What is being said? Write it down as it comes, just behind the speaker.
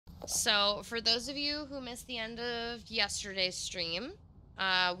So, for those of you who missed the end of yesterday's stream,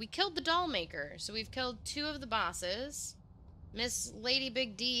 we killed the doll maker. So we've killed 2 of the bosses, Miss Lady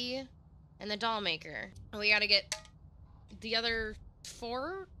Big D and the doll maker. And we gotta get the other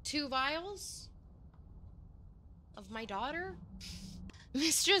 2 vials of my daughter.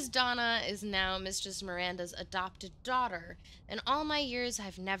 Mistress Donna is now Mistress Miranda's adopted daughter. In all my years,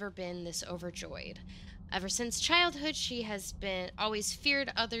 I've never been this overjoyed. Ever since childhood, she has always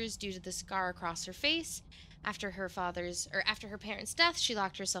feared others due to the scar across her face. After her parents' death, she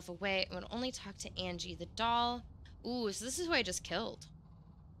locked herself away and would only talk to Angie, the doll. Ooh, so this is who I just killed.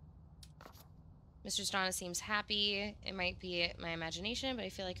 Mistress Donna seems happy. It might be my imagination, but I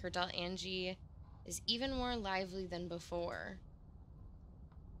feel like her doll Angie is even more lively than before.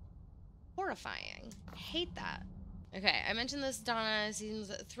 Horrifying. I hate that. Okay, I mentioned this. Donna seems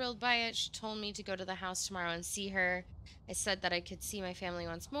thrilled by it. She told me to go to the house tomorrow and see her. I said that I could see my family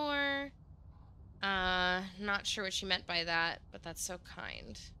once more. Not sure what she meant by that, but that's so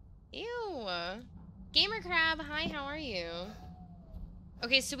kind. Ew. Gamer Crab, hi, how are you?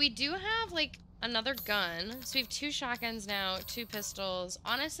 Okay, so we do have, like, another gun. So we have 2 shotguns now, 2 pistols.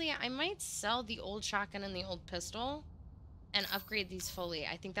 Honestly, I might sell the old shotgun and the old pistol and upgrade these fully.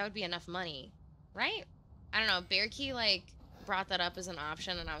 I think that would be enough money, right? I don't know, Bearkey, like, brought that up as an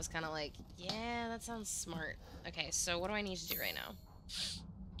option, and I was kind of like, yeah, that sounds smart. Okay, so what do I need to do right now?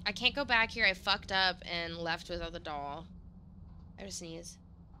 I can't go back here. I fucked up and left without the doll. I have to sneeze.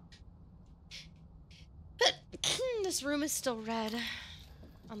 But this room is still red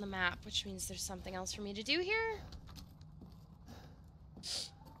on the map, which means there's something else for me to do here.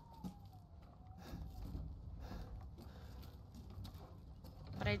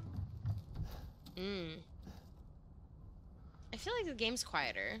 But I feel like the game's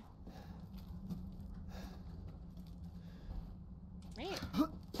quieter. Right?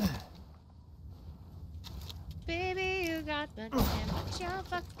 Baby, you got my jam, but you're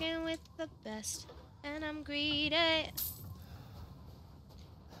fucking with the best. And I'm greedy.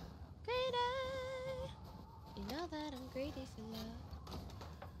 Greedy. You know that I'm greedy for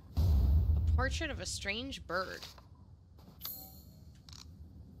love. A portrait of a strange bird.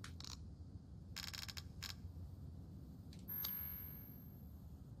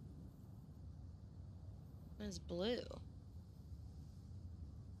 It's blue.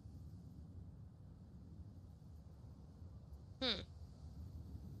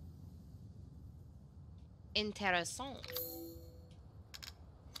 Interessant.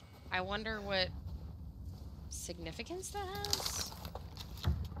 I wonder what significance that has?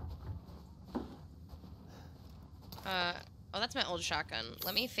 Oh, that's my old shotgun.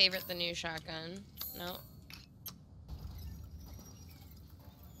 Let me favorite the new shotgun. No.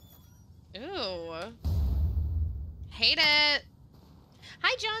 Ooh. Hate it.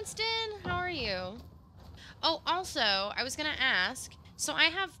 Hi, Johnston. How are you? Oh, also, I was gonna ask. So I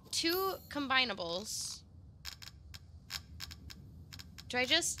have 2 combinables. Do I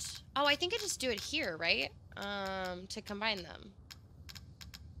just... Oh, I think I just do it here, right? To combine them.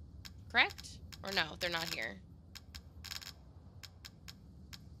 Correct? Or no, they're not here.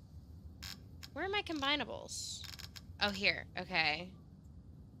 Where are my combinables? Oh, here. Okay.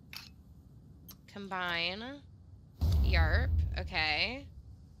 Combine. Yarp. Okay.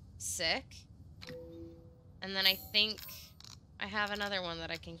 Sick. And then I think I have another one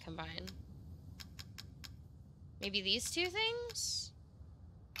that I can combine. Maybe these 2 things?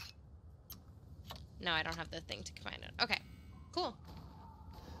 No, I don't have the thing to combine it. Okay. Cool.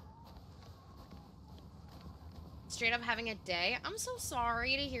 Straight up having a day? I'm so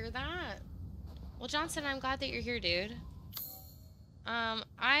sorry to hear that. Well, Johnson, I'm glad that you're here, dude.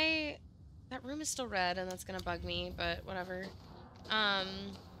 That room is still red, and that's gonna bug me, but whatever.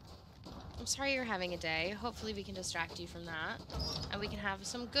 I'm sorry you're having a day. Hopefully we can distract you from that. And we can have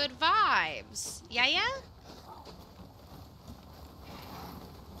some good vibes. Yeah, yeah?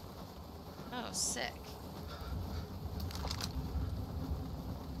 Oh, sick.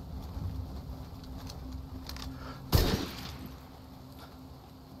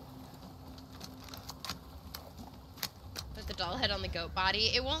 Put the doll head on the goat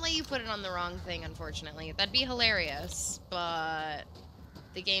body. It won't let you put it on the wrong thing, unfortunately. That'd be hilarious, but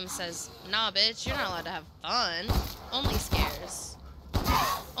the game says, nah, bitch, you're not allowed to have fun. Only scares.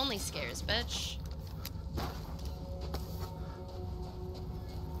 Only scares, bitch.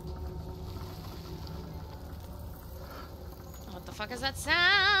 What the fuck is that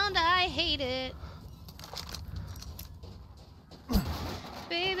sound? I hate it.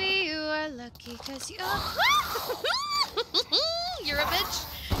 Baby, you are lucky because you're... You're a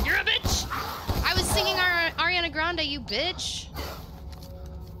bitch. You're a bitch. I was singing Ariana Grande, you bitch.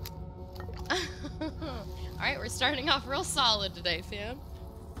 Alright, we're starting off real solid today, fam.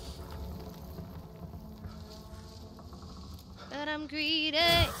 But I'm greedy.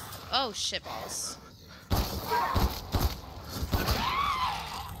 Oh, shitballs.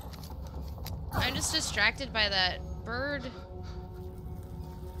 I'm just distracted by that bird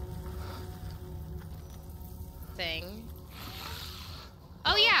thing.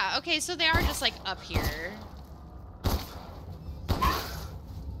 Oh yeah, okay, so they are just like up here.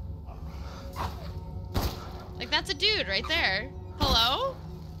 Like that's a dude right there. Hello?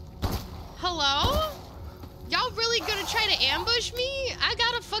 Hello? Y'all really gonna try to ambush me? I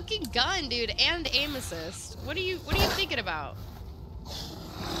got a fucking gun, dude, and aim assist. What are you thinking about?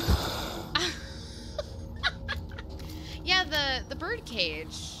 Yeah, the bird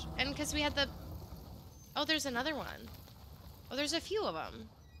cage. And because we had the... Oh, there's another one. Oh, there's a few of them.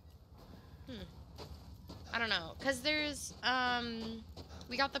 I don't know. Because there's,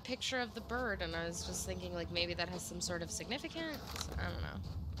 we got the picture of the bird, and I was just thinking, like, maybe that has some sort of significance. I don't know.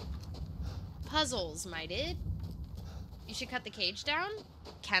 Puzzles, my dude. You should cut the cage down?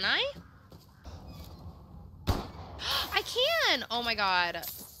 Can I? I can! Oh my god.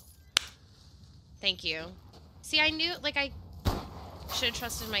 Thank you. See, I knew, like, I should have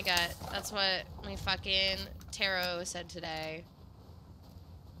trusted my gut. That's what my fucking tarot said today.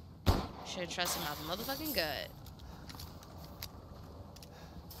 Should have trusted my motherfucking gut.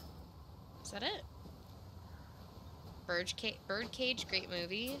 Is that it? Birdcage, great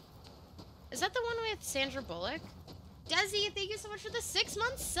movie. Is that the one with Sandra Bullock? Desi, thank you so much for the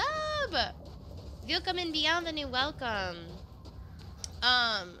 6-month sub! Welcome and bienvenue, welcome.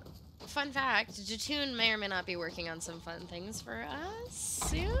 Fun fact, Jatoon may or may not be working on some fun things for us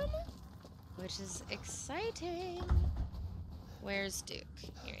soon, which is exciting. Where's Duke?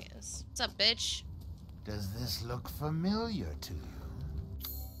 Here he is. What's up, bitch? Does this look familiar to you?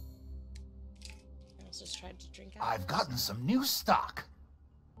 I also just tried to drink out. I've gotten some new stock.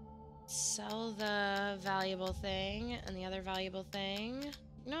 Sell the valuable thing and the other valuable thing.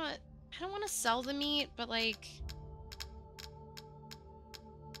 You know what? I don't want to sell the meat, but like...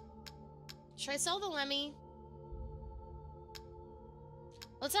 Should I sell the Lemmy?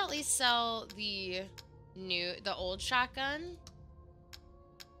 Let's at least sell the old shotgun.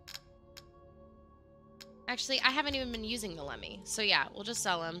 Actually, I haven't even been using the Lemmy. So yeah, we'll just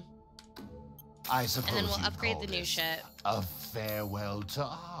sell him. I suppose and then we'll upgrade the new shit. A farewell to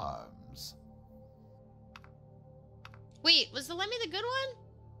arms. Wait, was the Lemmy the good one?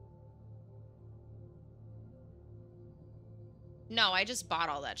 No, I just bought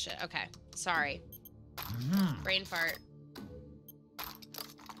all that shit. Okay, sorry. Brain fart.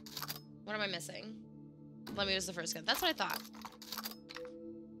 What am I missing? Lemmy was the first gun. That's what I thought.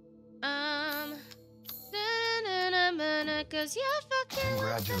 Cause you're fucking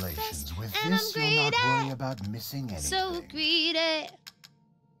congratulations. With and this, you'll not worry about missing anything. So greedy.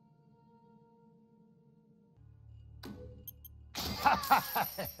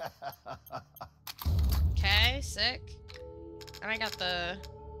 Okay, sick. And I got the...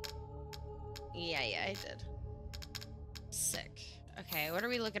 Yeah, I did. Sick. Okay, what are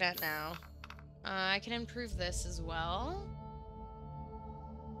we looking at now? I can improve this as well.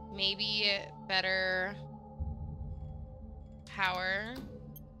 Maybe better power.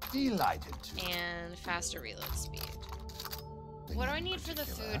 Delighted to. And faster reload speed. What do I need for the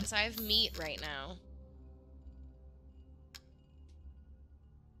food? Because I have meat right now.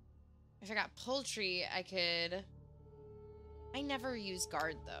 If I got poultry, I could... I never use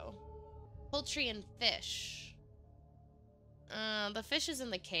guard, though. Poultry and fish. The fish is in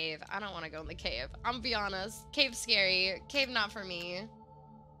the cave. I don't want to go in the cave. I'm gonna be honest. Cave's scary. Cave not for me.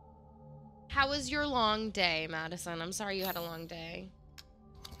 How was your long day, Madison? I'm sorry you had a long day.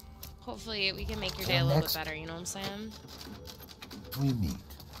 Hopefully we can make your day a little bit better, you know what I'm saying? We meet.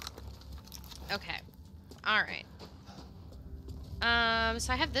 Okay. Alright.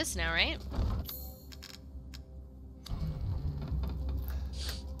 So I have this now, right?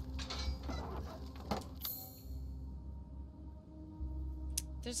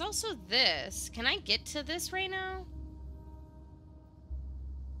 There's also this. Can I get to this right now?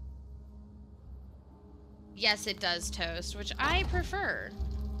 Yes, it does toast, which I prefer.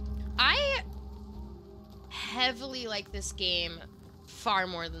 I heavily like this game far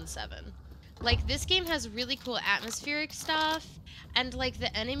more than 7. Like, this game has really cool atmospheric stuff, and, like,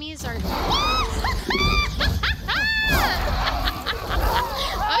 the enemies are... Okay!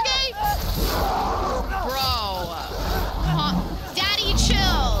 Bro. Daddy,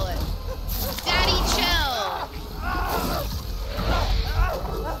 chill! Daddy, chill!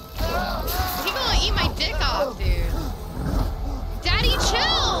 He gonna eat my dick off, dude. Daddy,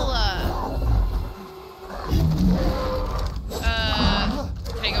 chill!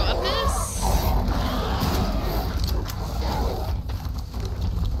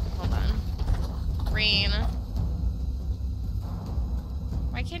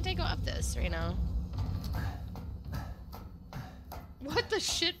 Why can't I go up this right now? What the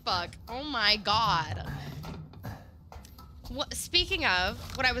shit bug? Oh my god. What, speaking of,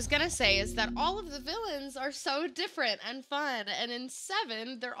 what I was gonna say is that all of the villains are so different and fun, and in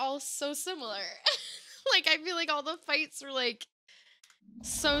 7, they're all so similar. Like, I feel like all the fights were, like,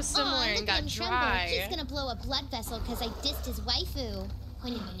 so similar and got dry. He's gonna blow a blood vessel because I dissed his waifu.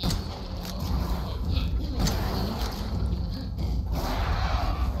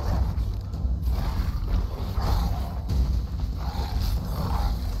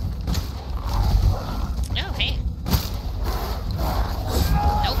 Oh, hey.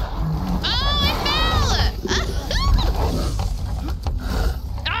 Nope. Oh, I fell!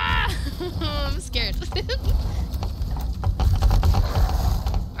 Ah! I'm scared.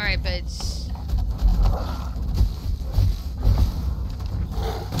 Alright, bitch.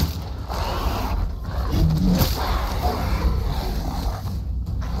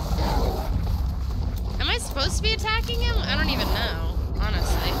 Am I supposed to be attacking him? I don't even know,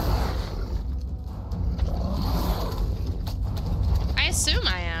 honestly. I assume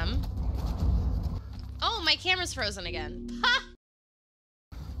I am. Oh, my camera's frozen again. Ha!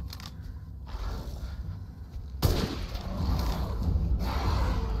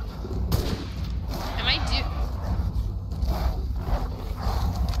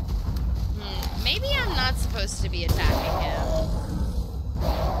 Maybe I'm not supposed to be attacking him.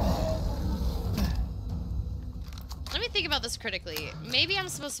 Let me think about this critically. Maybe I'm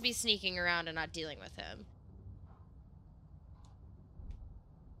supposed to be sneaking around and not dealing with him.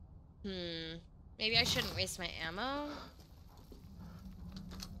 Maybe I shouldn't waste my ammo.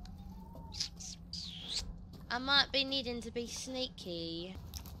 I might be needing to be sneaky.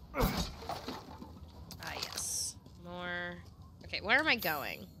 Ah, yes. More. Okay, where am I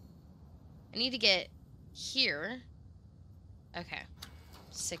going? I need to get here. Okay.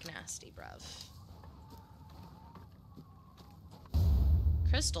 Sick nasty, bruv.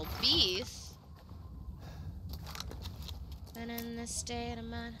 Crystal beef? Been in this state of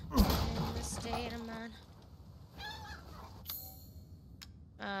mind. Been in this state of mind.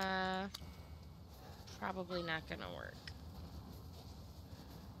 Probably not gonna work.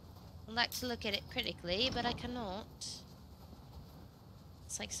 I'd like to look at it critically, but I cannot.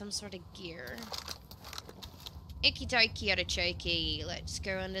 It's like some sort of gear. Icky dokie artichoke. Let's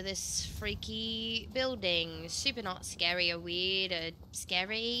go under this freaky building. Super not scary or weird or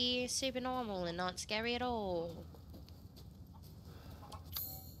scary. Super normal and not scary at all.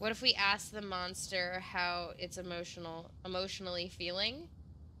 What if we ask the monster how it's emotionally feeling?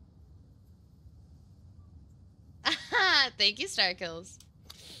 Thank you, Starkills.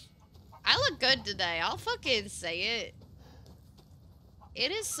 I look good today. I'll fucking say it. It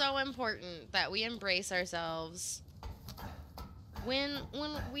is so important that we embrace ourselves when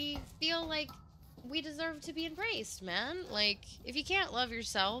we feel like we deserve to be embraced, man. Like, if you can't love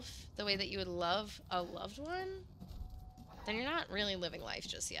yourself the way that you would love a loved one, then you're not really living life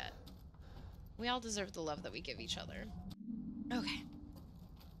just yet. We all deserve the love that we give each other. Okay.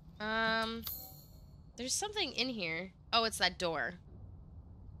 There's something in here. Oh, it's that door.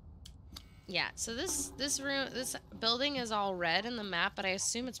 Yeah, so this building is all red in the map, but I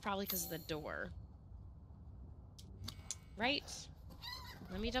assume it's probably because of the door. Right?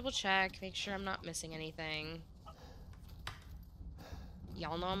 Let me double check, make sure I'm not missing anything.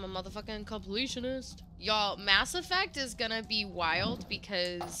 Y'all know I'm a motherfucking completionist. Y'all, Mass Effect is gonna be wild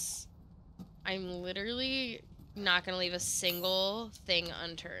because I'm literally not gonna leave a single thing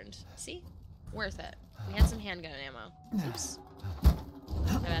unturned. See? Worth it. We had some handgun ammo. Oops.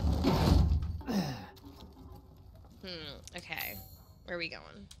 My bad. Okay. Where are we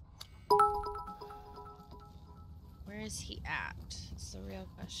going? Where is he at? That's the real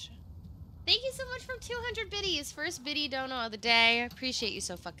question. Thank you so much for 200 biddies. First biddy dono of the day. Appreciate you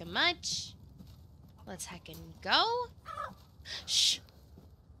so fucking much. Let's heckin' go. Shh.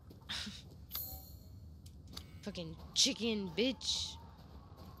 Fucking chicken bitch.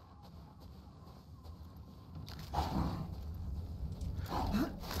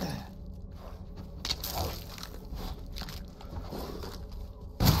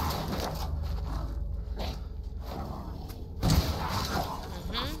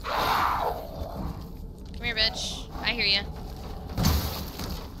 Come here, bitch. I hear ya.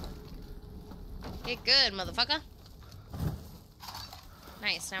 Get good, motherfucker.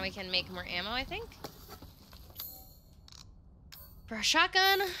 Nice. Now we can make more ammo, I think. For a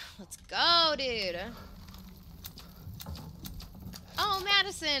shotgun. Let's go, dude. Oh,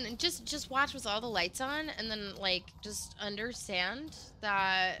 Madison, just watch with all the lights on, and then, like, just understand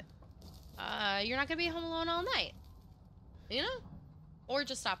that you're not gonna be home alone all night. You know? Or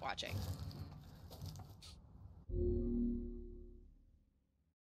just stop watching.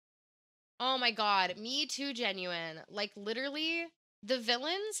 Oh my god, me too, genuine. Like, literally, the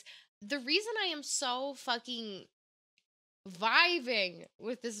villains, the reason I am so fucking vibing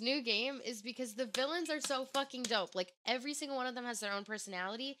with this new game is because the villains are so fucking dope. Like, every single one of them has their own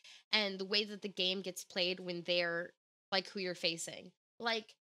personality and the way that the game gets played when they're, like, who you're facing.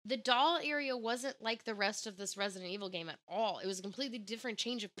 Like, the doll area wasn't like the rest of this Resident Evil game at all. It was a completely different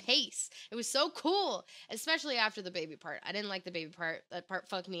change of pace. It was so cool, especially after the baby part. I didn't like the baby part. That part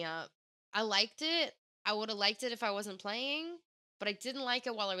fucked me up. I liked it. I would have liked it if I wasn't playing, but I didn't like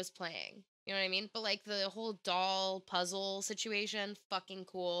it while I was playing. You know what I mean? But like the whole doll puzzle situation, fucking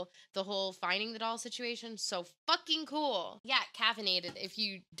cool. The whole finding the doll situation, so fucking cool. Yeah, caffeinated. If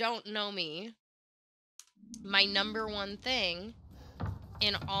you don't know me, my number one thing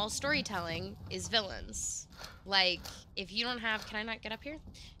in all storytelling is villains. Like, if you don't have, can I not get up here?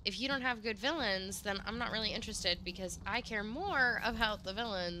 If you don't have good villains, then I'm not really interested because I care more about the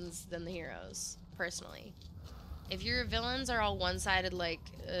villains than the heroes, personally. If your villains are all one-sided, like,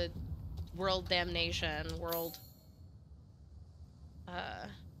 world damnation, world... where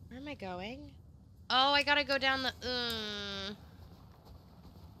am I going? Oh, I gotta go down the...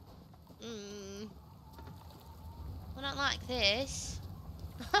 Well, not like this.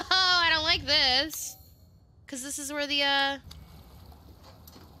 Oh, I don't like this. Because this is where the,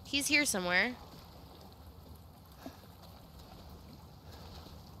 he's here somewhere.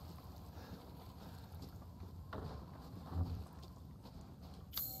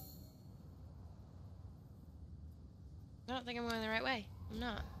 I don't think I'm going the right way. I'm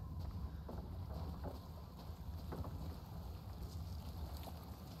not.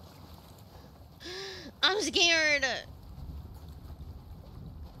 I'm scared.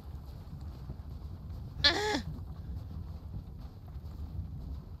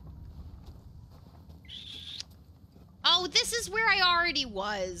 Oh, this is where I already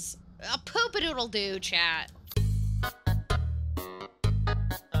was. A poop-a-doodle do, chat.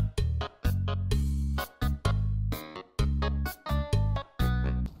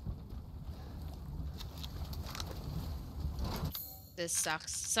 This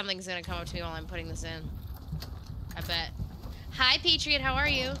sucks. Something's gonna come up to me while I'm putting this in. I bet. Hi, Patriot, how are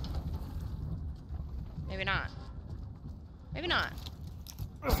you? Maybe not. Maybe not.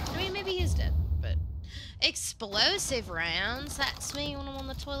 I mean, maybe he's dead, but... Explosive rounds? That's me when I'm on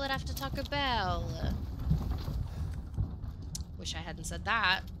the toilet after Taco Bell. Wish I hadn't said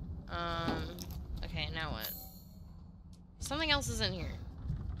that. Okay, now what? Something else is in here.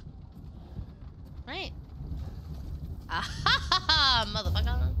 Right? Ah,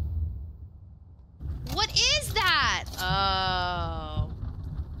 motherfucker. What is that? Oh.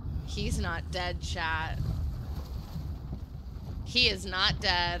 He's not dead, chat. He is not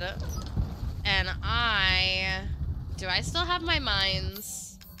dead. And do I still have my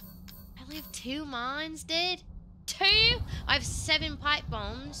mines? I only have 2 mines, dude. 2? I have 7 pipe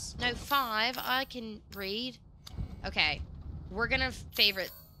bombs. No, 5. I can read. Okay. We're gonna favorite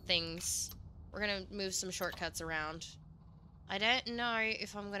things. We're gonna move some shortcuts around. I don't know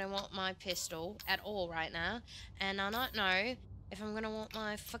if I'm gonna want my pistol at all right now. And I don't know if I'm gonna want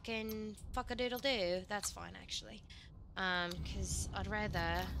my fucking fuck-a-doodle-doo. That's fine, actually. Because I'd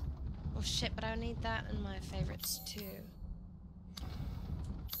rather... Oh shit, but I need that in my favorites too.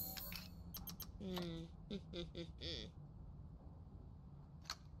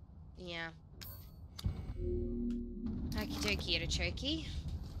 Yeah. Okie dokie, artichoke.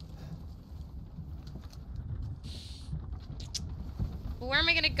 But where am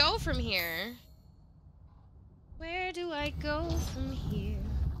I gonna go from here? Where do I go from here?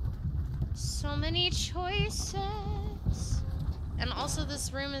 So many choices. And also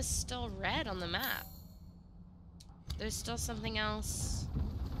this room is still red on the map. There's still something else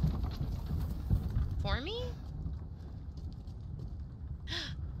for me?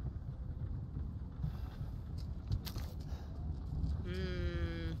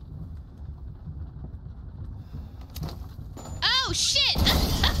 Oh shit!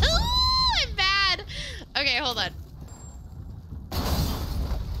 I'm bad! Okay, hold on.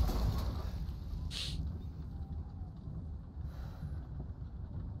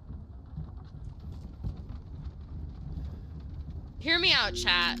 Hear me out,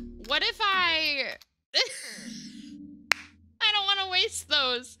 chat. What if I don't want to waste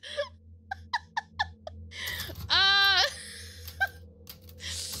those.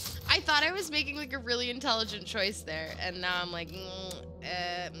 I thought I was making like a really intelligent choice there, and now I'm like,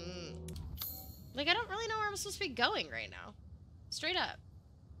 like I don't really know where I'm supposed to be going right now. Straight up.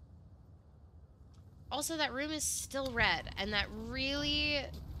 Also, that room is still red, and that really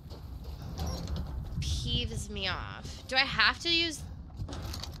peeves me off. Do I have to use...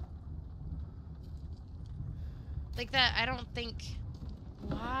 like that? I don't think...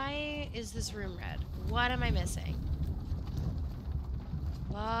 Why is this room red? What am I missing?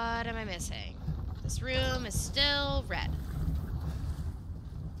 What am I missing? This room is still red.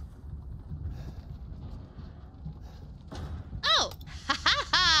 Oh! Ha ha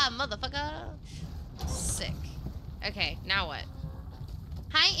ha! Motherfucker! Sick. Okay, now what?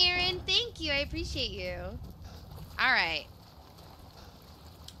 Hi, Aaron. Thank you. I appreciate you. Alright.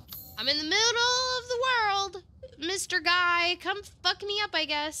 I'm in the middle of the world, Mr. Guy. Come fuck me up, I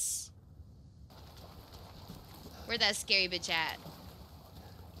guess. Where that scary bitch at?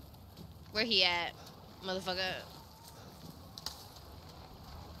 Where he at, motherfucker?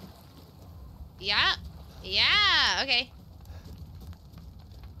 Yeah. Yeah, okay.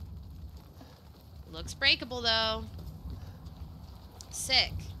 Looks breakable, though.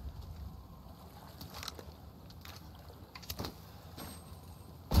 Sick.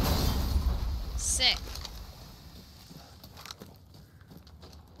 Sick.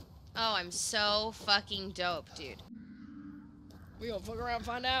 Oh, I'm so fucking dope, dude. We gonna fuck around and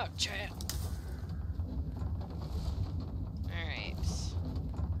find out, chat. Alright.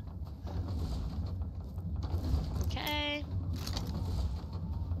 Okay.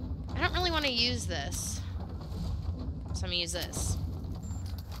 I don't really want to use this. So I'm gonna use this.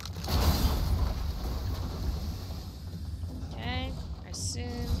 Okay. I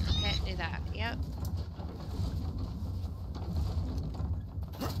assume. Okay, do that. Yep.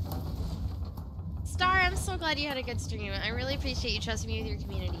 Star, I'm so glad you had a good stream. I really appreciate you trusting me with your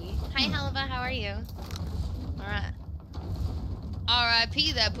community. Hi, Helva, how are you? Alright.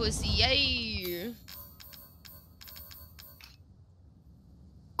 R.I.P. that pussy, yay!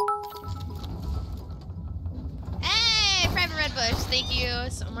 Hey, Private Redbush, thank you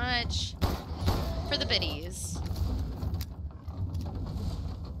so much for the biddies.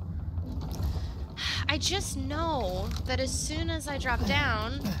 I just know that as soon as I drop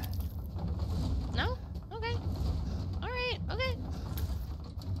down... No? Okay. Alright, okay.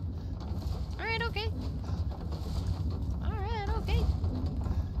 Alright, okay. Alright, okay.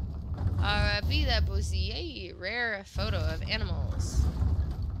 R.I.P. that pussy. Yay. Rare photo of animals.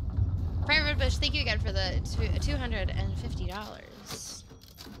 Private Bush, thank you again for the $250.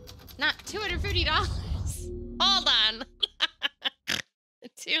 Not $250. Hold on.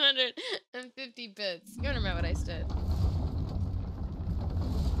 250 bits. You don't remember what I stood.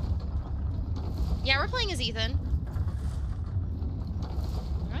 Yeah, we're playing as Ethan.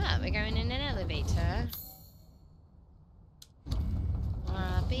 Alright, we're going in an elevator.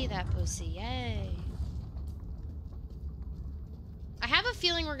 Be that pussy, yay. I have a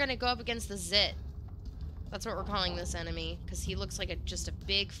feeling we're gonna go up against the Zit. That's what we're calling this enemy, because he looks like just a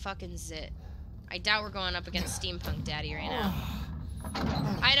big fucking Zit. I doubt we're going up against Steampunk Daddy right now.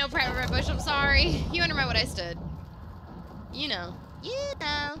 I know, Private Red Bush, I'm sorry. You wonder what I stood. You know. You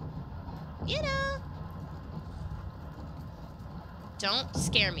know. You know. Don't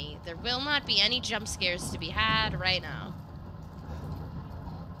scare me. There will not be any jump scares to be had right now.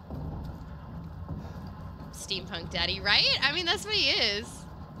 Steampunk Daddy, right? I mean, that's what he is.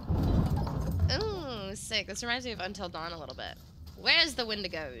 Ooh, sick. This reminds me of Until Dawn a little bit. Where's the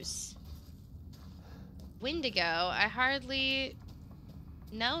Wendigos? Wendigo? I hardly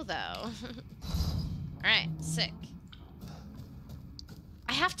know, though. Alright, sick.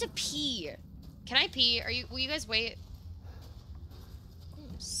 I have to pee. Can I pee? Will you guys wait? Ooh,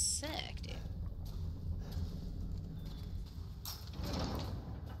 sick, dude.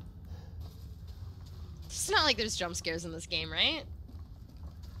 It's not like there's jump scares in this game, right?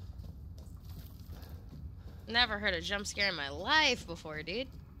 Never heard a jump scare in my life before, dude.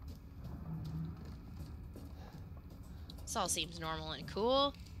 This all seems normal and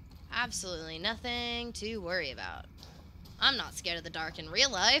cool. Absolutely nothing to worry about. I'm not scared of the dark in real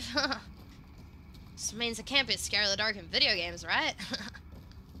life. This means I can't be scared of the dark in video games, right?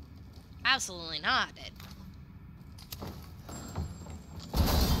 Absolutely not, dude.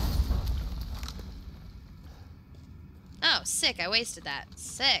 Oh, sick. I wasted that.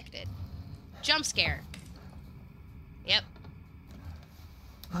 Sick, dude. Jump scare. Yep.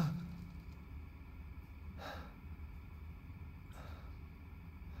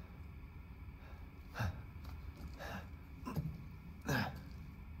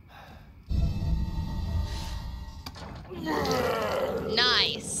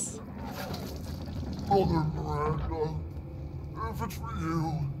 Nice. Brother Miranda, if it's for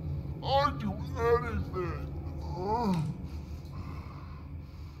you, I'd do anything.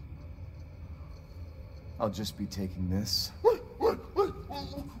 I'll just be taking this. Wait. What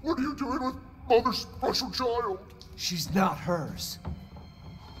are you doing with Mother's special child? She's not hers.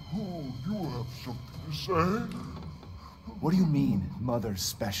 Oh, you have something to say? What do you mean, mother's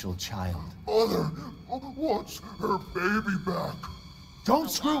special child? Mother wants her baby back. Don't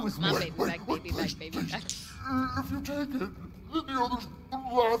screw with me. My baby back, baby back, Please, baby please. back. If you take it, then the others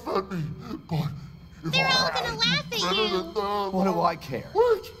will laugh at me. But if They're all I gonna laugh at better you. than them, What do I care?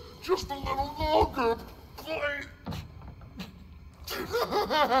 Wait, just a little longer, please.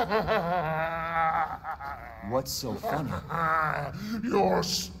 What's so funny? You're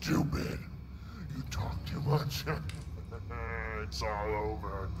stupid. You talk too much. It's all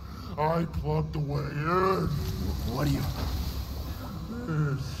over. I plugged the way in. What do you...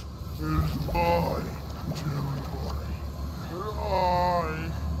 This is my territory. And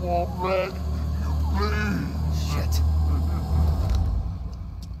I won't let you leave. Shit.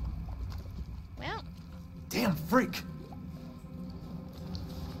 Well, Damn freak.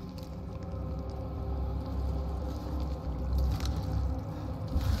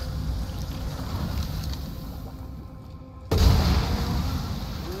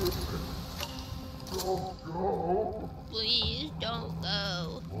 Don't go. Please don't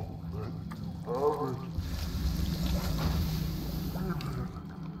go. Won't let you have it.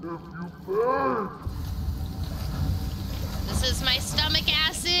 Even if you beg. this is my stomach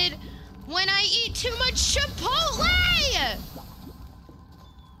acid when I eat too much Chipotle!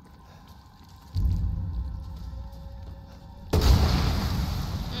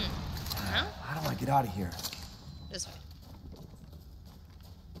 No? How do I get out of here? This way.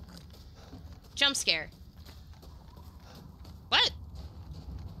 Jump scare. What?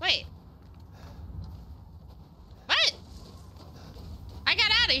 Wait. What? I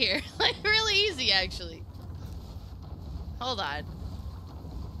got out of here. Like, really easy, actually. Hold on.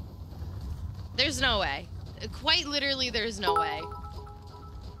 There's no way. Quite literally, there's no way.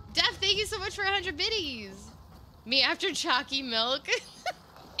 Def, thank you so much for 100 biddies. Me after chalky milk.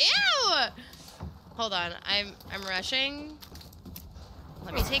 Ew! Hold on, I'm rushing.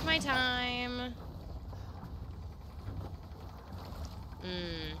 Let me take my time.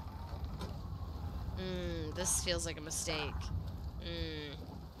 This feels like a mistake.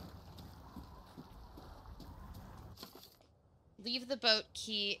 Leave the boat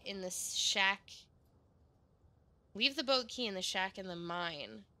key in the shack. Leave the boat key in the shack in the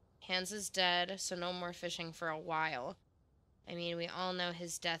mine. Hans is dead, so no more fishing for a while. I mean, we all know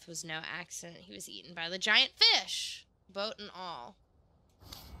his death was no accident. He was eaten by the giant fish. Boat and all.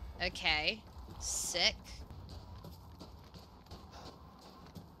 Okay. Sick.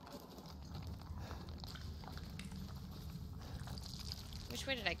 Which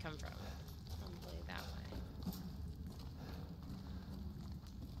way did I come from? Probably that way.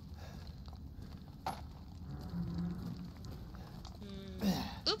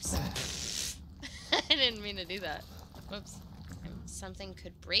 Oops. I didn't mean to do that. Whoops. Something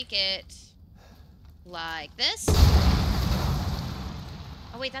could break it. Like this.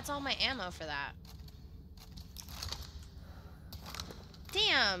 Oh wait, that's all my ammo for that.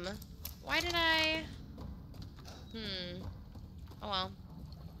 Damn. Why did I... Oh well.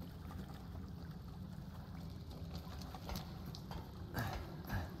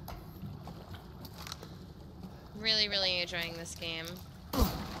 Really, really enjoying this game.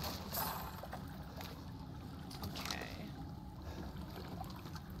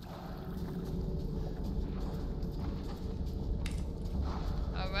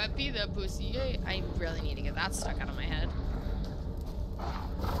 R.I.P. the pussy. I really need to get that stuck out of my head.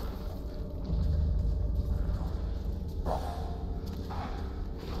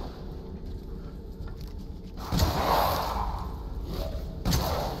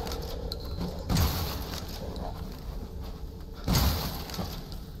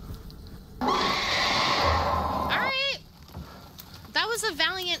 Alright. That was a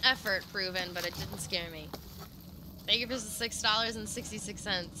valiant effort proven, but it didn't scare me. Thank you for the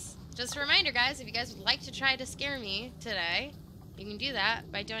 $6.66. Just a reminder, guys, if you guys would like to try to scare me today, you can do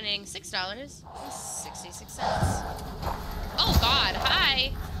that by donating $6.66. Oh God,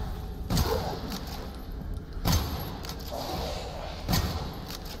 hi!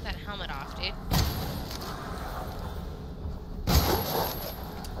 Get that helmet off, dude.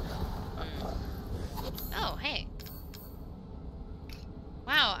 Oh, hey.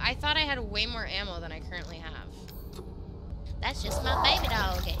 Wow, I thought I had way more ammo than I currently have. That's just my baby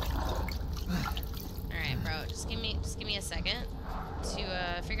dog. Alright, bro, just give me a second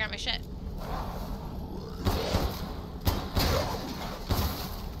to figure out my shit.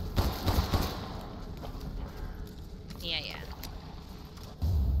 Yeah.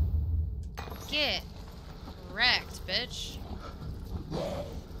 Get bitch.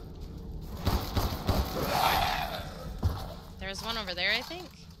 There's one over there, I think.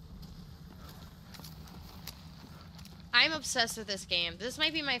 I'm obsessed with this game. This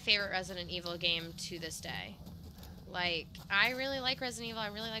might be my favorite Resident Evil game to this day. Like, I really like Resident Evil. I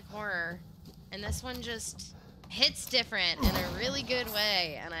really like horror. And this one just hits different in a really good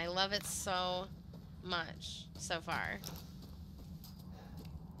way. And I love it so much so far.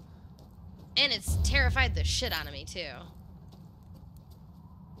 And it's terrified the shit out of me, too.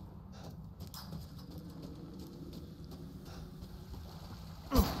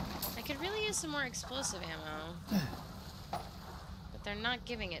 I could really use some more explosive ammo. But they're not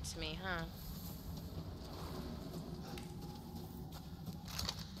giving it to me, huh?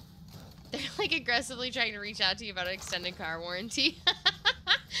 They're like aggressively trying to reach out to you about an extended car warranty.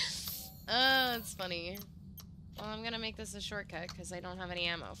 Oh, it's funny. Well, I'm gonna make this a shortcut because I don't have any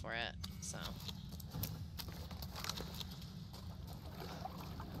ammo for it, so.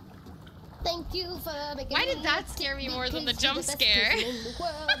 Thank you for making Why did that scare me more than the jump scare?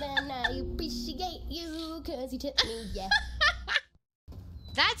 And I appreciate you because you took me, yeah.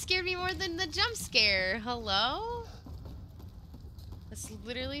 That scared me more than the jump scare. Hello? That's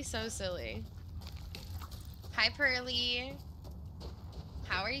literally so silly. Hi, Pearly.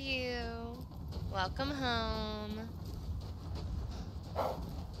 How are you? Welcome home.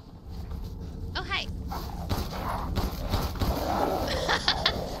 Oh, hi.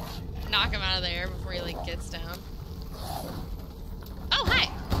 Knock him out of there before he, like, gets down. Oh, hi.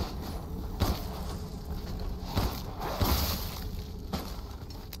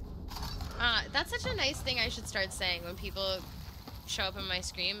 That's such a nice thing I should start saying when people show up in my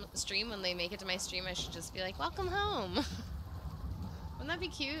stream. When they make it to my stream, I should just be like, welcome home. Wouldn't that be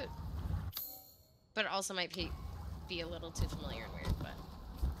cute? But it also might be a little too familiar and weird, but...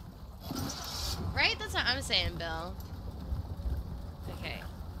 Right? That's what I'm saying, Bill. Okay.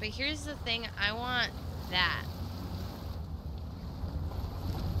 But here's the thing. I want that.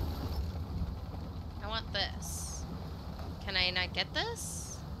 I want this. Can I not get this?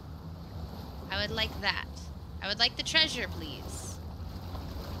 I would like that. I would like the treasure, please.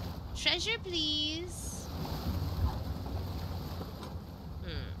 Treasure, please.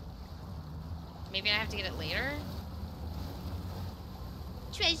 Maybe I have to get it later?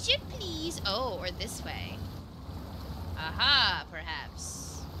 Treasure, please. Oh, or this way. Aha,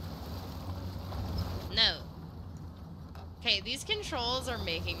 perhaps. No. Okay, these controls are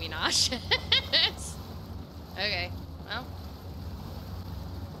making me nauseous. Okay, well.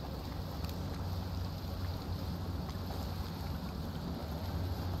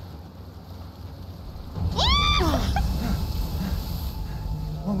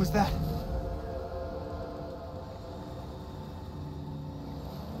 What was that?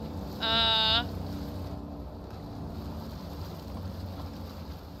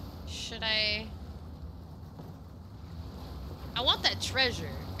 Should I want that treasure.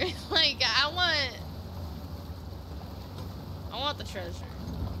 Like, I want the treasure.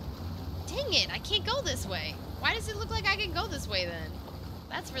 Dang it, I can't go this way. Why does it look like I can go this way then?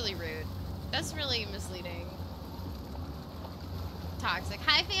 That's really rude. That's really misleading. Toxic.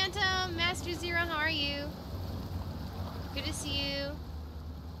 Hi, Phantom. Master Zero, how are you? Good to see you.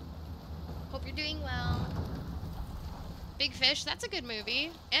 Hope you're doing well. Big Fish, that's a good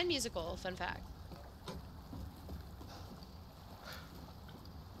movie. And musical, fun fact.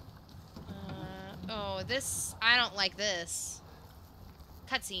 Oh, this... I don't like this.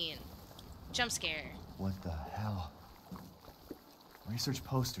 Cutscene. Jump scare. What the hell? Research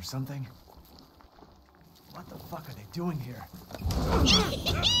post or something? What the fuck are they doing here?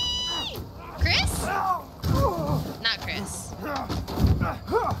 Chris? Not Chris.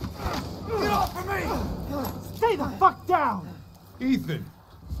 Get off of me! Stay the fuck down! Ethan!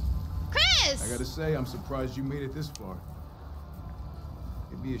 Chris! I gotta say, I'm surprised you made it this far.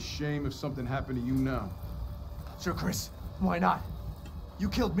 It'd be a shame if something happened to you now. Sure, Chris. Why not? You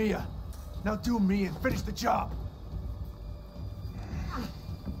killed Mia. Now do me and finish the job.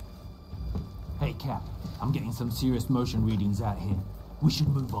 Hey, Cap. I'm getting some serious motion readings out here. We should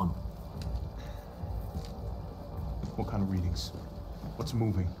move on. What kind of readings? What's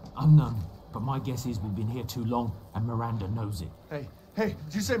moving? Unknown, but my guess is we've been here too long, and Miranda knows it. Hey,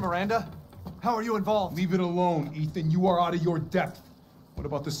 did you say Miranda? How are you involved? Leave it alone, Ethan. You are out of your depth. What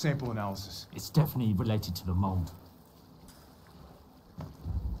about the sample analysis? It's definitely related to the mold.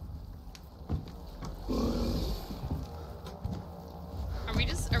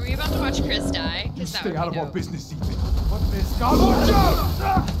 Are we about to watch Chris die? You stay out of our business, Ethan. What is... Called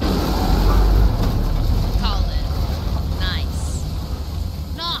it. Nice.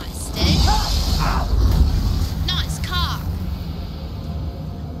 Nice, dude. Nice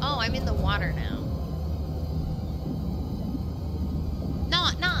I'm in the water now.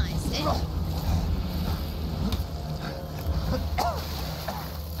 Not nice.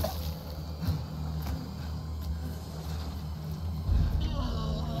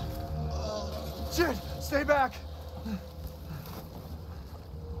 Shit! Stay back!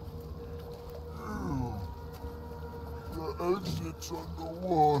 The exit's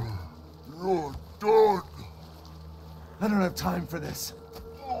underwater. You're done. I don't have time for this.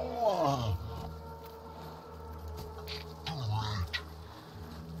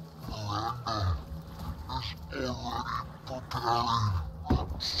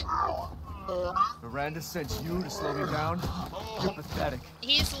 Miranda sent you to slow me down? You're pathetic.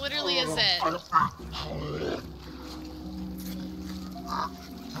 He's literally is it.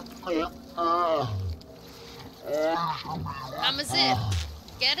 I'm a zip.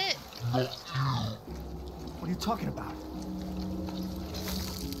 Get it? What are you talking about?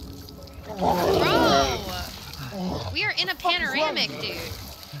 Bro! We are in a panoramic, dude.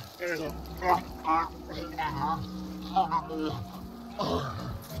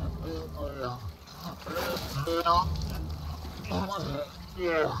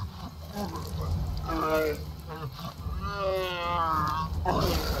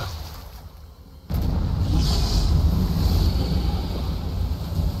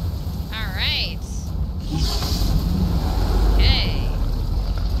 Alright. Okay.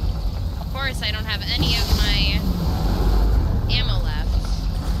 Of course, I don't have any of my ammo left.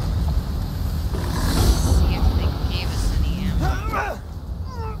 Let's see if they gave us any ammo.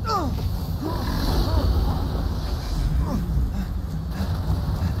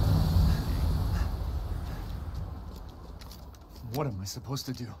 What am I supposed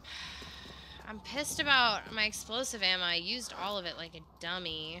to do? I'm pissed about my explosive ammo. I used all of it like a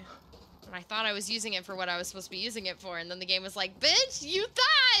dummy. And I thought I was using it for what I was supposed to be using it for, and then the game was like, bitch, you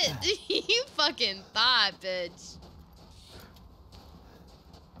thought! You fucking thought, bitch.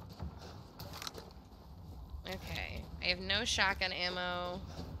 Okay, I have no shotgun ammo.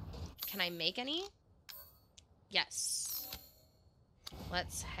 Can I make any? Yes.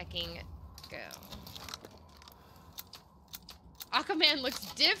 Let's hecking go. Aquaman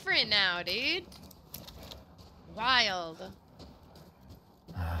looks different now, dude. Wild.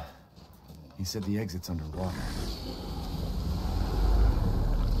 He said the exit's underwater.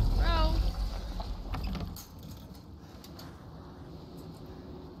 Bro.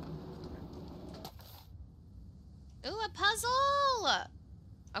 Ooh, a puzzle!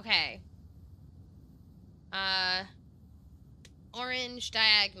 Okay. Orange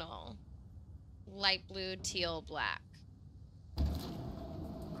diagonal. Light blue, teal, black.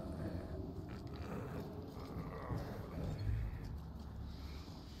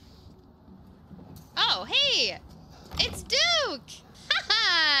 Oh, hey! It's Duke!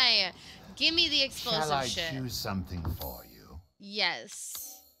 Hi! Give me the explosive Shall I shit. choose something for you?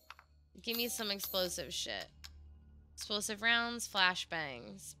 Yes. Give me some explosive shit. Explosive rounds,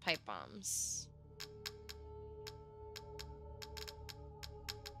 flashbangs, pipe bombs.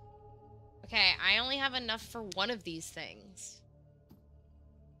 Okay, I only have enough for one of these things.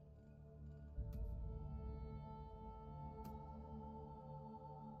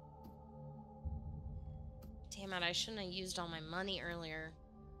 Damn it, I shouldn't have used all my money earlier.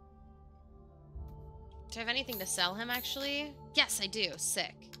 Do I have anything to sell him, actually? Yes, I do.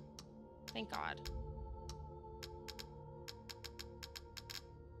 Sick. Thank God.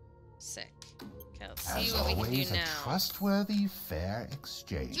 Sick. Okay, let's see As what we can do always, a now. trustworthy, fair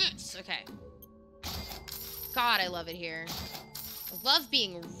exchange. Yes, okay. God, I love it here. I love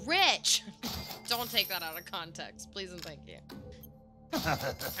being rich. Don't take that out of context, please and thank you.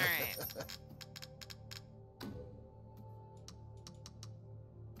 Alright.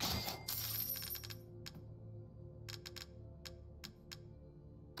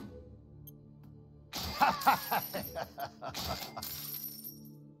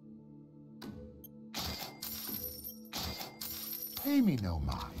 Pay me no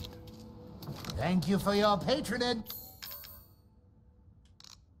mind. Thank you for your patronage.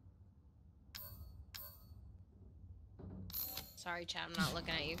 Sorry, Chad, I'm not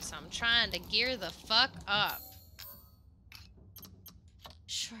looking at you because I'm trying to gear the fuck up.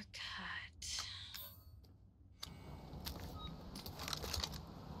 Shortcut.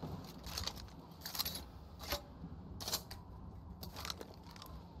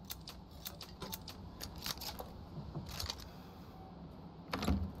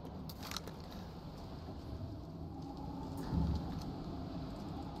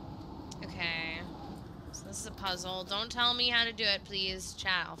 Okay. So this is a puzzle. Don't tell me how to do it, please,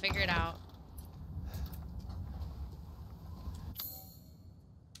 chat. I'll figure it out.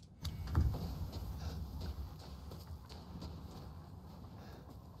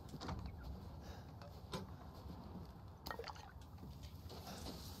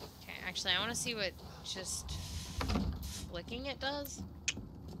 Actually, I want to see what just flicking it does.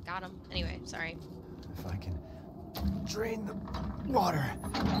 Got him. Anyway, sorry. If I can drain the water.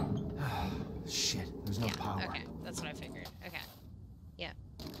 Shit, there's no power. Okay, that's what I figured. Okay. Yeah.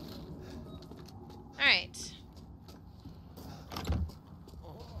 Alright.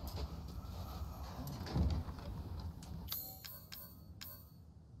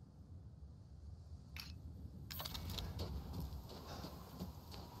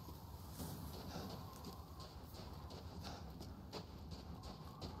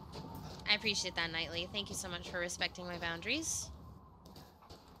 I appreciate that, Knightley. Thank you so much for respecting my boundaries.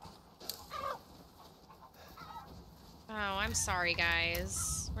 Oh, I'm sorry,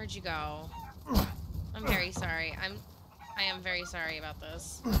 guys. Where'd you go? I'm very sorry. I am very sorry about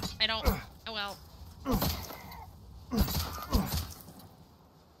this. I don't... Well...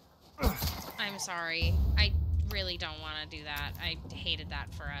 I'm sorry. I really don't want to do that. I hated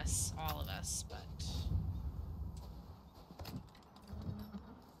that for us, all of us, but...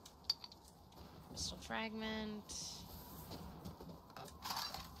 Crystal fragment.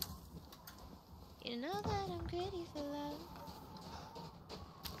 You know that I'm greedy for love.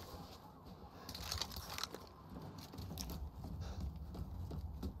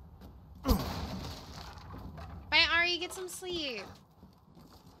 Bye, Ari. Get some sleep.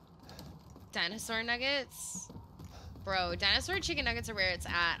 Dinosaur nuggets? Bro, dinosaur chicken nuggets are where it's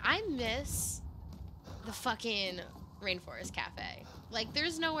at. I miss the fucking Rainforest Cafe. Like,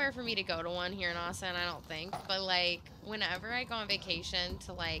 there's nowhere for me to go to one here in Austin, I don't think. But, like, whenever I go on vacation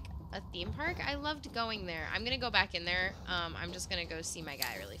to, like, a theme park, I loved going there. I'm gonna go back in there. I'm just gonna go see my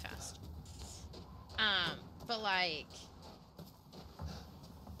guy really fast. But, like,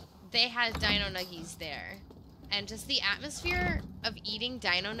 they had dino nuggies there. And just the atmosphere of eating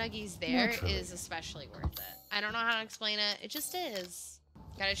dino nuggies there is especially worth it. I don't know how to explain it. It just is.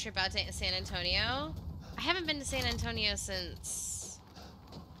 Got a trip out to San Antonio. I haven't been to San Antonio since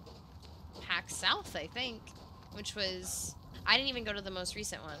PAX South, I think. Which was... I didn't even go to the most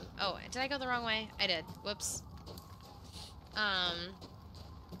recent one. Oh, did I go the wrong way? I did. Whoops. I'm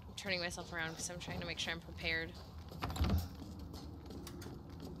turning myself around because I'm trying to make sure I'm prepared.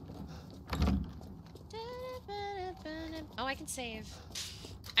 Oh, I can save.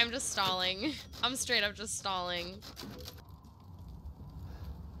 I'm just stalling. I'm straight up just stalling.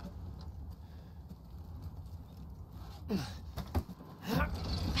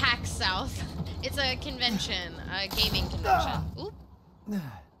 PAX South. It's a convention, a gaming convention. Oop.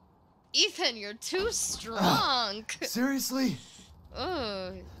 Ethan, you're too strong. Seriously?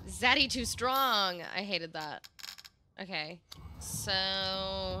 Oh, Zaddy too strong. I hated that. Okay,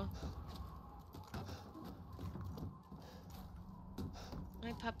 so...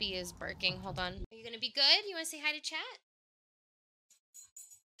 My puppy is barking. Hold on. Are you gonna be good? You wanna say hi to chat?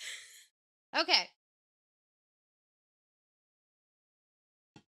 Okay.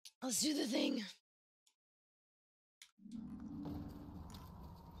 Let's do the thing.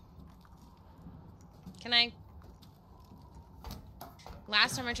 Can I?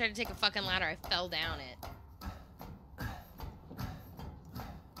 Last time I tried to take a fucking ladder, I fell down it.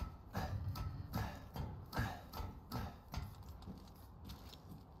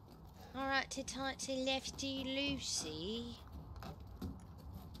 Alright, to tight to lefty Lucy.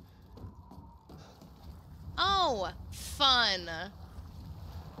 Oh, fun.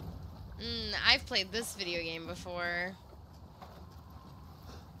 I've played this video game before.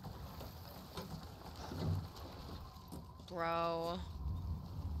 Bro.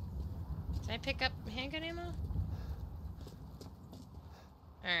 Did I pick up handgun ammo?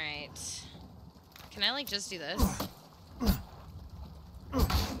 Alright. Can I, like, just do this?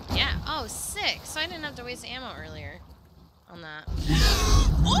 Yeah. Oh, sick. So I didn't have to waste ammo earlier on that.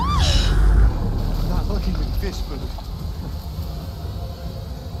 I'm not looking at fish food.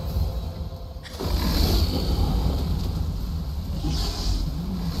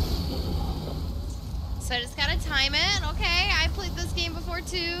 So I just gotta time it. Okay, I played this game before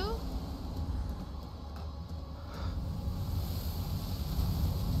too.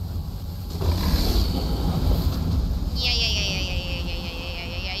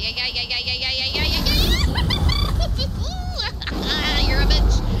 You're a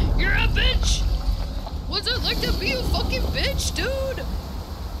bitch. You're a bitch. What's it like to be a fucking bitch, dude?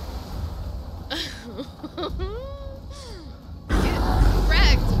 Get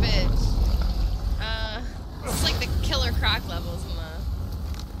wrecked, bitch. It's like the Killer Croc levels in the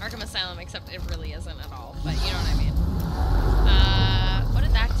Arkham Asylum, except it really isn't at all. But you know what I mean. What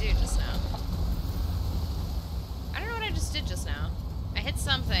did that do just now? I don't know what I just did just now. I hit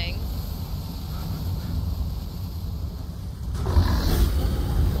something.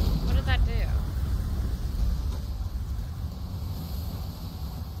 What did that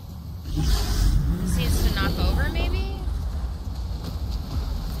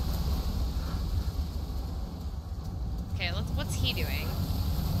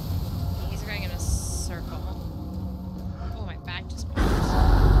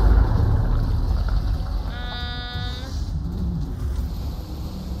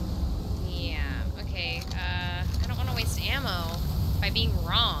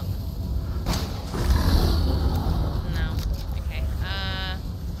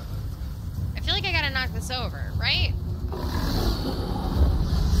knock this over, right?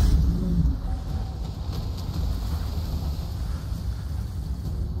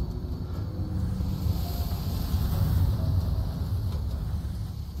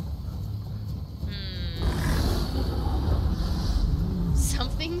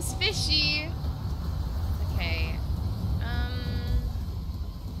 Something's fishy. Okay.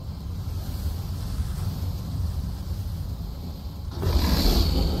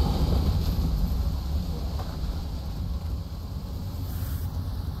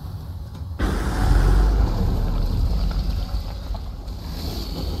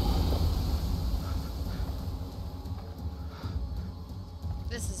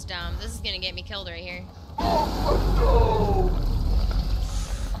 This is dumb. This is gonna get me killed right here. Oh, no!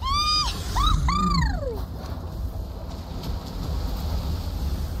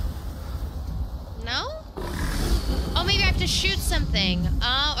 No? Oh, maybe I have to shoot something.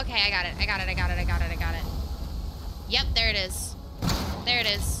 Oh, okay, I got it. I got it. Yep, there it is. There it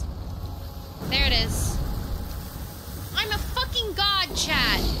is. There it is. I'm a fucking god,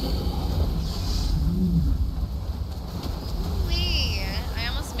 chat. Holy. I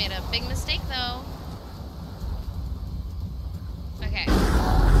almost made a big mistake, though. Okay.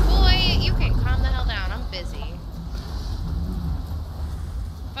 Boy, you can calm the hell down. I'm busy.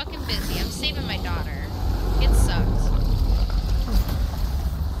 Fucking busy. I'm saving my daughter. It sucks.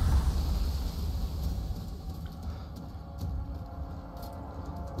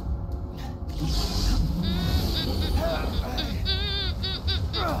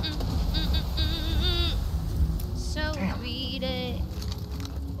 So read it.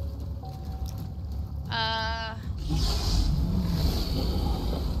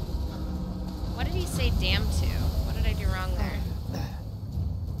 What did he say damn to? What did I do wrong there?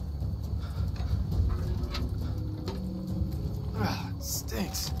 It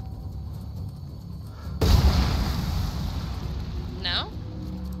stinks. No?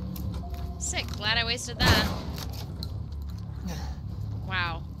 Sick. Glad I wasted that.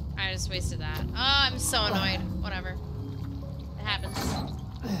 Wow. I just wasted that. Oh, I'm so annoyed. Whatever. It happens.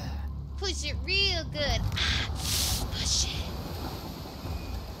 Push it real good. Oh, shit.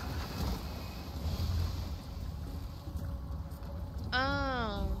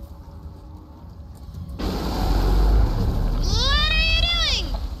 Oh. What are you doing?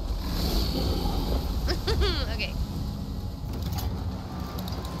 Okay.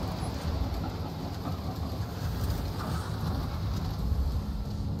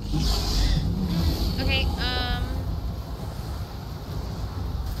 Okay,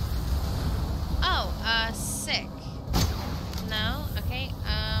 oh, sick. No? Okay,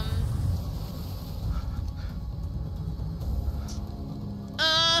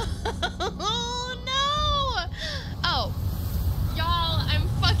 oh, no! Oh, y'all, I'm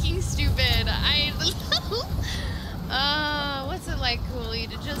fucking stupid. What's it like, Coolie,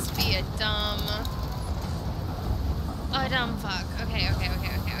 to just be a dumb fuck. Okay.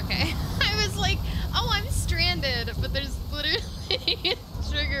 I was like, oh, I'm stranded, but there's literally a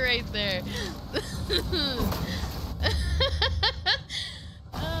trigger right there.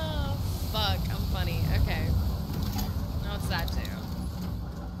 Oh, fuck, I'm funny. Okay. Now what's that do?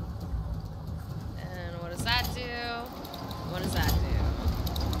 And what does that do? What does that do?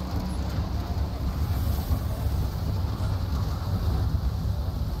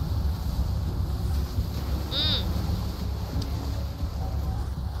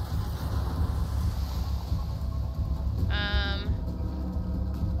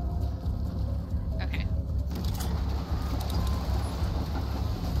 Okay.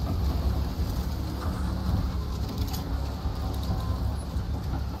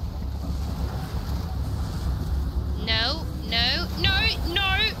 No,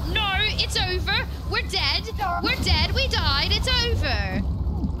 it's over. We're dead. We're dead. We died. It's over.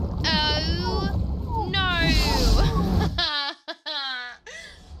 Oh, no.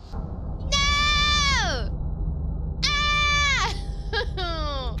 No! Ah!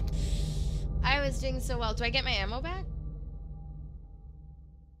 I was doing so well. Do I get my ammo back?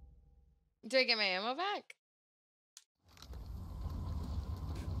 Do I get my ammo back?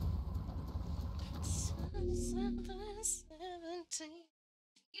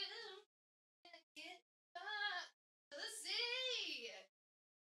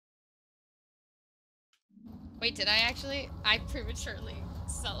 Wait, did I actually? I prematurely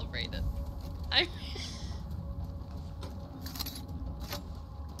celebrated. I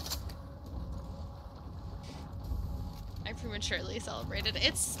prematurely celebrated.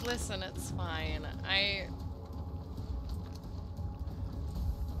 Listen, it's fine.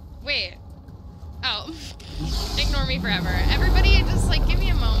 Wait. Oh. Ignore me forever. Everybody just, like, give me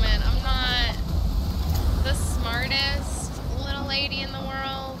a moment. I'm not...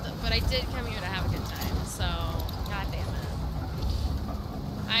 did come here to have a good time, so god damn it.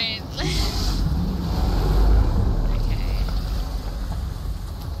 Okay.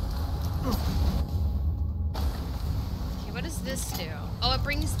 Okay, what does this do? Oh, it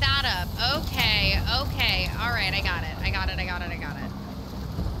brings that up. Okay, okay. Alright, I got it. I got it. No,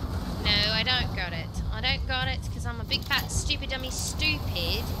 I don't got it. I don't got it because I'm a big fat stupid dummy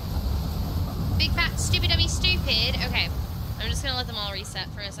stupid. Big fat stupid dummy stupid. Okay. I'm just gonna let them all reset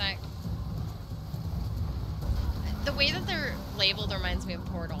for a sec. The way that they're labeled reminds me of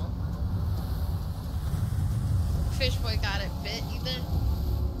Portal. Fish boy got it bit, you think?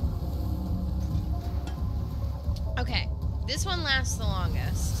 Okay. This one lasts the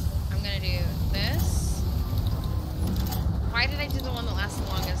longest. I'm gonna do this. Why did I do the one that lasts the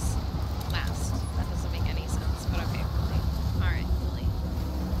longest last? That doesn't make any sense, but okay, really. Alright, really.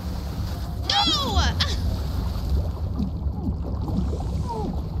 No!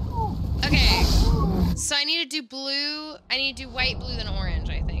 Okay. So I need to do blue. I need to do white, blue, then orange,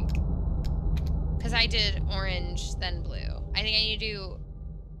 I think. Because I did orange, then blue. I think I need to do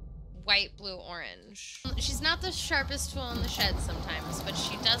white, blue, orange. She's not the sharpest tool in the shed sometimes, but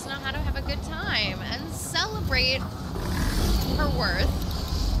she does know how to have a good time and celebrate her worth.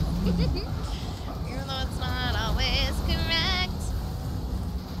 Even though it's not always correct.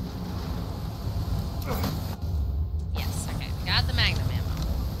 Yes, okay. We got the magnum ammo.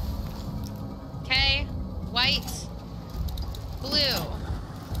 Okay. White. Blue.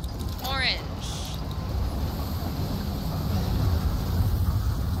 Orange.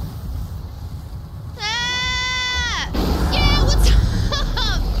 Yeah, what's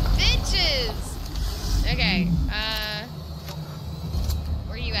up, bitches? Okay,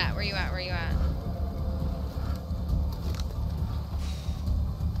 where you at? Where you at? Where you at?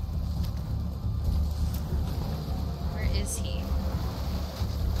 Where is he?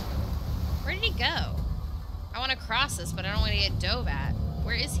 Where did he go? I want to cross this, but I don't want to get dove at.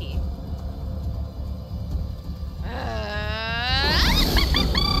 Where is he?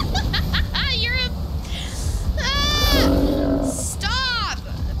 You're a... Stop!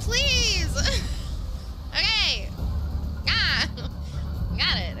 Please! Okay.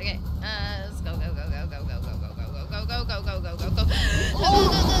 Got it. Okay. Let's go, go, go, go, go, go, go, go, go, go, go, go, go, go, go, go,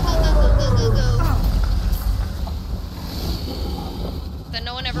 go. That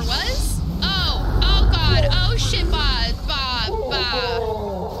no one ever was? Oh! Oh god! Oh shit, Bob! Bob!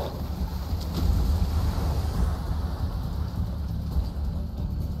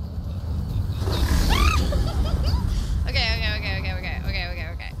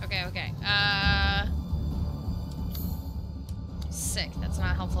 Okay. Sick. That's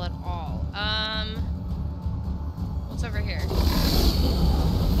not helpful at all. What's over here?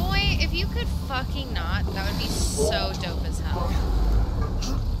 Boy, if you could fucking not, that would be so dope as hell.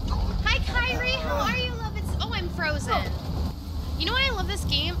 Hi, Kyrie. How are you, love? Oh, I'm frozen. You know what? I love this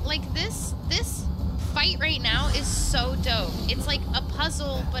game. Like this fight right now is so dope. It's like a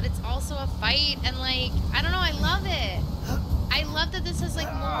puzzle, but it's also a fight, and like I don't know. I love it. I love that this has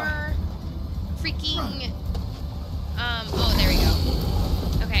like more freaking. Oh, there we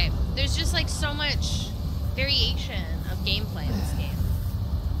go. Okay, there's just like so much variation of gameplay in this game.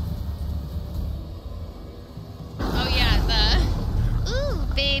 Oh yeah, ooh,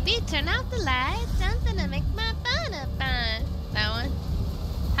 baby, turn out the lights. Something to make my fun up fun. That one.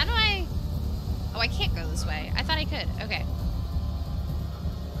 How do I... Oh, I can't go this way. I thought I could. Okay.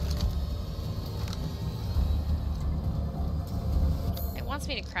 It wants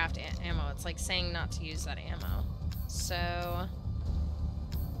me to craft ammo. It's like saying not to use that ammo. So...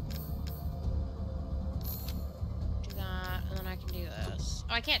 do that, and then I can do this.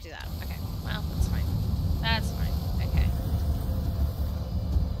 Oh, I can't do that. Okay. Well, that's fine. That's fine. Okay.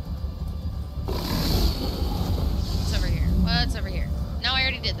 What's over here? What's over here? No, I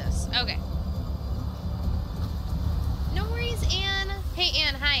already did this. Okay. No worries, Anne. Hey,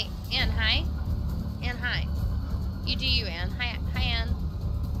 Anne. Hi. Anne, hi. Anne, hi. You do you, Anne. Hi, hi, Anne.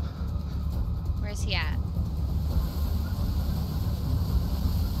 Where's he at?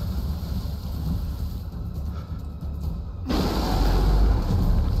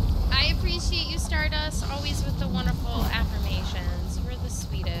 I appreciate you, Stardust. Always with the wonderful affirmations. You're the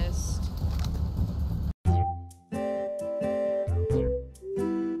sweetest.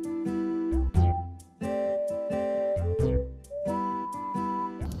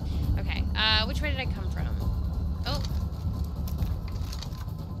 Okay, which way did I come from? Oh.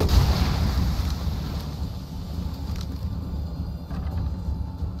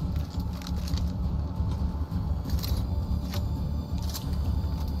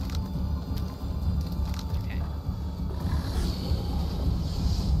 Okay.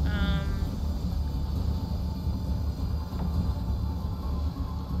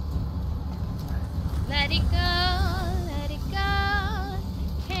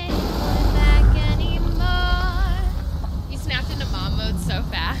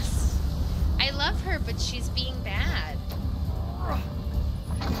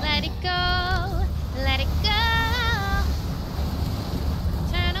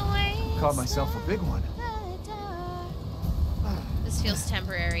 caught myself a big one. This feels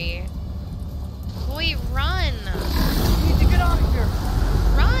temporary. Boy, run! I need to get out of here.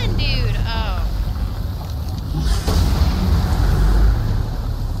 Run, dude! Oh.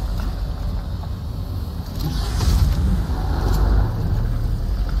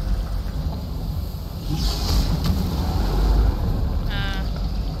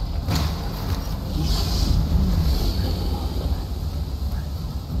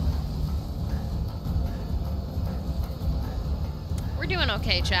 We're doing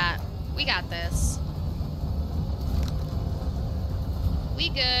okay, chat. We got this. We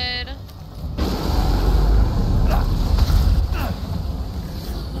good.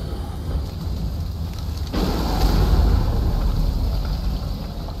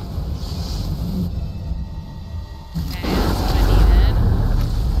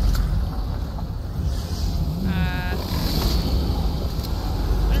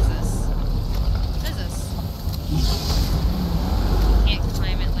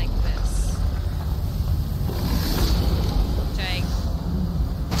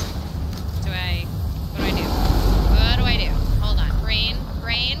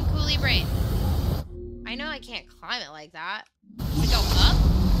 Like that. Does it go up?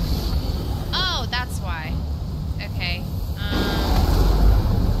 Oh, that's why. Okay.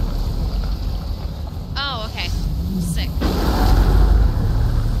 Oh, okay. Sick.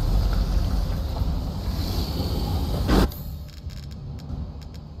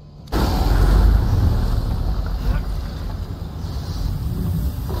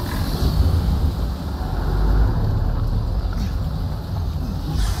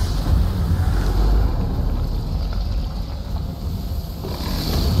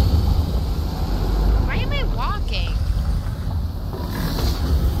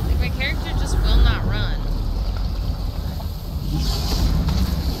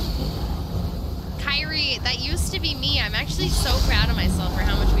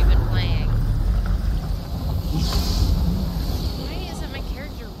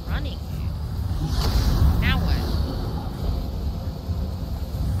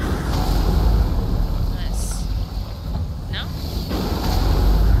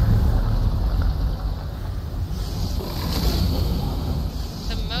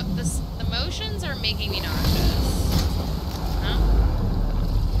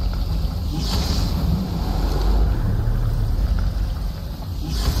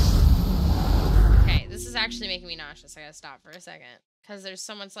 Actually making me nauseous. I gotta stop for a second because there's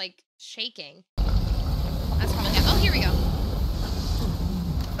someone's like shaking. That's probably him. Oh, here we go.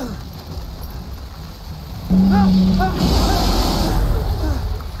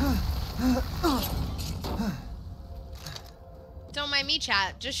 Don't mind me,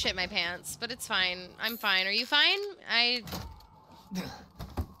 chat. Just shit my pants, but it's fine. I'm fine. Are you fine? I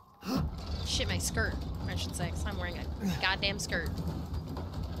shit my skirt, I should say, because I'm wearing a goddamn skirt.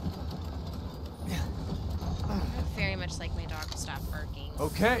 I would very much like my dog to stop barking.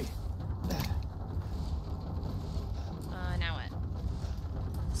 Okay. Now what?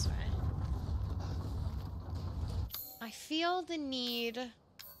 This way. I feel the need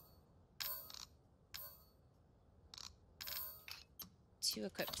to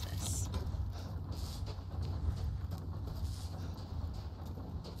equip this.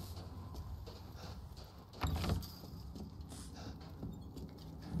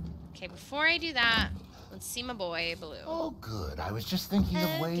 Okay, before I do that, let's see my boy, Blue. Oh, good. I was just thinking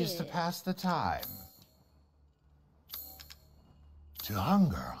of ways to pass the time. To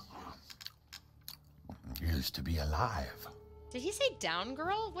hunger is to be alive. Did he say down,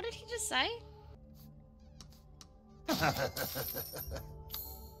 girl? What did he just say?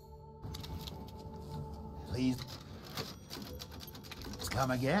 Please. Let's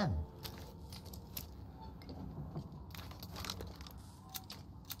come again.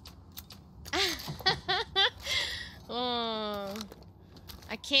 Oh,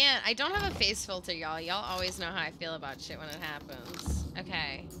 I don't have a face filter, y'all. Y'all always know how I feel about shit when it happens.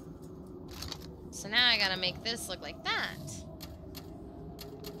 Okay. So now I gotta make this look like that.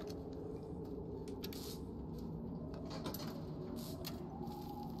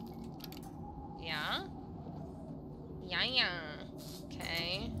 Yeah? Yeah.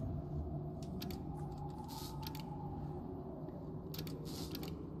 Okay.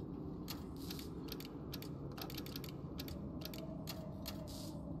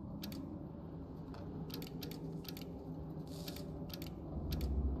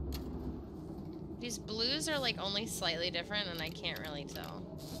 These blues are like only slightly different and I can't really tell.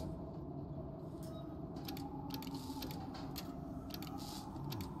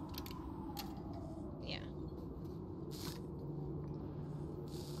 Yeah.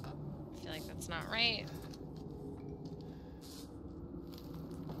 like, that's not right.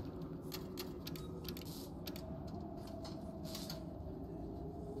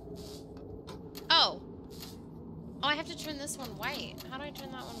 Oh! Oh, I have to turn this one white. How do I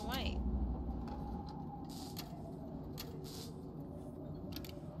turn that one white?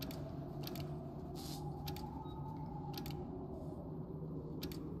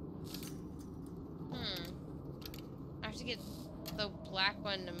 I have to get the black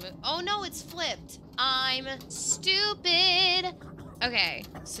one to move. Oh no, it's flipped. I'm stupid. Okay,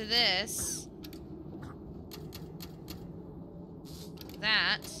 so this.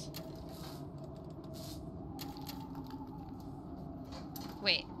 That.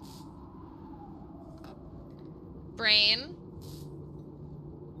 Wait. Brain.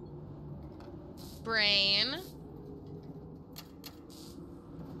 Brain.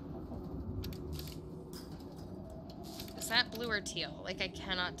 Is that blue or teal? Like, I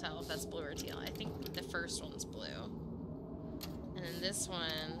cannot tell if that's blue or teal. I think the first one's blue. And then this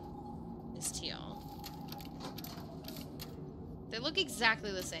one is teal. They look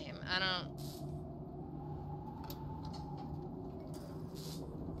exactly the same. I don't...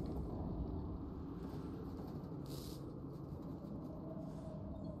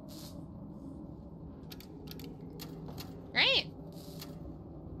 Right?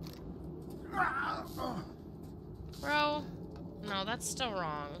 Bro. No, that's still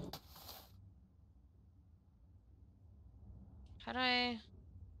wrong. How do I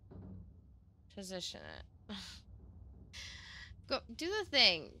position it? Go do the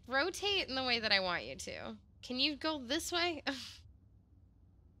thing. Rotate in the way that I want you to. Can you go this way?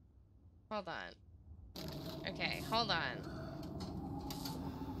 Hold on. Okay, hold on.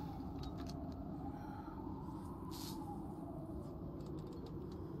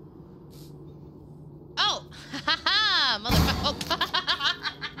 Oh! Haha! Motherfucker!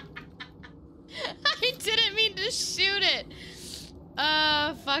 I didn't mean to shoot it!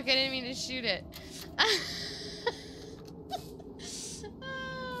 Fuck, I didn't mean to shoot it.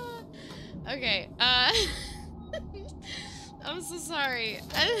 Okay, I'm so sorry.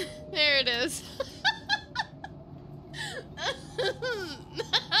 There it is.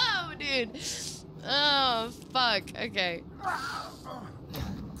 No, dude. Oh, fuck. Okay.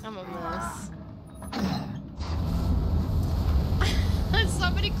 I'm a mess.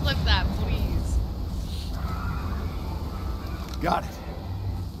 Somebody clip that, please. Got it.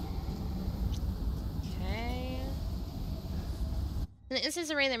 Okay. In the instance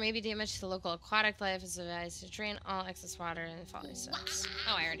of rain, there may be damage to the local aquatic life. It's advised to drain all excess water and following steps.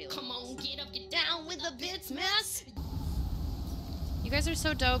 Oh, I already looked. Come on, get up, get down with the bits mess. You guys are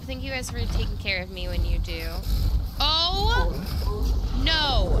so dope. Thank you guys for taking care of me when you do. Oh!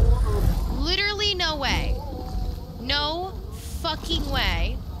 No. Literally no way. No fucking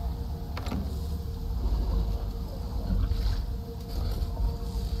way.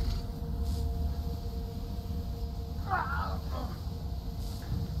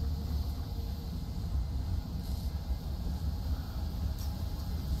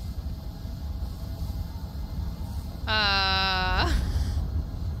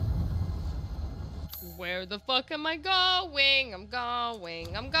 Where the fuck am I going? I'm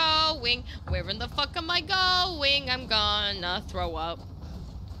going. Where in the fuck am I going? I'm gonna throw up.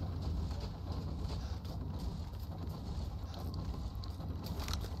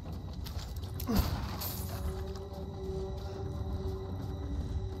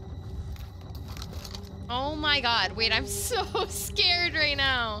 Oh my god, wait, I'm so scared right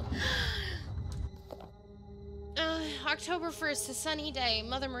now. October 1st, a sunny day.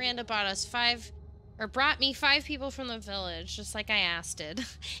 Mother Miranda brought me 5 people from the village, just like I asked it.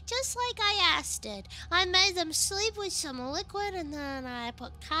 Just like I asked it. I made them sleep with some liquid and then I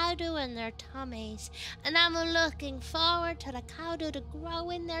put cow doo in their tummies. And I'm looking forward to the cow doo to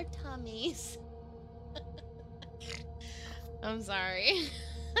grow in their tummies. I'm sorry.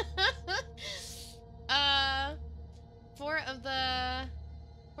 4 of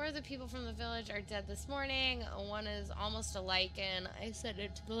the people from the village are dead this morning. One is almost a lycan. I sent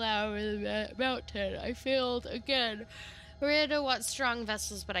it to the lower mountain. I failed again. Miranda wants strong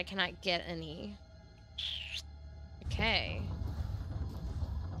vessels, but I cannot get any. Okay.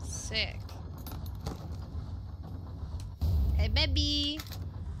 Sick. Hey, baby.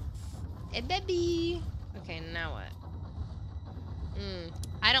 Hey, baby. Okay, now what?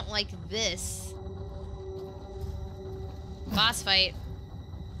 I don't like this. Boss fight.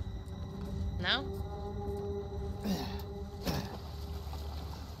 No?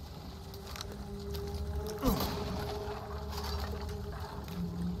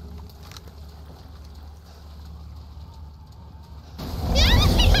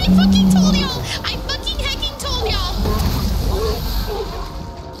 fucking told y'all! I fucking hecking told y'all!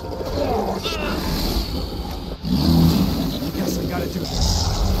 I guess I gotta do this.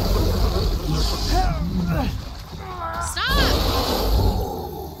 Stop!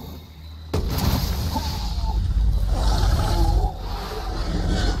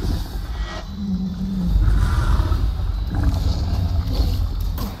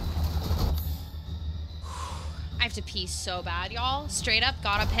 I have to pee so bad, y'all. Straight up,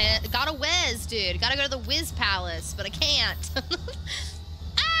 gotta whiz, dude. Gotta go to the Whiz Palace, but I can't.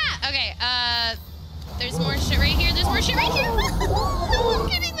 Ah! Okay, there's more shit right here. There's more shit right here. I'm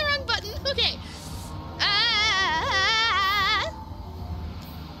hitting the wrong button. Okay.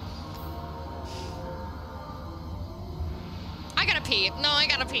 I gotta pee. No, I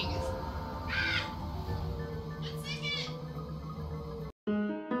gotta pee.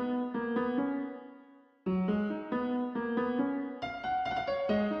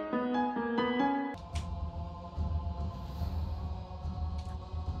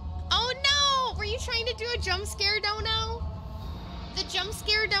 Oh no! Were you trying to do a jump scare dono? The jump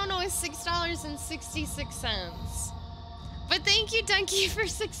scare dono is $6.66. But thank you, Donkey, for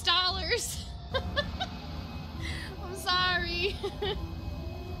 $6. I'm sorry.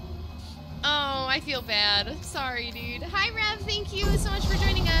 Oh, I feel bad. Sorry, dude. Hi, Rev. Thank you so much for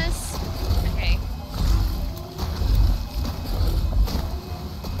joining us. Okay.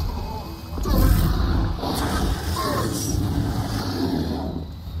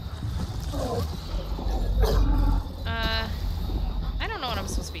 I don't know what I'm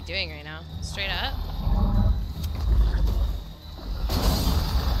supposed to be doing right now. Straight up.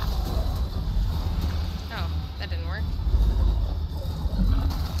 Oh, that didn't work.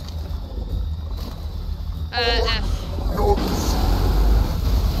 F.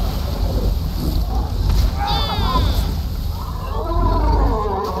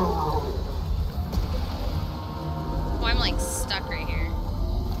 Oh, I'm like stuck right here.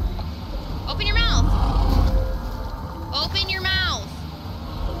 Open your mouth! Open your mouth!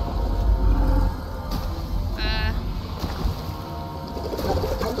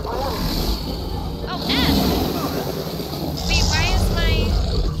 Oh, F! Wait, why is my...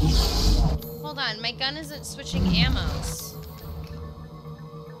 Hold on, my gun isn't switching ammos.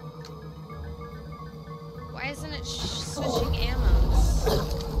 Why isn't it switching ammos?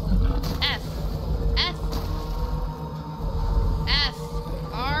 F. F. F.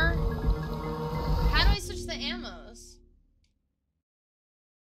 R. How do I switch the ammos?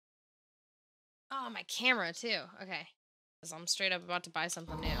 Oh, my camera too. Okay. Because I'm straight up about to buy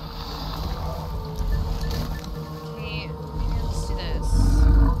something new. Okay, maybe let's do this.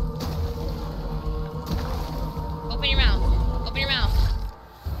 Open your mouth. Open your mouth.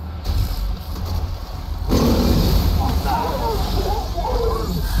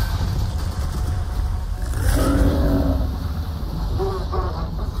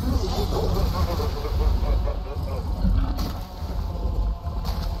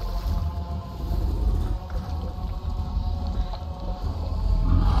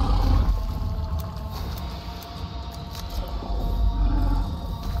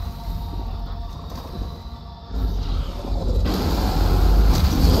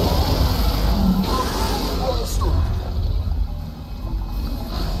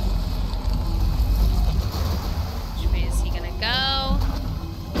 Which way is he gonna go?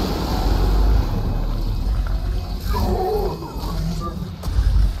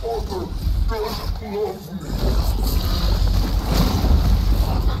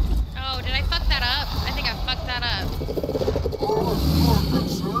 Oh, did I fuck that up? I think I fucked that up.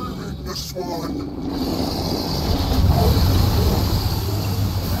 This one.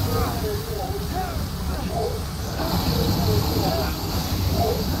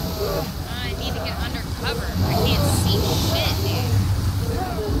 I need to get undercover. I can't see shit, dude.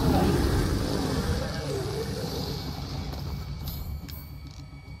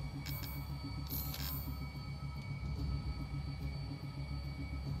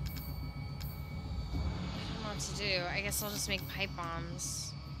 I don't know what to do. I guess I'll just make pipe bombs.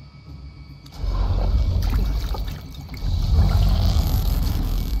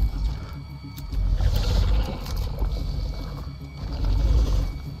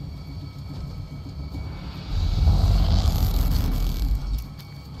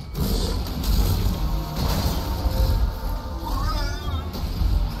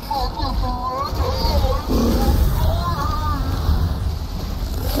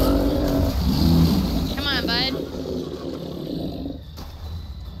 Come on, bud.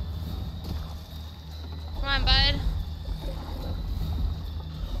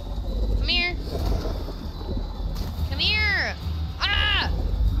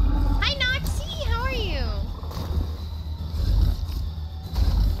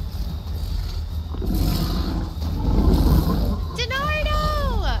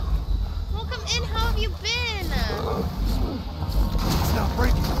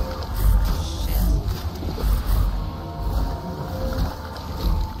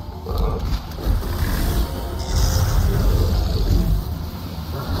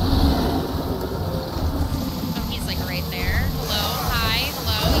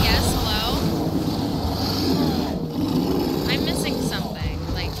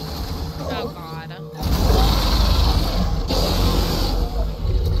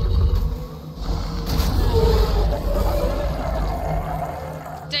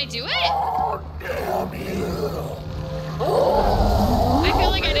 Did I do it? Oh, damn you! I feel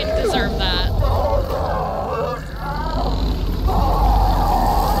like I didn't deserve that.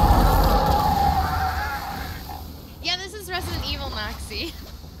 Yeah, this is Resident Evil, Noxie.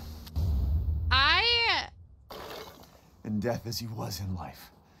 I In death as he was in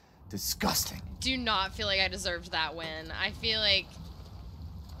life. Disgusting. do not feel like I deserved that win. I feel like...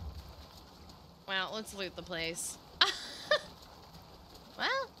 Well, let's loot the place.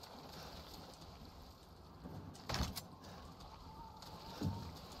 Well...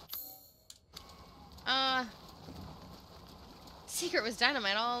 Secret was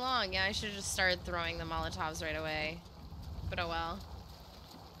dynamite all along. Yeah, I should have just started throwing the Molotovs right away. But oh well.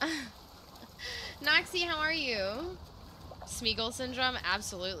 Noxie, how are you? Smeagol syndrome?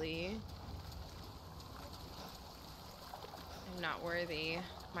 Absolutely. I'm not worthy,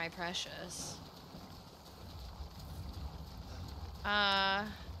 my precious. I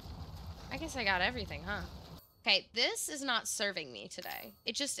guess I got everything, huh? Okay, this is not serving me today.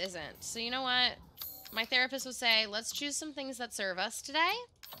 It just isn't. So you know what? My therapist would say, let's choose some things that serve us today.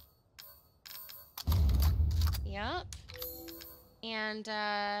 Yep. And,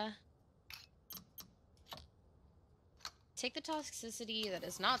 take the toxicity that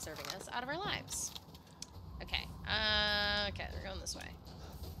is not serving us out of our lives. Okay. Okay, they're going this way.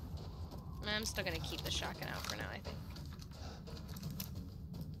 I'm still gonna keep the shotgun out for now, I think.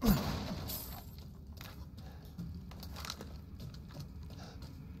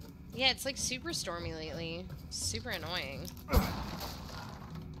 Yeah, it's like super stormy lately. Super annoying.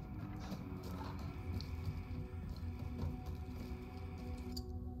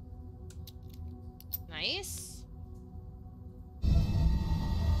 Nice.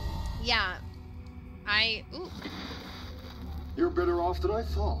 Yeah. Ooh. You're better off than I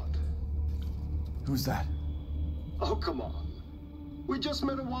thought. Who's that? Oh, come on. We just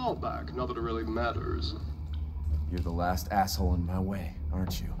met a while back, not that it really matters. You're the last asshole in my way,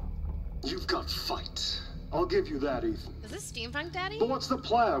 aren't you? You've got fight. I'll give you that, Ethan. Is this Steampunk Daddy? But what's the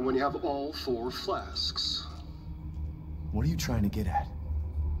plan when you have all 4 flasks? What are you trying to get at?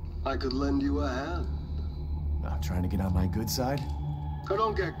 I could lend you a hand. Not trying to get on my good side? I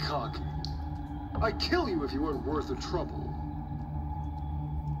don't get cocky. I'd kill you if you weren't worth the trouble.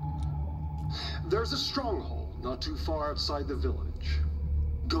 There's a stronghold not too far outside the village.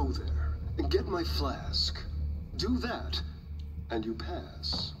 Go there and get my flask. Do that, and you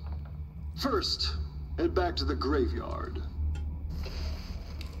pass. First, head back to the graveyard.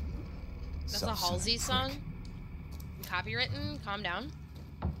 That's a Halsey song? Copywritten? Calm down.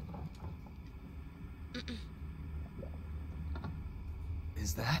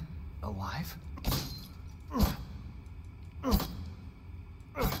 Is that alive?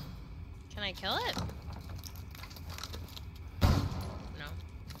 Can I kill it? No.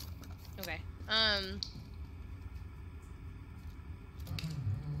 Okay.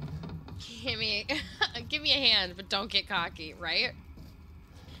 Give me a hand, but don't get cocky, right?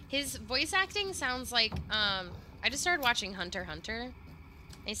 His voice acting sounds like, I just started watching Hunter x Hunter.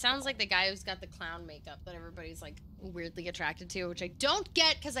 He sounds like the guy who's got the clown makeup that everybody's, like, weirdly attracted to, which I don't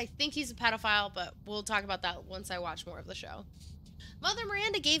get because I think he's a pedophile, but we'll talk about that once I watch more of the show. Mother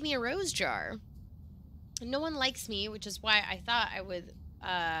Miranda gave me a rose jar. No one likes me, which is why I thought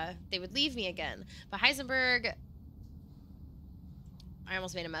they would leave me again. But Heisenberg... I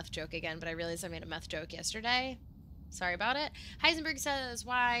almost made a meth joke again, but I realized I made a meth joke yesterday. Sorry about it. Heisenberg says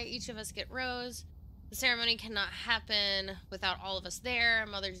why each of us get rose. The ceremony cannot happen without all of us there.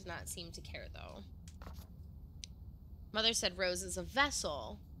 Mother does not seem to care, though. Mother said Rose is a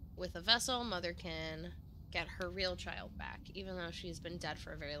vessel. With a vessel, Mother can get her real child back, even though she's been dead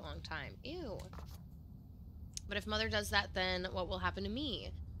for a very long time. Ew. But if Mother does that, then what will happen to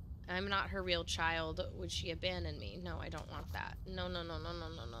me? I'm not her real child. Would she abandon me? No, I don't want that. No, no, no, no, no,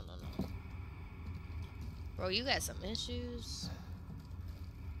 no, no, no, no. Bro, you got some issues.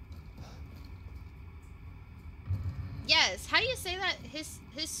 Yes, how do you say that?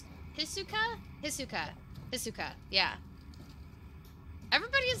 Hisuka, yeah.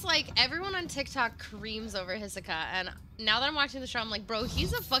 Everybody's like, everyone on TikTok creams over Hisuka, and now that I'm watching the show, I'm like, bro,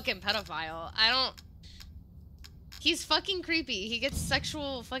 he's a fucking pedophile. He's fucking creepy. He gets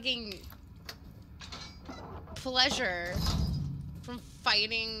sexual fucking pleasure from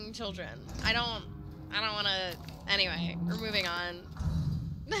fighting children. I don't wanna, anyway, we're moving on.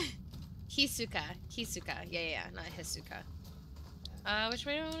 Hisuka, yeah, not Hisuka. Which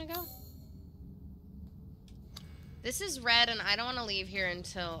way do I want to go? This is red, and I don't want to leave here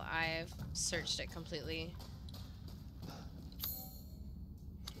until I've searched it completely.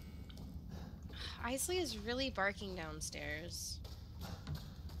 Isley is really barking downstairs.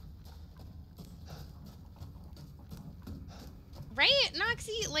 Right?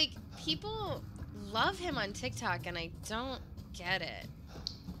 Noxie, like, people love him on TikTok, and I don't get it.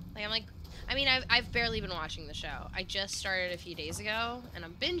 Like, I mean, I've barely been watching the show. I just started a few days ago, and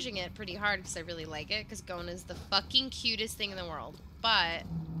I'm binging it pretty hard because I really like it, because Gon is the fucking cutest thing in the world. But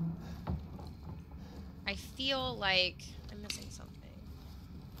I feel like I'm missing something.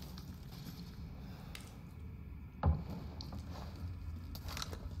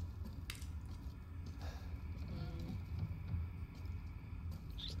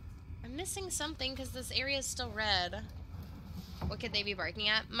 I'm missing something because this area is still red. What could they be barking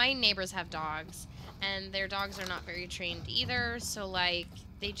at? My neighbors have dogs, and their dogs are not very trained either, so, like,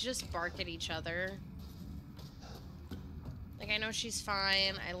 they just bark at each other. Like, I know she's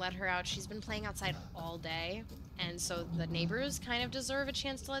fine. I let her out. She's been playing outside all day, and so the neighbors kind of deserve a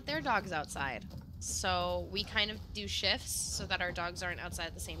chance to let their dogs outside. So we kind of do shifts so that our dogs aren't outside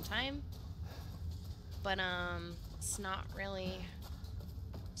at the same time. But, it's not really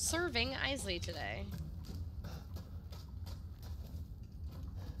serving Isley today.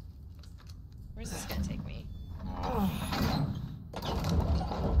 Where's this gonna take me? We'll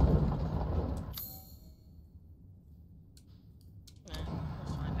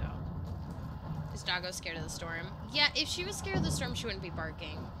find out. Is Doggo scared of the storm? Yeah, if she was scared of the storm, she wouldn't be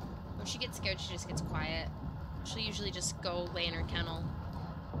barking. When she gets scared, she just gets quiet. She'll usually just go lay in her kennel.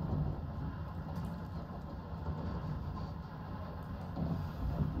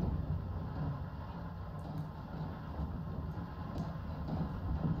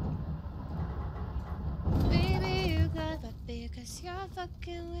 Because you're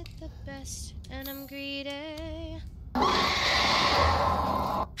fucking with the best, and I'm greedy.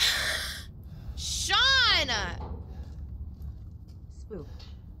 Sean! Spooked.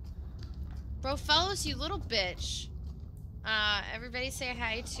 Bro, fellows, you little bitch. Everybody say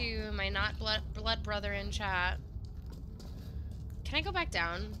hi to my not blood brother in chat. Can I go back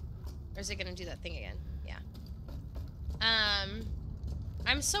down? Or is it gonna do that thing again? Yeah.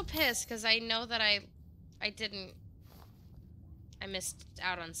 I'm so pissed because I know that I missed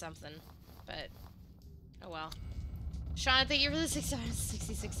out on something, but oh well. Sean, thank you for the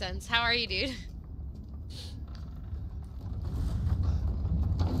 $6.66. How are you, dude?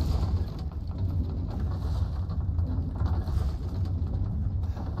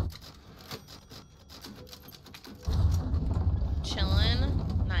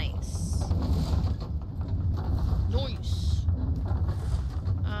 Chillin'. Nice. Nice.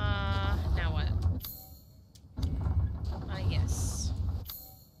 Now what? Yes.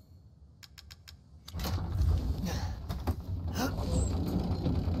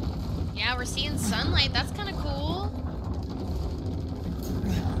 Yeah, we're seeing sunlight. That's kind of cool.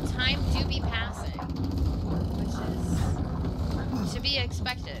 Time do be passing, which is to be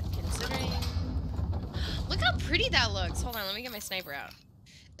expected, considering... Look how pretty that looks. Hold on, let me get my sniper out.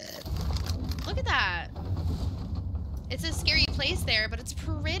 Look at that. It's a scary place there, but it's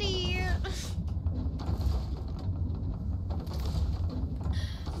pretty.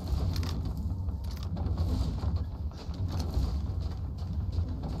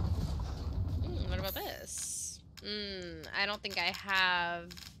 What about this? I don't think I have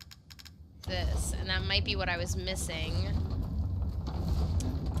this, and that might be what I was missing.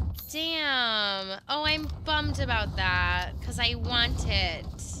 Damn. Oh, I'm bummed about that, because I want it.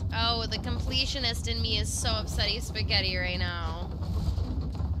 Oh, the completionist in me is so upsetty spaghetti right now.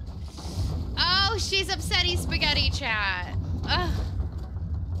 Oh, she's upsetty spaghetti, chat. Ugh.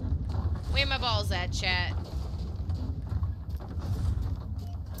 Where my balls at, chat?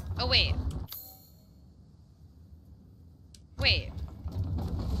 Oh, wait. Wait.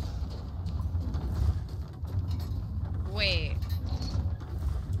 Wait.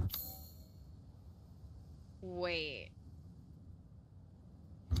 Wait.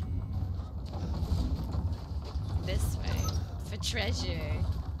 This way. For treasure.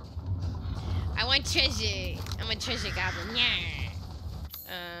 I want treasure. I'm a treasure goblin. Yeah.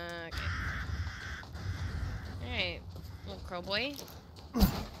 Okay. Alright. Little crow boy.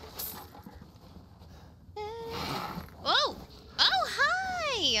 Oh! Oh,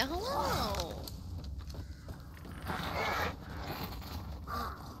 hi! Hello!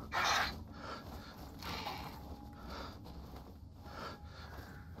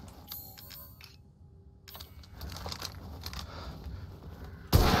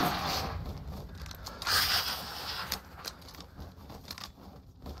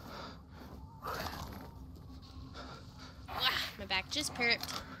 My back just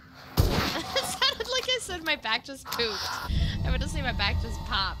pooped. It sounded like I said my back just pooped. I would just say my back just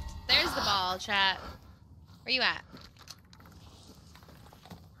popped. There's the ball, chat. Where you at?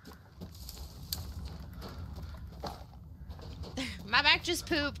 Zabak just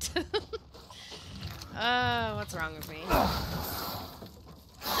pooped. What's wrong with me? Oh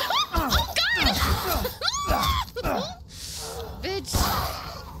God! Bitch.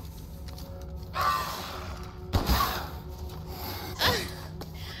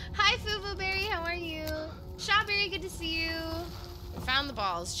 Hi, Fufu Berry. How are you? Strawberry, good to see you. We found the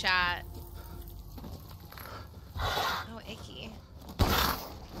balls, chat. Oh, icky.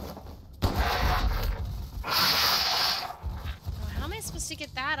 How am I supposed to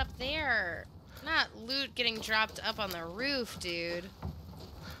get that up there? Not loot getting dropped up on the roof, dude.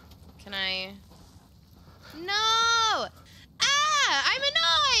 Can I? No! Ah! I'm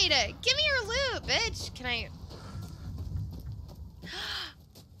annoyed! Give me your loot, bitch! Can I?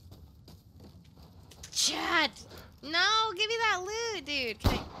 Chat! No! Give me that loot, dude!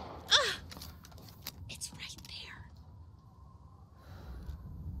 Can I? Ah! It's right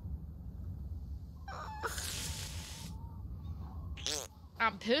there.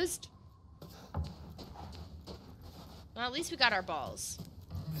 I'm pissed. Well, at least we got our balls.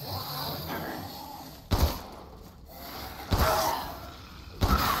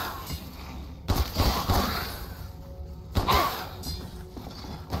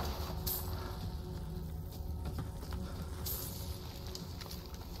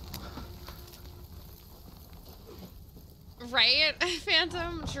 Right,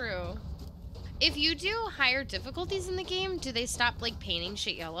 Phantom? True. If you do higher difficulties in the game, do they stop, like, painting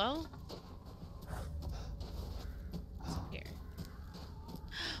shit yellow? Here.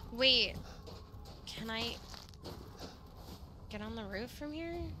 Wait. Can I get on the roof from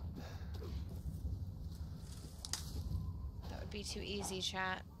here? That would be too easy,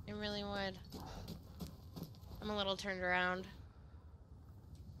 chat. It really would. I'm a little turned around.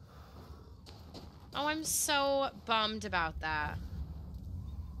 Oh, I'm so bummed about that.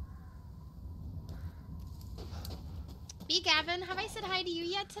 B. Gavin, have I said hi to you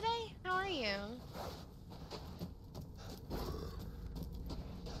yet today? How are you?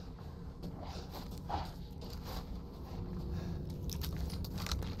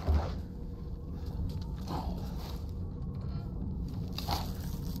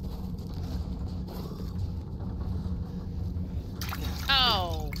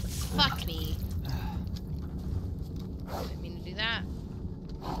 Oh, fuck me. Didn't mean to do that.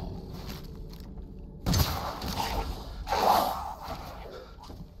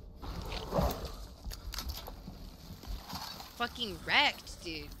 Fucking wrecked,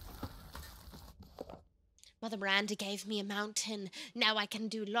 dude. Mother Miranda gave me a mountain. Now I can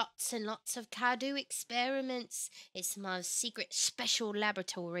do lots and lots of Cardo experiments. It's my secret special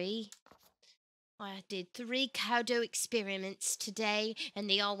laboratory. I did 3 Cardo experiments today, and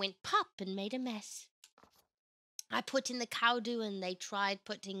they all went pop and made a mess. I put in the Cardo, and they tried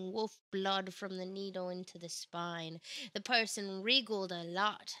putting wolf blood from the needle into the spine. The person wriggled a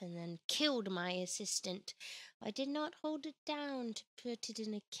lot and then killed my assistant. I did not hold it down to put it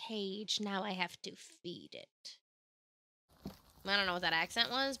in a cage. Now I have to feed it. I don't know what that accent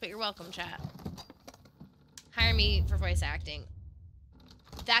was, but you're welcome, chat. Hire me for voice acting.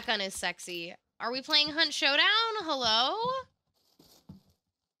 That gun is sexy. Are we playing Hunt Showdown? Hello?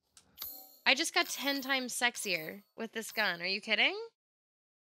 I just got 10 times sexier with this gun. Are you kidding?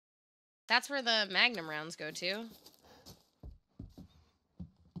 That's where the Magnum rounds go to.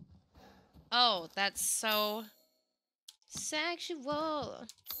 Oh, that's so sexual.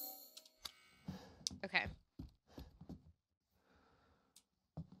 Okay.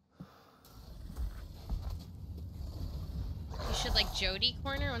 You should like Jody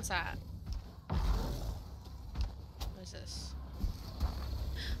corner? What's that? What is this?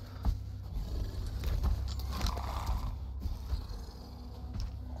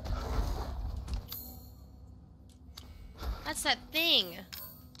 That's that thing.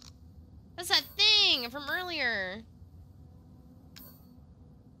 That's that thing from earlier.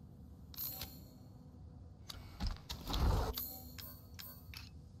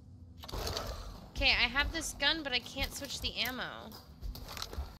 Okay, I have this gun, but I can't switch the ammo.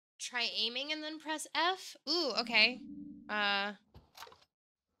 Try aiming and then press F? Ooh, okay.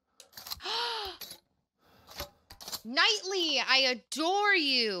 Nightly, I adore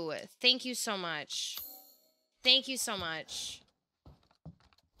you. Thank you so much. Thank you so much.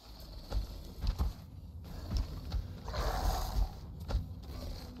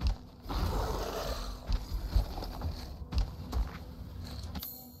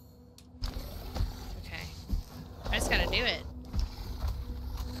 Okay. I just gotta do it.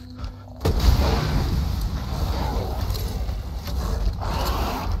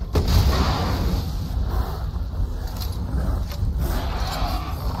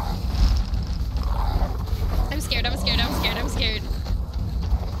 I'm scared.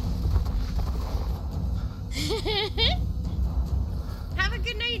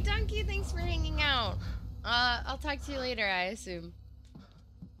 talk to you later, I assume.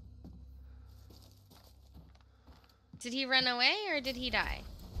 Did he run away or did he die?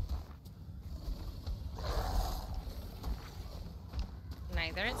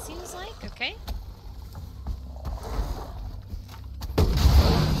 Neither, it seems like. Okay.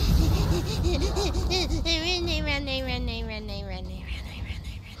 Run.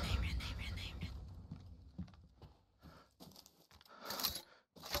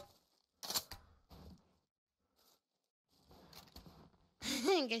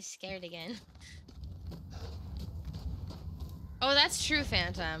 Get scared again. Oh, that's true,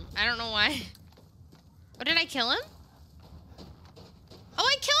 Phantom. I don't know why. Oh, did I kill him? Oh,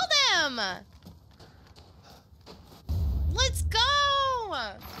 I killed him! Let's go!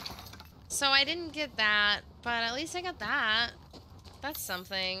 So I didn't get that, but at least I got that. That's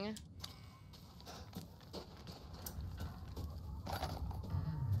something.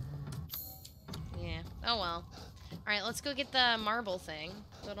 Yeah. Oh well. Alright, let's go get the marble thing.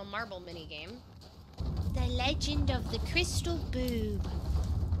 Little marble mini game. The Legend of the Crystal Boob.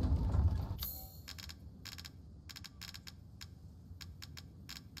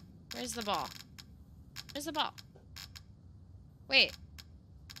 Where's the ball? Where's the ball? Wait.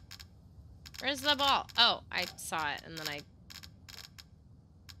 Where's the ball? Oh, I saw it and then I...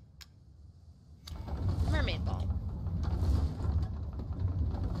 Mermaid ball.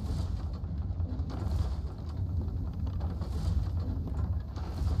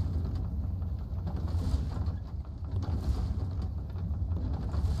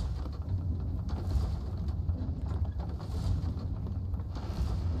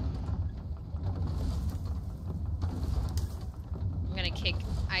 I'm gonna kick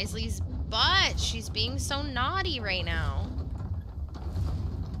Isley's butt. She's being so naughty right now.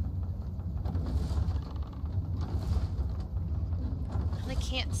 I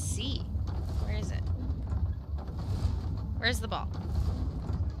can't see. Where is it? Where's the ball?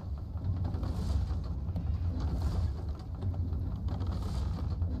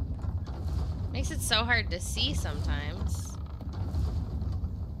 Makes it so hard to see sometimes.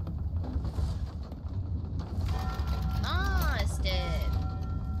 Lost it.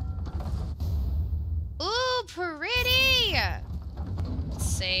 Ooh, pretty!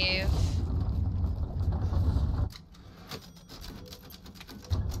 Save.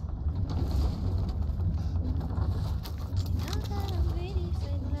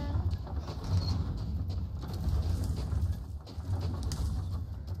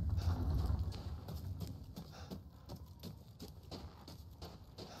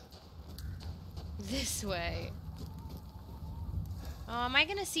 This way. Oh, am I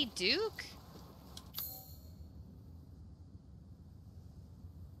gonna see Duke?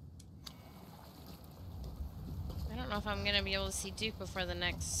 I don't know if I'm gonna be able to see Duke before the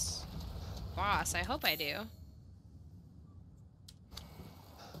next boss. I hope I do.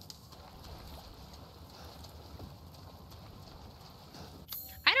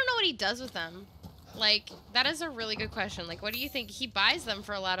 I don't know what he does with them. Like, that is a really good question. Like, what do you think? He buys them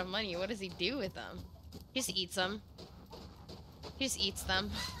for a lot of money. What does he do with them? He just eats them. He just eats them.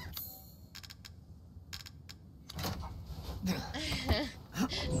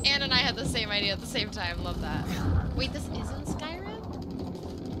 Anne and I had the same idea at the same time. Love that. Wait, this isn't Skyrim?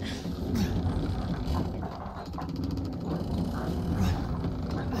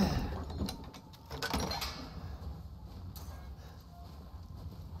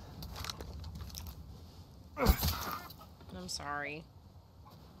 I'm sorry.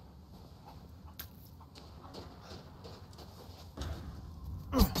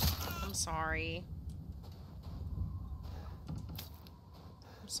 I'm sorry.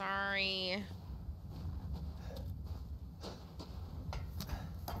 I'm sorry.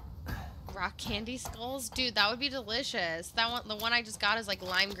 Rock candy skulls? Dude, that would be delicious. That one, the one I just got is like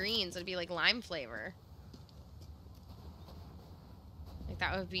lime greens. It'd be like lime flavor. Like,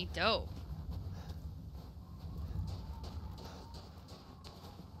 that would be dope.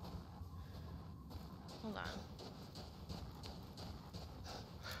 Hold on.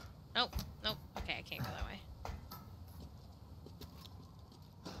 Nope. Nope. Okay, I can't go that way.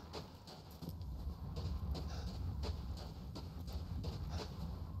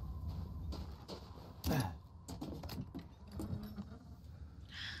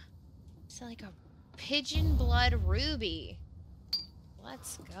 It's like a pigeon blood ruby.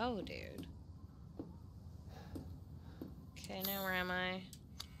 Let's go, dude. Okay, now where am I?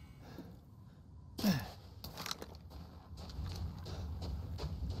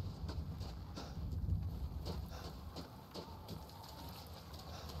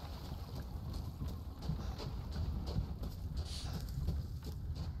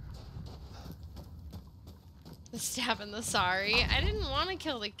 The stabbing the sorry. I didn't want to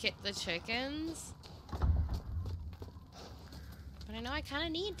kill the chickens. But I know I kind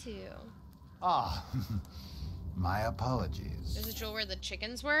of need to. Ah, my apologies. There's a jewel where the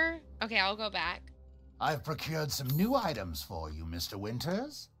chickens were? Okay, I'll go back. I've procured some new items for you, Mr.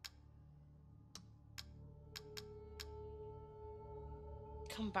 Winters.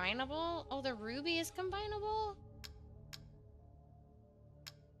 Combinable? Oh, the ruby is combinable?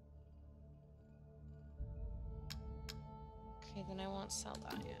 Okay, then I won't sell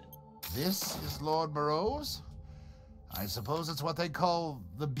that yet. This is Lord Moreau's? I suppose it's what they call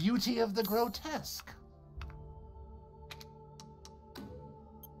the beauty of the grotesque.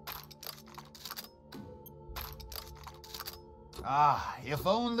 Ah, if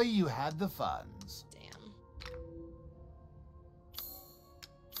only you had the funds. Damn.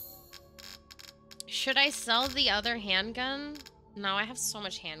 Should I sell the other handgun? No, I have so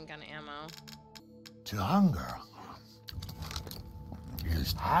much handgun ammo. To hunger.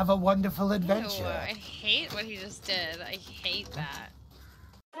 Just have a wonderful adventure. Ew, I hate what he just did. I hate that.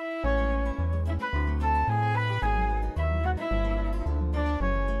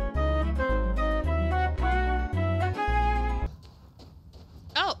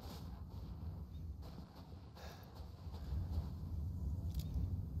 Oh.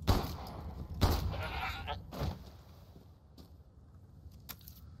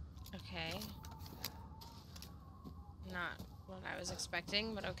 Okay. Not what I was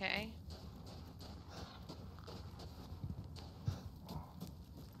expecting, but okay.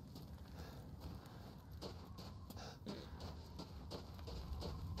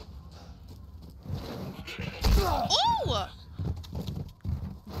 Oh!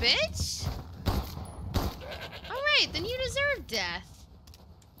 Bitch! Alright, then you deserve death.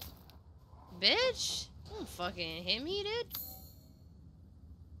 Bitch! Don't fucking hit me, dude.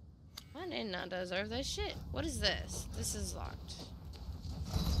 I did not deserve this shit. What is this? This is locked.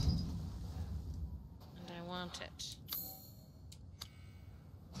 And I want it.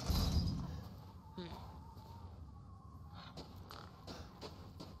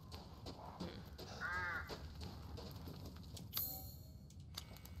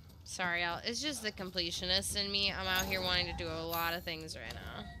 Sorry, y'all. It's just the completionist in me. I'm out here wanting to do a lot of things right now.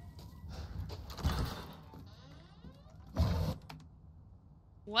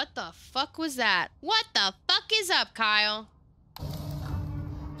 What the fuck was that? What the fuck is up, Kyle?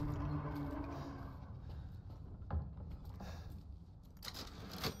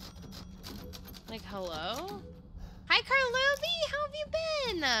 Like, hello? Hi, Carlovi! How have you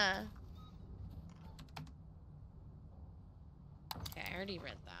been? Okay, I already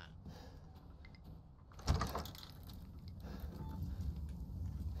read that.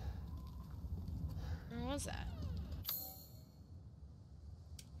 Where was that?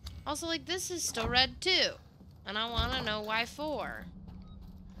 Also, like, this is still red too. And I want to know why for.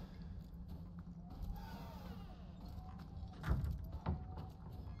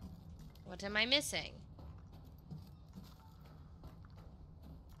 What am I missing?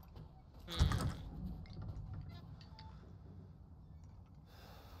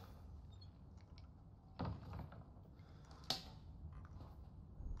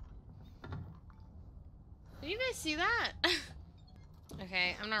 Did you guys see that?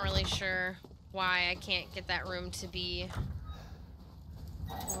 Okay, I'm not really sure why I can't get that room to be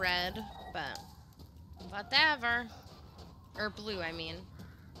red, but whatever. Or blue, I mean.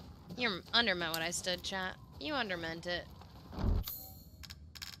 You undermeant what I said, chat. You undermeant it.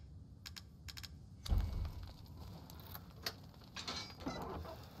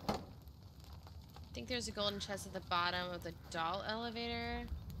 I think there's a golden chest at the bottom of the doll elevator.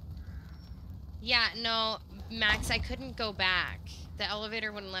 Yeah, no, Max, I couldn't go back. The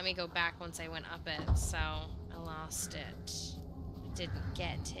elevator wouldn't let me go back once I went up it, so I lost it. I didn't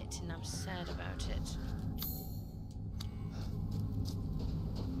get it, and I'm sad about it.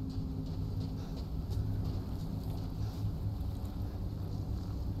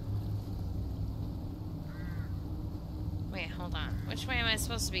 Wait, hold on. Which way am I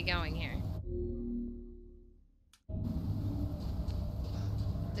supposed to be going here?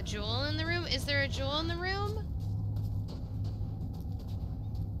 The jewel in the room? Is there a jewel in the room?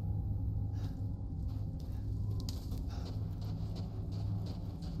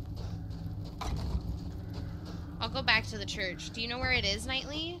 I'll go back to the church. Do you know where it is,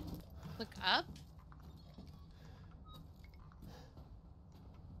 Knightley? Look up.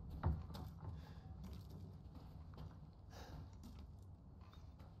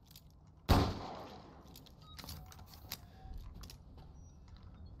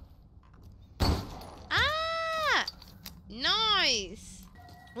 Ah! Nice!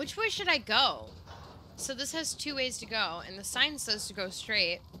 Which way should I go? So this has 2 ways to go, and the sign says to go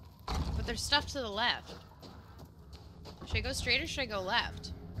straight, but there's stuff to the left. Should I go straight or should I go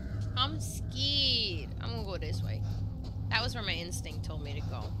left? I'm scared. I'm gonna go this way. That was where my instinct told me to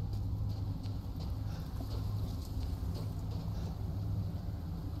go.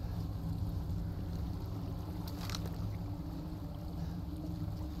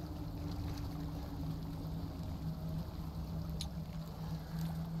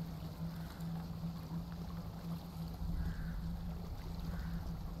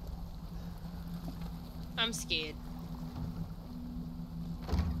 I'm scared.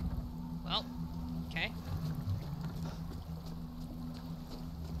 Well, okay.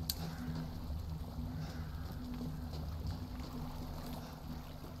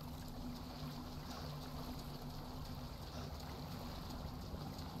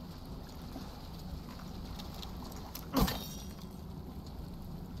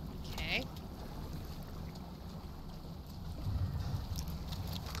 Okay.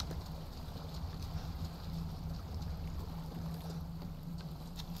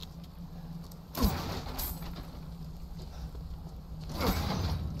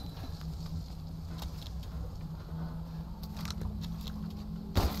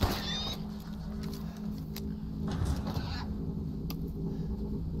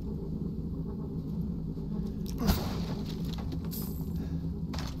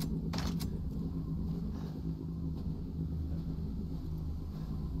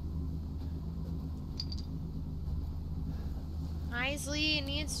 Isley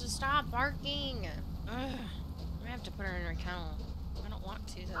needs to stop barking. Ugh. I'm gonna have to put her in her kennel. I don't want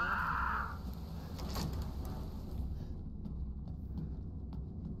to, though. I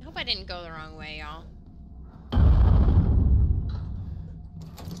hope I didn't go the wrong way, y'all.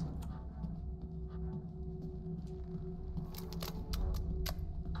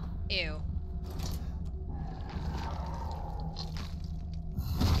 Ew.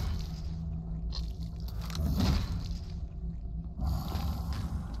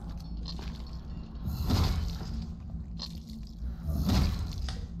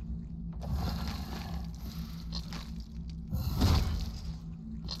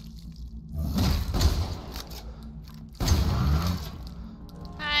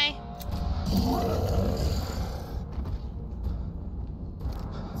 Hi.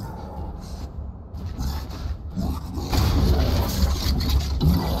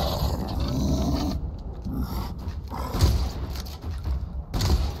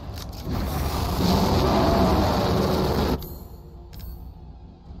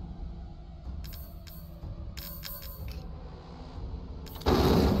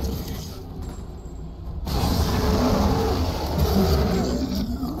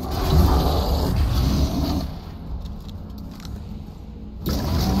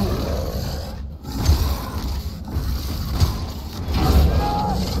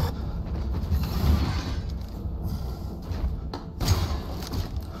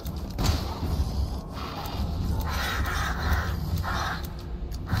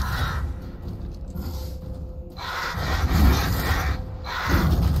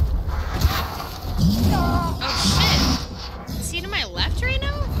 Oh shit! Is he to my left right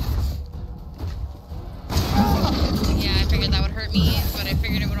now? Yeah, I figured that would hurt me, but I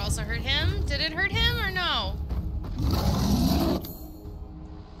figured it would also hurt him. Did it hurt him or no?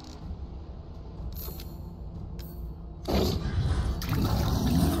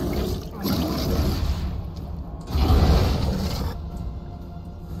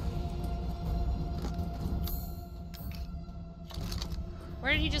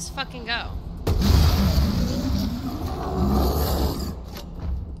 Where did he just fucking go?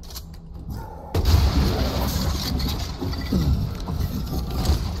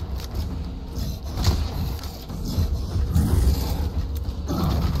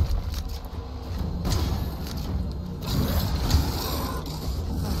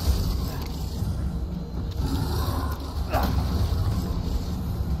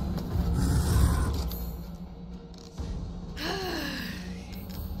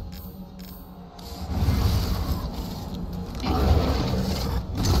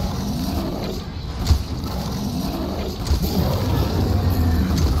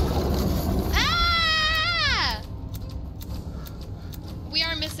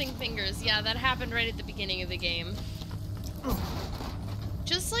 Fingers. Yeah, that happened right at the beginning of the game.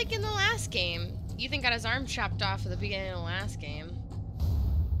 Just like in the last game. Ethan got his arm chopped off at the beginning of the last game.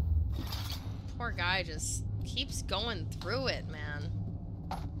 Poor guy just keeps going through it, man.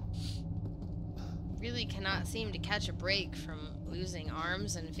 Really cannot seem to catch a break from losing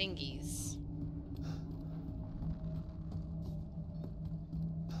arms and fingies.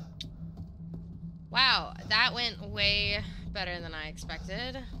 Wow. That went way better than I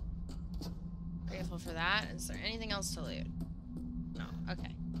expected. Grateful for that. Is there anything else to loot? No.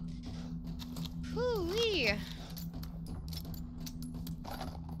 Okay. Whoo-wee.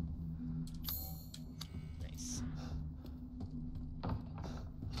 Nice.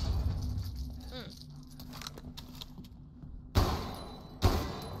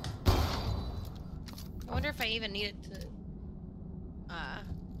 I wonder if I even needed to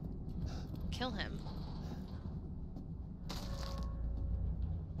kill him.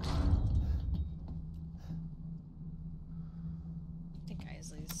 I think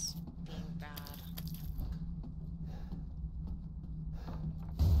Isley's being bad.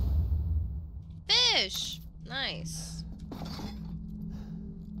 Fish! Nice.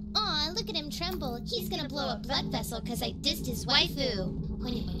 Aw, look at him tremble. He's gonna blow a blood vessel because I dissed his waifu.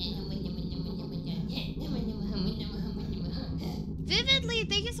 Vividly,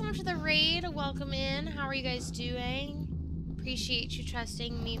 thank you so much for the raid. Welcome in. How are you guys doing? Appreciate you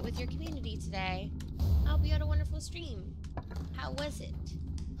trusting me with your community today. I hope you had a wonderful stream. How was it?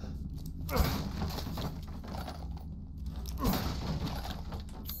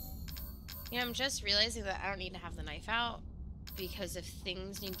 You know, I'm just realizing that I don't need to have the knife out because if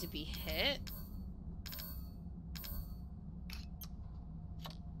things need to be hit,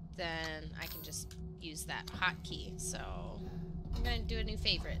 then I can just use that hotkey. So I'm gonna do a new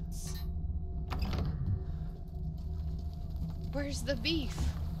favorites. Where's the beef?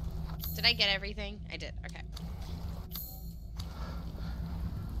 Did I get everything? I did. Okay.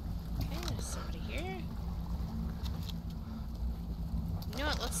 Okay, there's somebody here. You know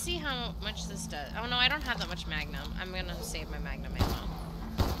what? Let's see how much this does. Oh no, I don't have that much magnum. I'm gonna save my magnum ammo.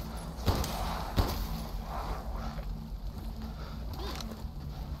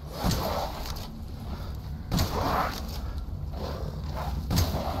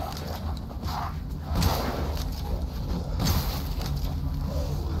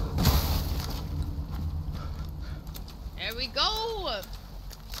 There we go!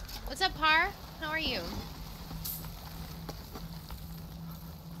 What's up, Par? How are you?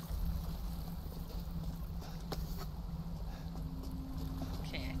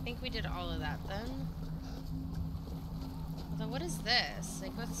 Okay, I think we did all of that then. Although, what is this?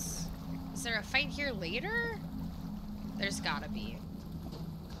 Like, what's... Is there a fight here later? There's gotta be.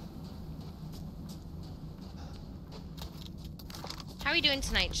 How are you doing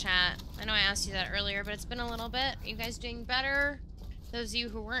tonight, chat? I know I asked you that earlier, but it's been a little bit. Are you guys doing better? Those of you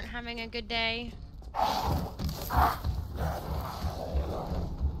who weren't having a good day?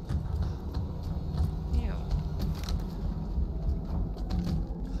 Ew.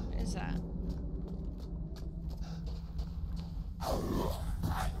 What is that?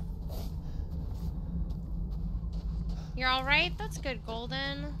 You're alright? That's good,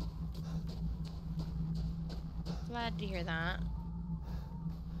 Golden. Glad to hear that.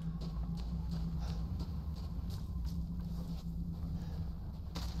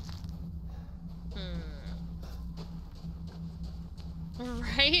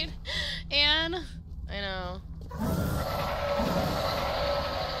 Right? Anne? I know. What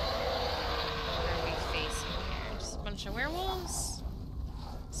are we facing here? Just a bunch of werewolves?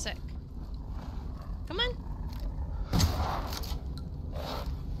 Sick. Come on.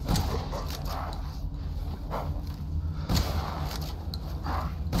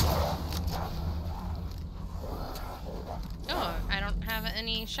 Oh, I don't have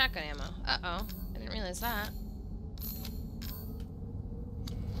any shotgun ammo. Uh-oh. I didn't realize that.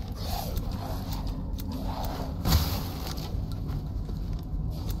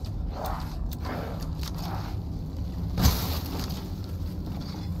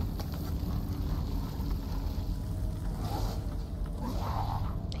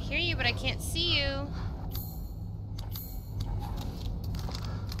 I hear you, but I can't see you.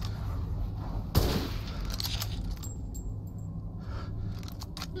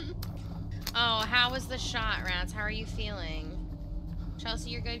 Oh, how was the shot, Rats? How are you feeling?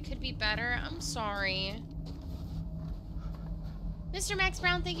 Chelsea, you're good. Could be better. I'm sorry. Mr. Max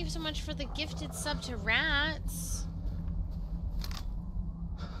Brown, thank you so much for the gifted sub to Rats.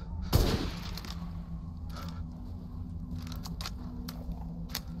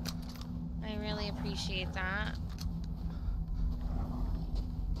 I really appreciate that.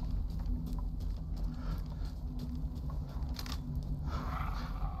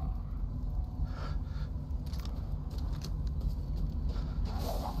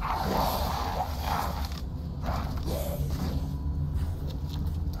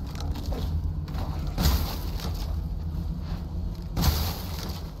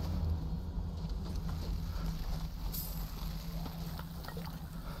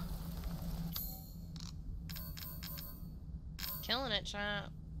 that, chat?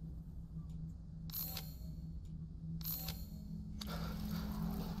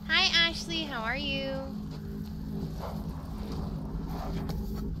 Hi, Ashley. How are you?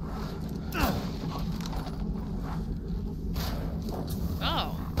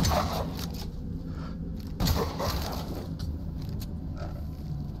 Oh.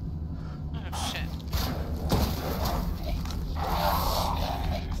 Oh, shit.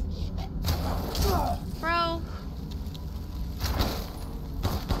 Bro.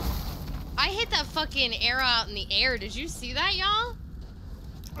 I hit that fucking arrow out in the air. Did you see that, y'all?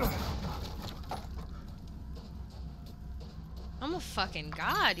 I'm a fucking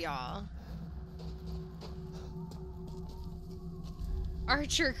god, y'all.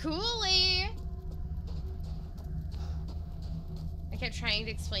 Archer Cooley. I kept trying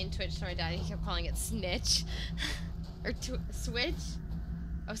to explain Twitch to my dad. He kept calling it Snitch. Or Switch.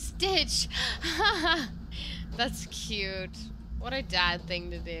 Oh, Stitch. That's cute. What a dad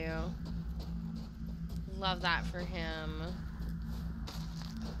thing to do. Love that for him.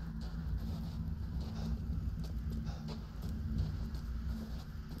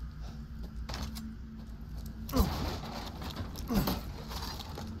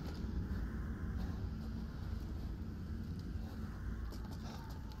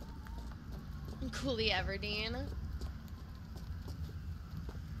 Cooley Everdeen.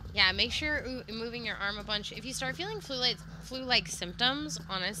 Yeah, make sure moving your arm a bunch. If you start feeling flu-like symptoms,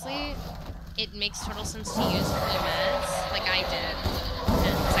 honestly, it makes total sense to use flu meds, like I did,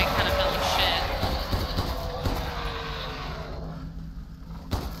 because I kind of felt like shit.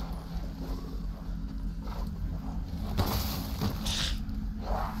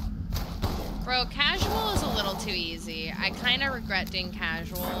 Bro, casual is a little too easy. I kind of regret doing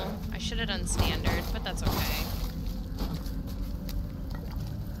casual. I should have done standard, but that's okay.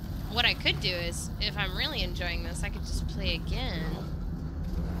 What I could do is, if I'm really enjoying this, I could just play again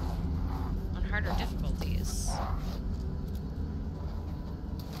on harder difficulties.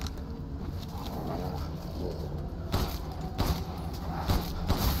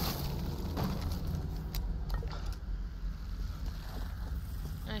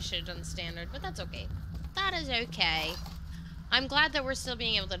 I should have done standard, but that's okay. That is okay. I'm glad that we're still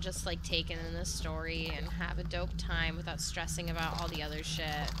being able to just, like, take in this story and have a dope time without stressing about all the other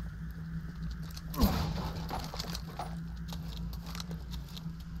shit.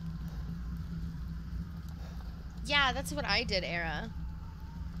 Yeah, that's what I did, Era.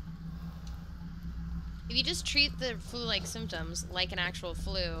 If you just treat the flu-like symptoms like an actual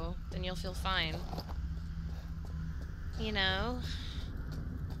flu, then you'll feel fine. You know?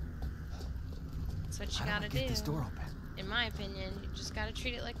 That's what you gotta do. Get this door open. In my opinion, you just gotta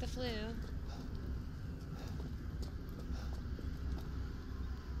treat it like the flu.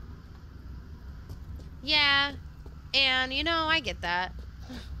 Yeah, and you know, I get that.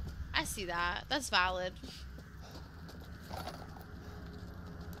 I see that. That's valid.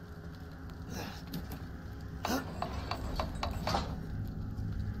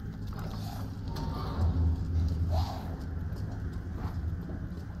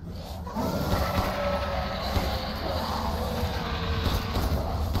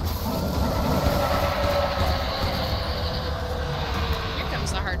 Here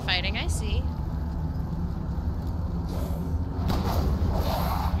comes the hard fighting, I see.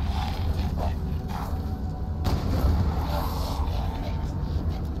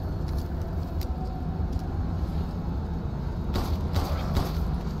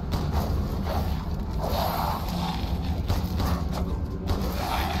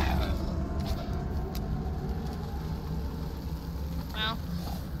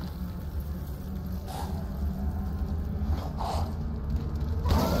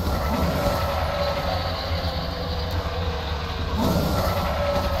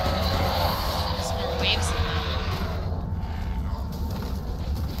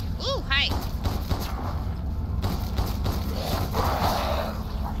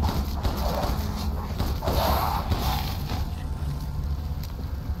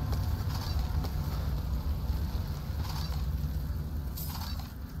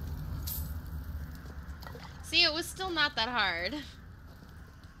 See, it was still not that hard.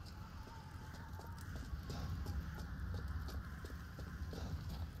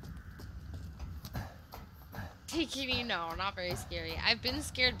 Takini, no, not very scary. I've been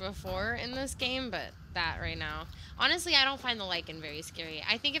scared before in this game, but that right now. Honestly, I don't find the lycan very scary.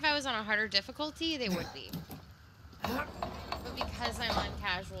 I think if I was on a harder difficulty, they would be. But because I'm on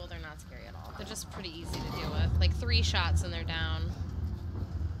casual, they're not scary at all. They're just pretty easy to deal with. Like 3 shots and they're down.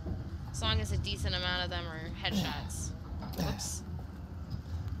 As long as a decent amount of them are headshots.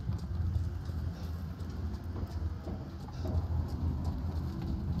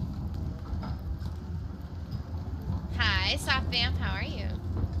 Hi, Soft Vamp. How are you?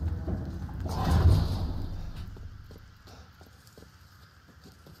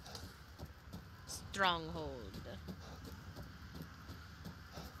 Stronghold.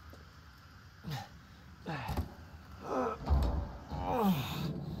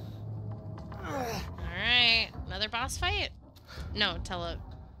 Alright. Another boss fight? No,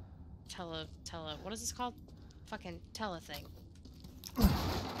 what is this called? Fucking thing.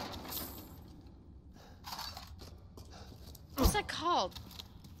 What's that called?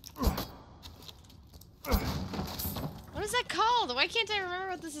 What is that called? Why can't I remember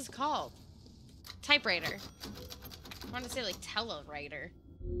what this is called? Typewriter. I want to say like telewriter.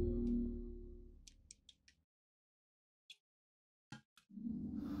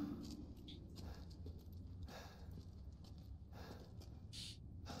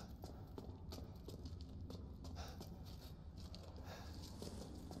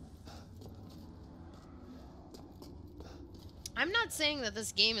 I'm not saying that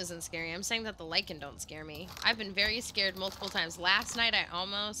this game isn't scary. I'm saying that the lycan don't scare me. I've been very scared multiple times. Last night I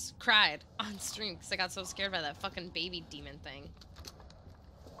almost cried on stream because I got so scared by that fucking baby demon thing.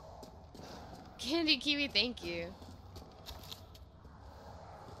 Candy Kiwi, thank you.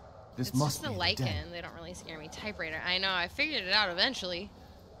 This must just the be lycan. den. They don't really scare me. Typewriter. I know. I figured it out eventually.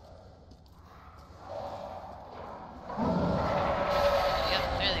 Yep,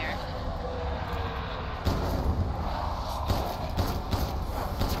 there they are.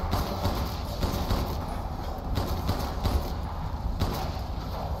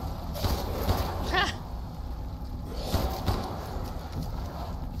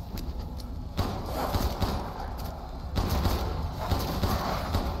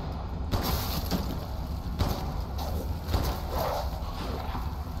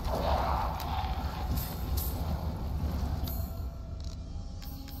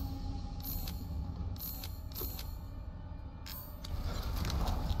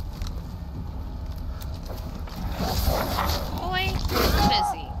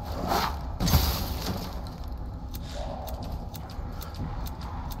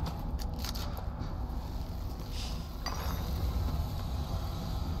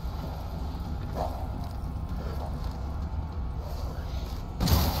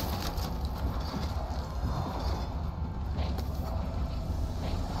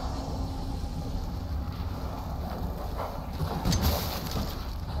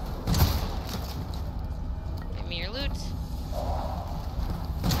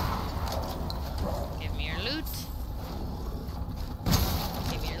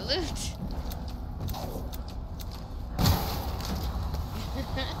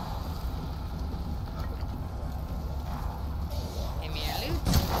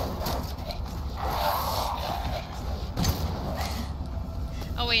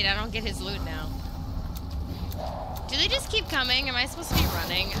 Wait, I don't get his loot now. Do they just keep coming? Am I supposed to be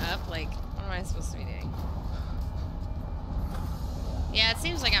running up? Like, what am I supposed to be doing? Yeah, it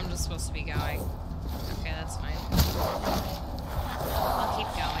seems like I'm just supposed to be going. Okay, that's fine. I'll keep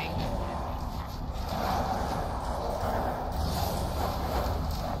going.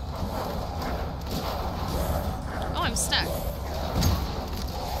 Oh, I'm stuck.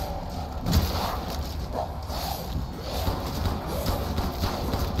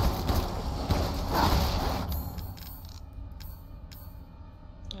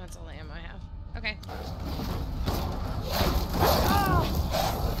 That's all the ammo I have. Okay.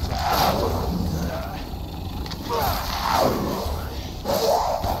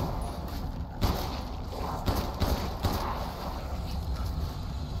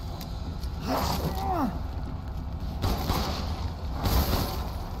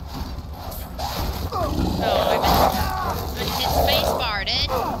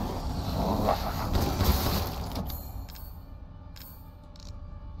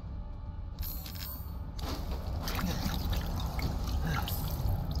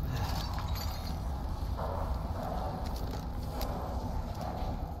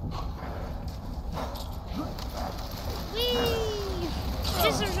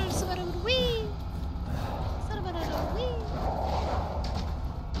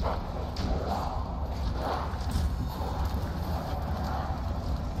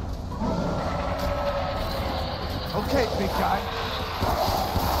 Okay, big guy.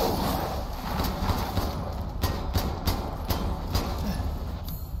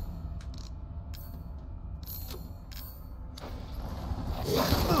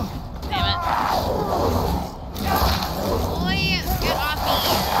 Damn it. Boy, get off me.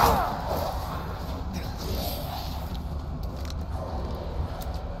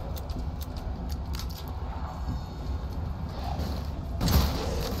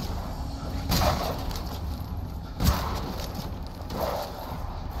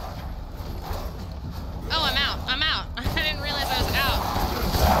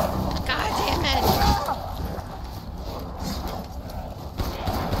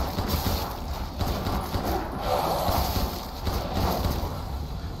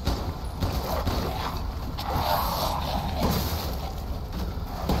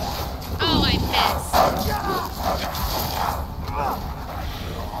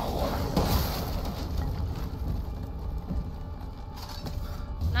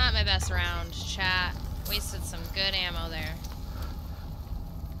 my best round, chat. Wasted some good ammo there.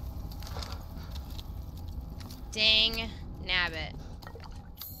 Dang nabbit.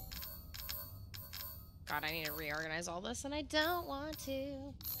 God, I need to reorganize all this, and I don't want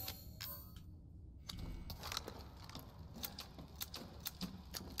to.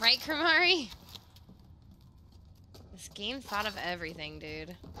 Right, Kamari? This game thought of everything,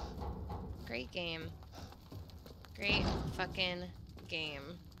 dude. Great game. Great fucking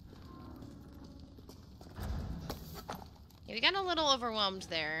game. Yeah, we got a little overwhelmed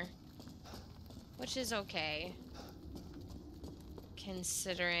there. Which is okay.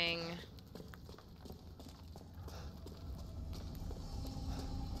 Considering...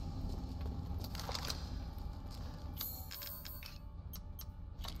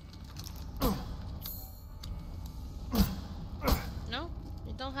 No?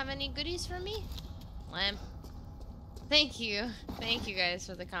 You don't have any goodies for me? Lamb. Thank you. Thank you guys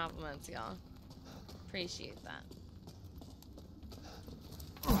for the compliments, y'all. Appreciate that.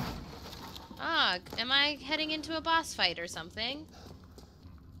 Ah, am I heading into a boss fight or something?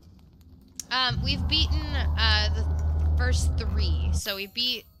 We've beaten, the first 3. So we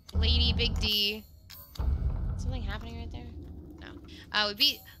beat Lady Big D. Something happening right there? No. We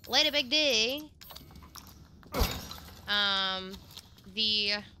beat Lady Big D.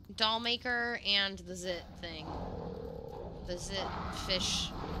 The doll maker and the Zit thing. The Zit fish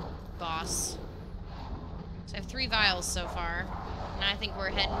boss. So I have 3 vials so far. And I think we're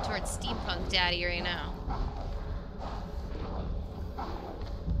heading towards Steampunk Daddy right now.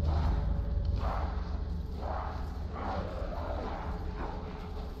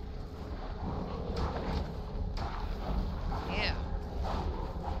 Yeah.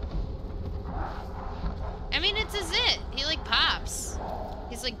 I mean, it's a Zit. He, like, pops.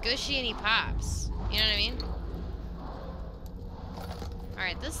 He's, like, gushy and he pops. You know what I mean?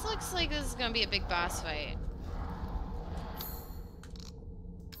 Alright, this looks like this is gonna be a big boss fight.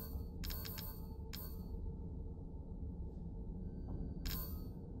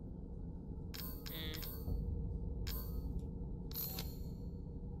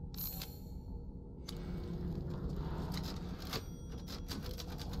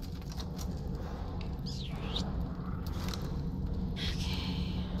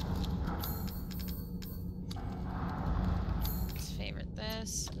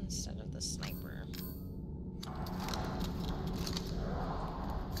 Instead of the sniper.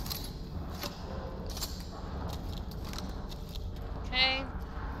 Okay.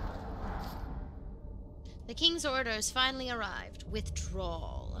 The king's orders finally arrived.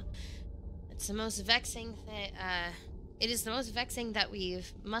 Withdrawal. It's the most vexing thing. It is the most vexing that we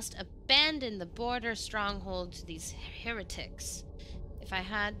must abandon the border stronghold to these heretics. If I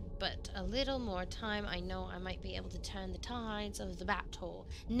had but a little more time, I know I might be able to turn the tides of the battle.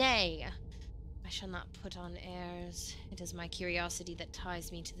 Nay, I shall not put on airs. It is my curiosity that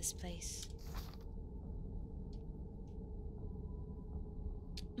ties me to this place.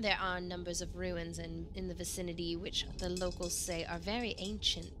 There are numbers of ruins in the vicinity which the locals say are very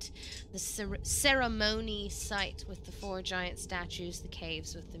ancient. The ceremony site with the 4 giant statues, the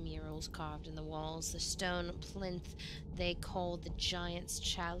caves with the murals carved in the walls, the stone plinth they call the Giant's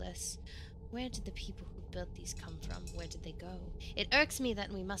Chalice. Where did the people who built these come from? Where did they go? It irks me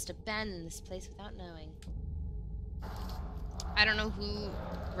that we must abandon this place without knowing. I don't know who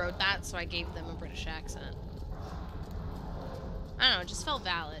wrote that, so I gave them a British accent. I don't know, it just felt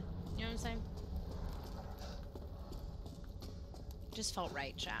valid. You know what I'm saying? Just felt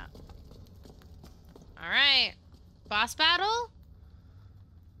right, chat. Alright. Boss battle?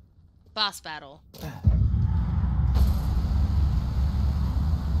 Boss battle.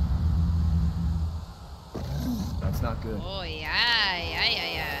 That's not good. Oh, yeah.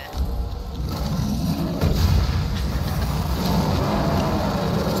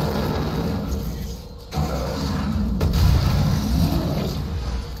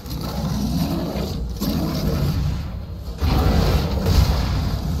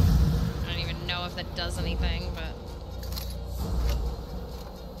 That does anything, but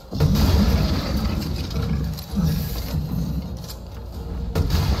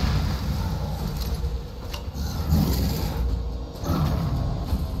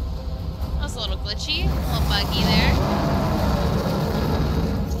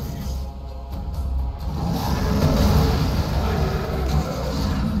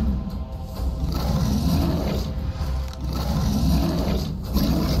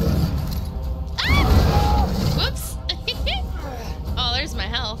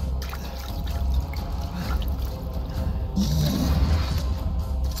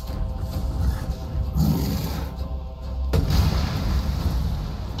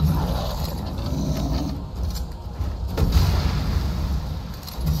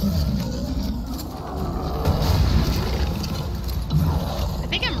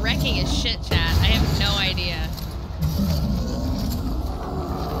wrecking his shit, chat. I have no idea.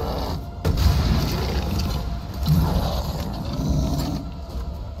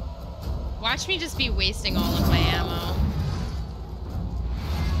 Watch me just be wasting all of my ammo.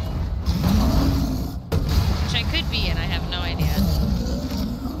 Which I could be, and I have no idea.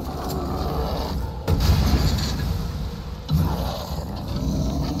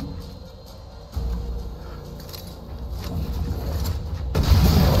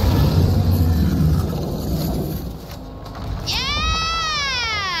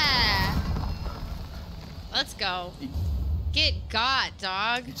 Yeah! Let's go. Get got,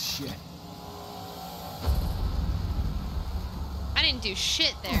 dog. Good shit. I didn't do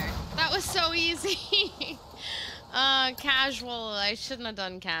shit there. That was so easy. Casual. I shouldn't have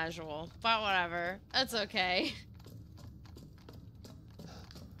done casual, but whatever. That's okay.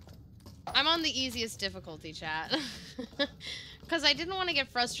 I'm on the easiest difficulty, chat. Because I didn't want to get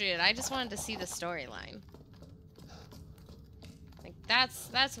frustrated. I just wanted to see the storyline. Like,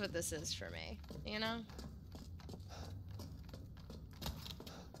 that's what this is for me, you know?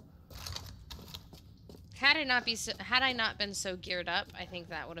 Had I not been so geared up, I think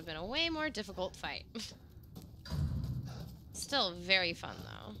that would have been a way more difficult fight. Still very fun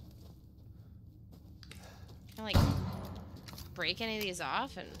though. Can I like break any of these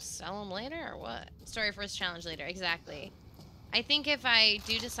off and sell them later or what? Story first, challenge later. Exactly. I think if I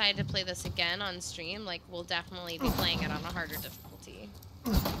do decide to play this again on stream, like we'll definitely be playing it on a harder difficulty.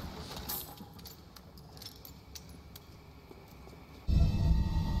 Whoop.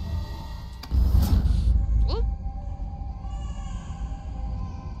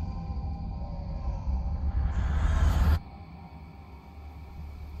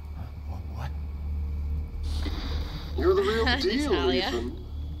 What? You're the real deal, Natalia. Ethan.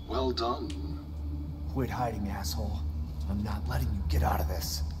 Well done. Quit hiding, asshole. I'm not letting you get out of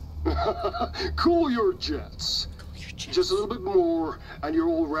this. Cool your jets. Just a little bit more, and you're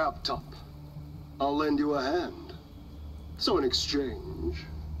all wrapped up. I'll lend you a hand. So in exchange...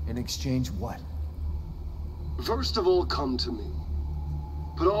 In exchange, what? First of all, come to me.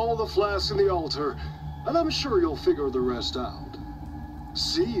 Put all the flasks in the altar, and I'm sure you'll figure the rest out.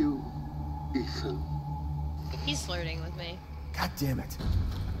 See you, Ethan. He's flirting with me. God damn it.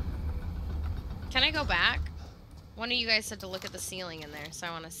 Can I go back? One of you guys said to look at the ceiling in there, so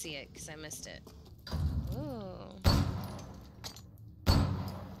I want to see it because I missed it. Ooh.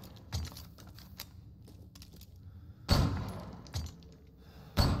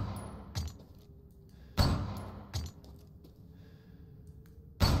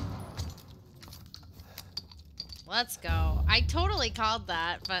 Let's go. I totally called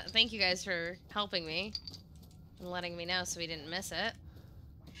that, but thank you guys for helping me and letting me know so we didn't miss it.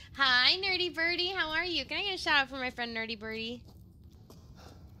 Hi, Nerdy Birdie. How are you? Can I get a shout out for my friend Nerdy Birdie?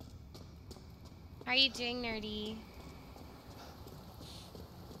 How are you doing, Nerdy?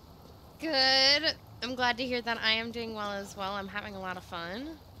 Good. I'm glad to hear that I am doing well as well. I'm having a lot of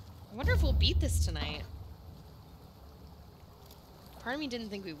fun. I wonder if we'll beat this tonight. Part of me didn't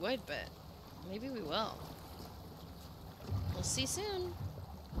think we would, but maybe we will. We'll see soon.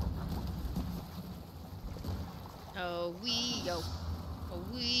 Oh, yo. Oh,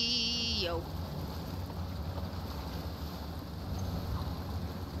 yo.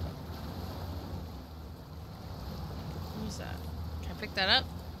 Who's that? Can I pick that up?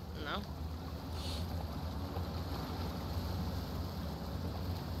 No.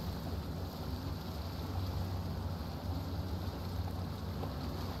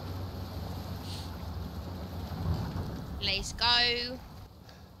 Let's go.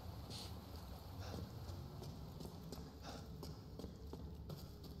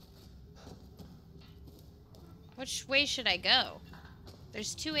 Which way should I go?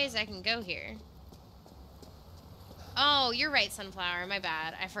 There's two ways I can go here. Oh, you're right, Sunflower. My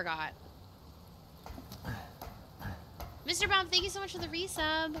bad. I forgot. Mr. Bomb, thank you so much for the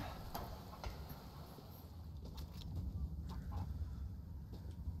resub.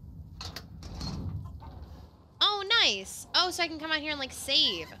 Oh, nice. Oh, so I can come out here and, like,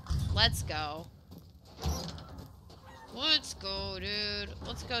 save. Let's go. Let's go, dude.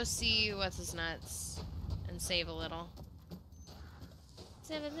 Let's go see what's his nuts. And save a little.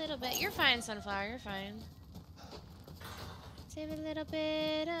 Save a little bit. You're fine, Sunflower. You're fine. Save a little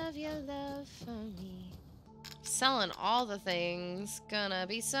bit of your love for me. Selling all the things. Gonna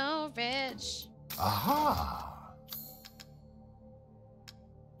be so rich. Aha!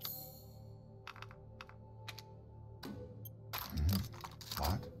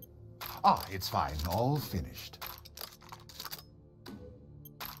 What? Ah, it's fine. All finished.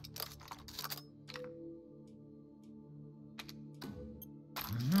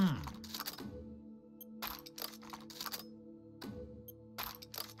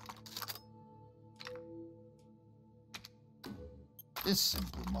 This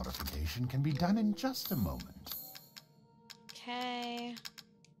simple modification can be done in just a moment. Okay.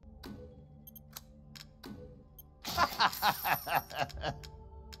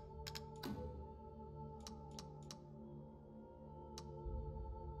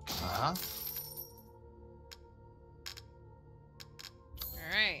 Uh-huh.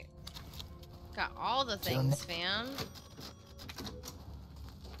 Alright. Got all the things, fam.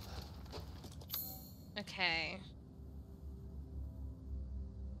 Okay.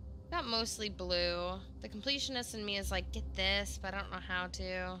 Got mostly blue. The completionist in me is like, get this, but I don't know how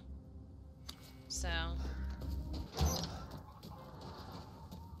to. So.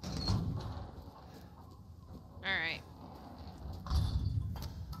 Alright.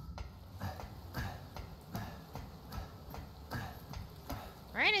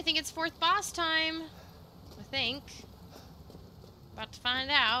 Alright, I think it's fourth boss time. I think. About to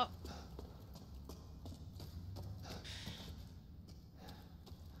find out.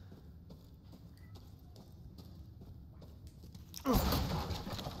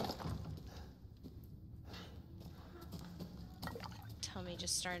 Tummy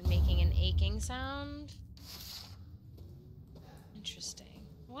just started making an aching sound. Interesting.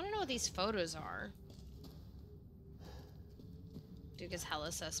 I want to know what these photos are. Duke is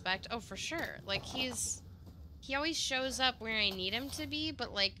hella suspect. Oh, for sure. Like, he always shows up where I need him to be,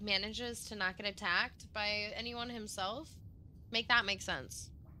 but, like, manages to not get attacked by anyone himself. Make that make sense.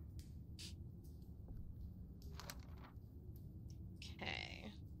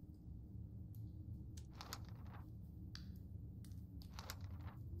 Okay.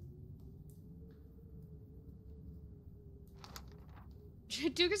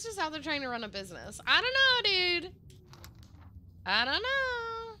 Duke is just out there trying to run a business. I don't know, dude. I don't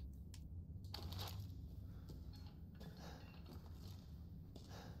know.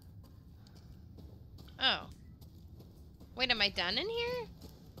 Oh. Wait, am I done in here?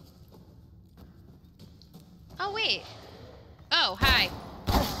 Oh, wait. Oh, hi.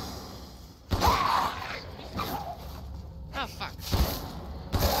 Oh, fuck.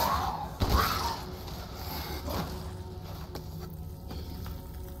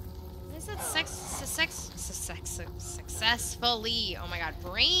 What is that successfully? Oh my god,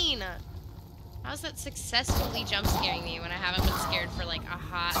 brain! How's that successfully jump scaring me when I haven't been scared for like a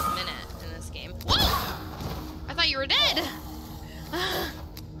hot minute in this game? Whoa! I thought you were dead!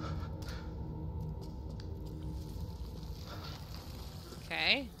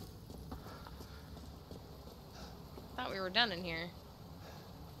 Okay. Thought we were done in here.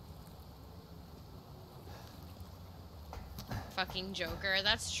 Fucking Joker,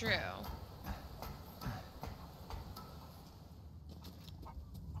 that's true.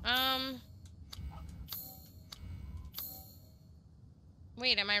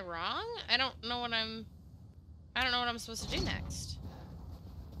 Wait, am I wrong? I don't know what I'm supposed to do next.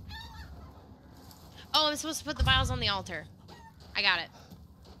 Oh, I'm supposed to put the vials on the altar. I got it.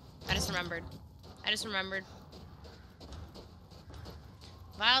 I just remembered.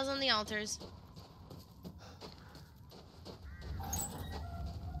 Vials on the altars.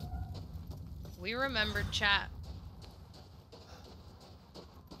 We remembered, chat.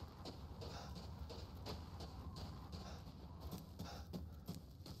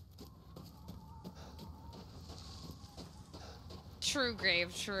 True,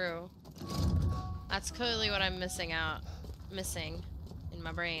 Grave, true. That's clearly what I'm missing in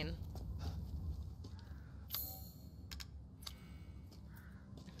my brain.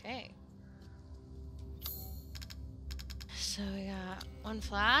 Okay. So we got one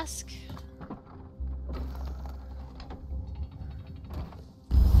flask.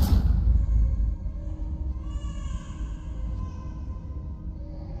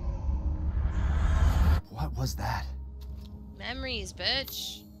 What was that? Memories,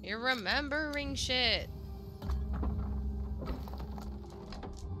 bitch. You're remembering shit.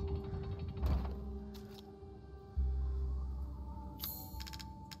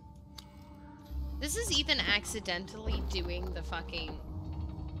 This is Ethan accidentally doing the fucking,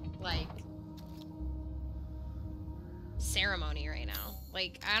 like, ceremony right now.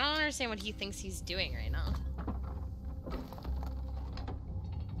 Like, I don't understand what he thinks he's doing right now.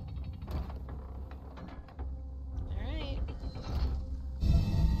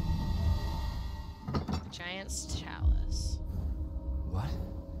 Giant's chalice. What?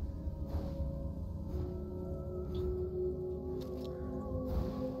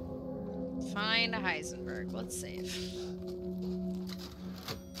 Find Heisenberg. Let's save.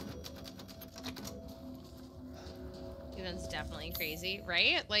 Ethan's definitely crazy,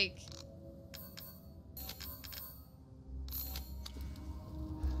 right? Like...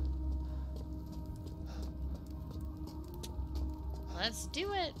 Let's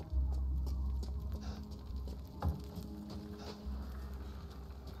do it.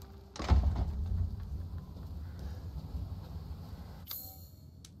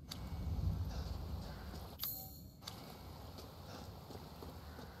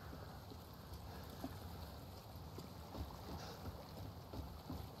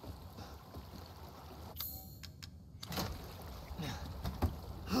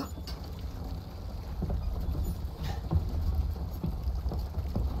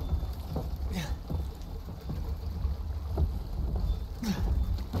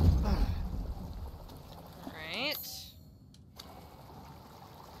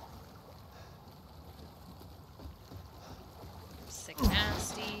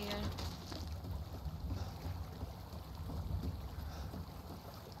 Nasty.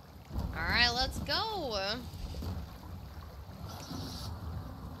 Alright, let's go. I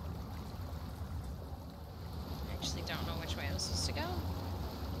actually don't know which way I'm supposed to go.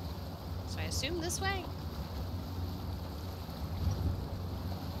 So I assume this way.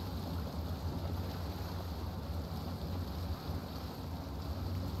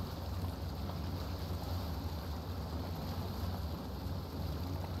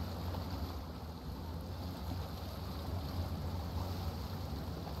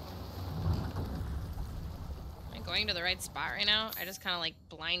 Going to the right spot right now. I just kind of like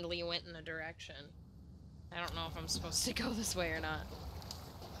blindly went in a direction. I don't know if I'm supposed to go this way or not.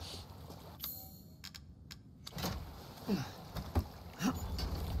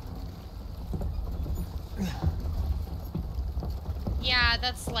 Yeah,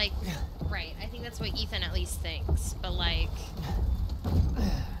 that's like, right. I think that's what Ethan at least thinks. But like,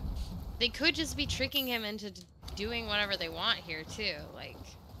 they could just be tricking him into doing whatever they want here too. Like,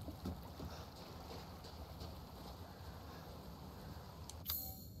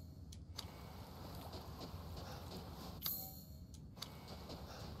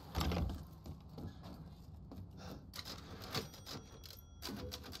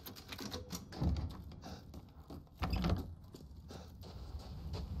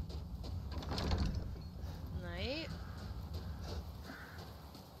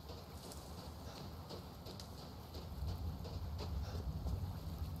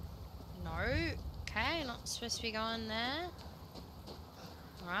 supposed to be going there.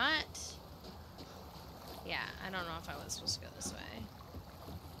 Right. Yeah, I don't know if I was supposed to go this way.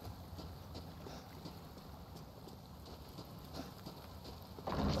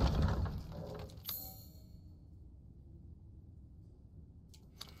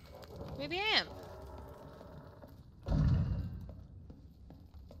 Maybe I am.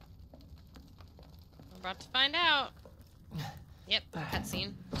 We're about to find out. Yep,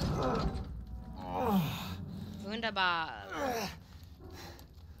 cutscene. Wunderbar.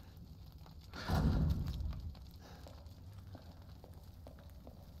 I'm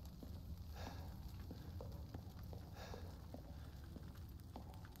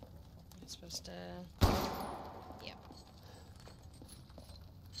supposed to... Yep.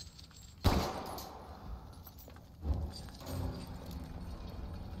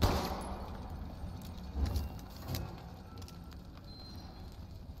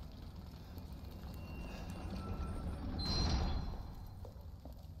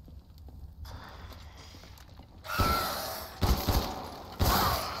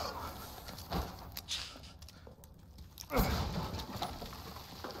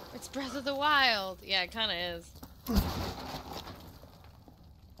 Breath of the Wild. Yeah, it kind of is.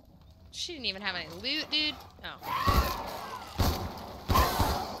 She didn't even have any loot, dude. Oh.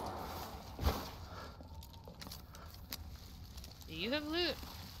 Do you have loot?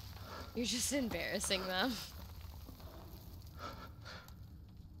 You're just embarrassing them.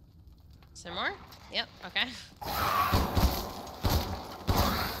 Some more? Yep, okay.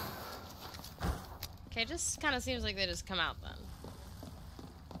 Okay, just kind of seems like they just come out then.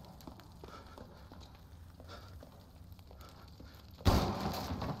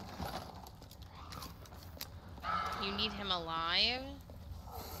 You need him alive?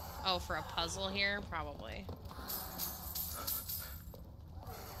 Oh, for a puzzle here? Probably.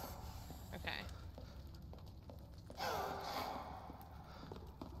 Okay.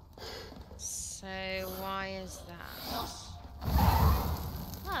 So, why is that?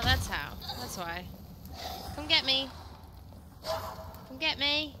 Oh, that's how. That's why. Come get me. Come get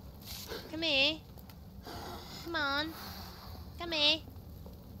me. Come here. Come on. Come here.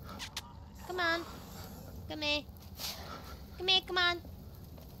 Come on. Come here. Come here, come on.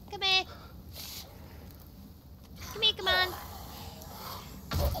 Come here. Come here, come on.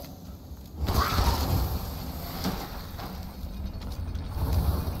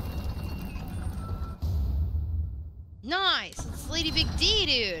 Nice. It's Lady Big D,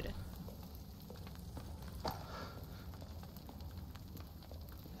 dude.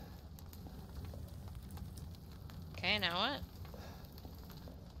 Okay, now what?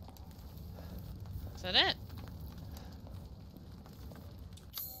 Is that it?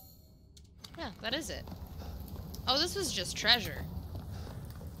 Yeah, that is it. Oh, this was just treasure.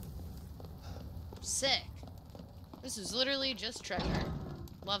 Sick. This is literally just treasure.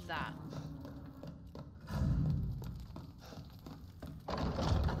 Love that.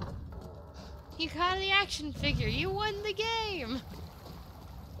 You caught the action figure. You won the game.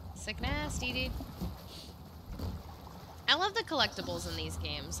 Sick nasty, dude. I love the collectibles in these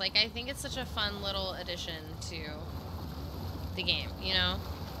games. Like, I think it's such a fun little addition to the game, you know?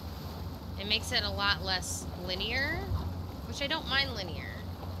 It makes it a lot less linear, which I don't mind linear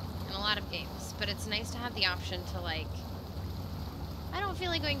in a lot of games, but it's nice to have the option to, like, I don't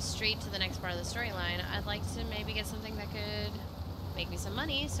feel like going straight to the next part of the storyline. I'd like to maybe get something that could make me some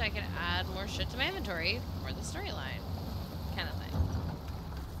money so I could add more shit to my inventory for the storyline kind of thing.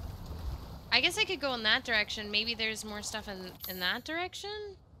 I guess I could go in that direction. Maybe there's more stuff in that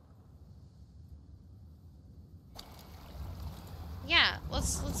direction? Yeah,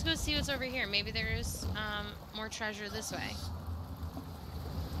 let's go see what's over here. Maybe there's more treasure this way.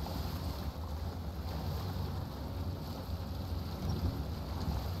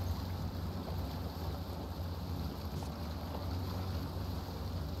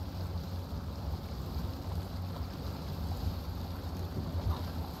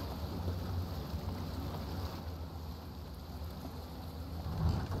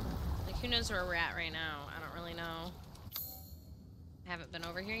 Who knows where we're at right now? I don't really know. I haven't been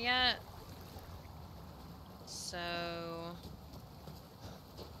over here yet. So...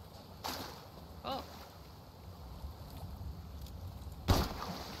 Oh.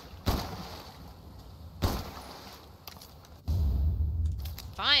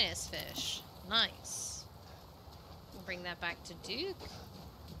 Finest fish. Nice. We'll bring that back to Duke.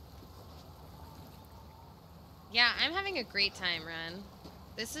 Yeah, I'm having a great time, Ren.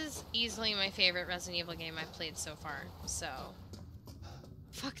 This is easily my favorite Resident Evil game I've played so far, so...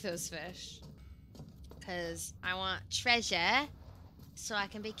 Fuck those fish. Because I want treasure, so I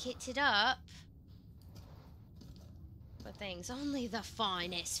can be kitted up for things. Only the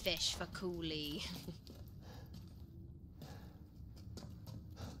finest fish for Coolie.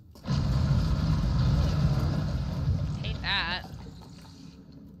 Hate that.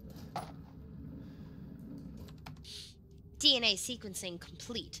 DNA sequencing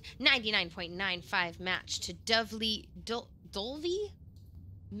complete. 99.95 match to Dovely... Dolvey?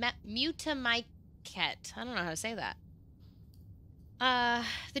 Mutamiket. I don't know how to say that.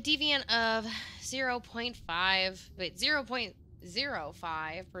 The deviant of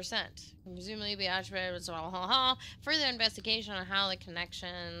 0.05%. Presumably be attributed as well. Further investigation on how the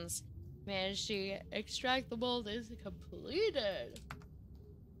connections managed to extract the mold is completed.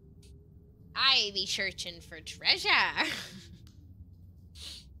 I be searching for treasure.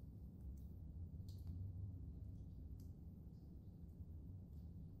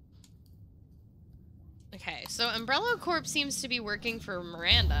 Okay, so Umbrella Corp seems to be working for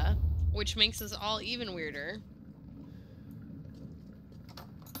Miranda, which makes this all even weirder.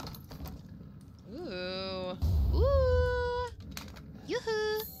 Ooh. Ooh.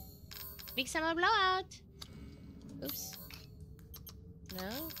 Yoo-hoo. Big summer blowout. Oops.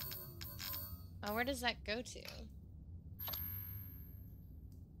 No? Oh, where does that go to?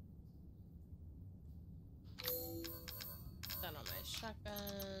 That on my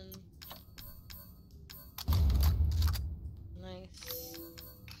shotgun. Nice.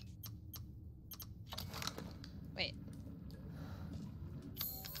 Wait.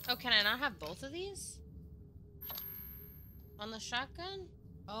 Oh, can I not have both of these? On the shotgun?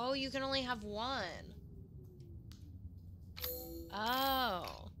 Oh, you can only have one.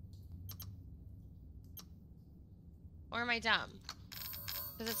 Oh. Or am I dumb?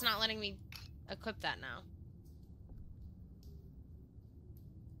 Because it's not letting me equip that now.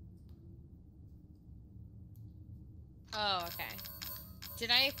 Oh, okay.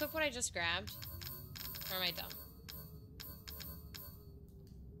 Did I equip what I just grabbed? Or am I dumb?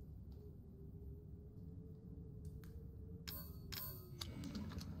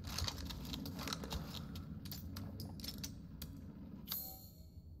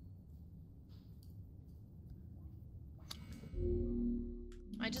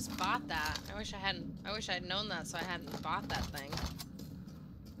 I just bought that. I wish I had known that so I hadn't bought that thing.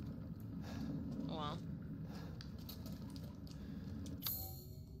 Oh well.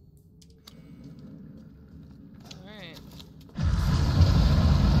 Alright.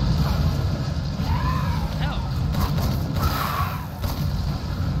 Oh.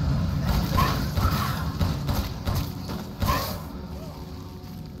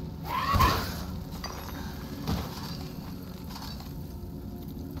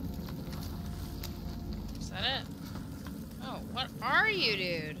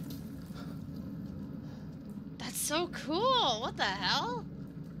 What the hell?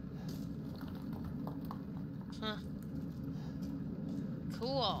 Huh.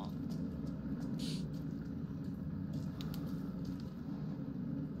 Cool.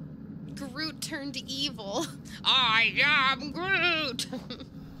 Groot turned evil. I am Groot!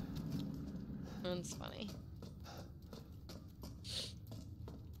 That's funny.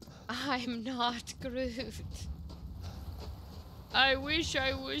 I'm not Groot. I wish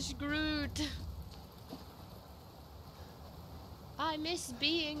I was Groot. I miss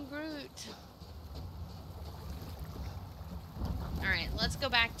being Groot. Alright, let's go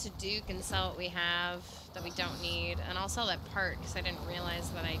back to Duke and sell what we have that we don't need. And I'll sell that part because I didn't realize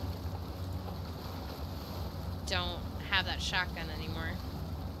that I don't have that shotgun anymore.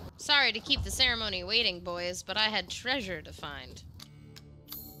 Sorry to keep the ceremony waiting, boys, but I had treasure to find.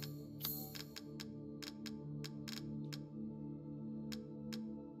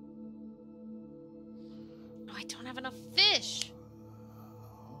 Oh, I don't have enough fish!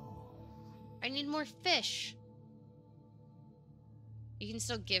 I need more fish. You can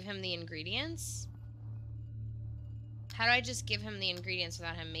still give him the ingredients? How do I just give him the ingredients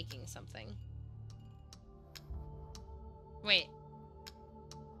without him making something? Wait.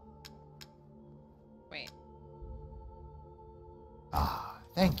 Wait. Ah,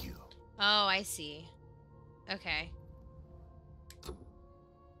 thank you. Oh, I see. Okay.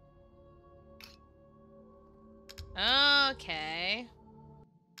 Okay.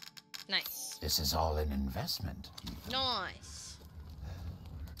 Nice. This is all an investment. Nice.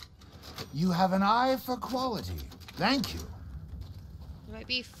 You have an eye for quality. Thank you. There might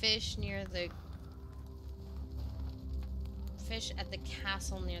be fish near the... Fish at the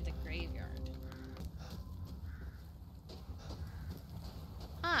castle near the graveyard.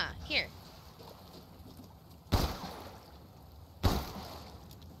 Ah, here.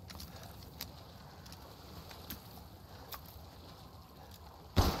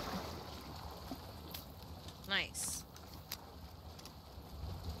 Nice.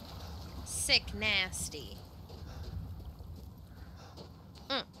 Sick nasty.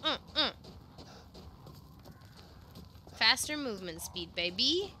 Faster movement speed,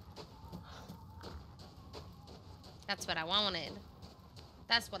 baby. That's what I wanted.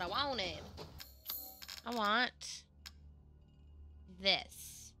 That's what I wanted. I want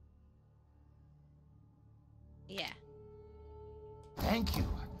this. Yeah. Thank you.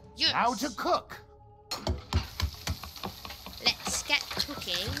 Yes. Now to cook. Let's get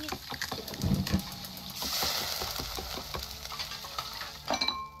cooking.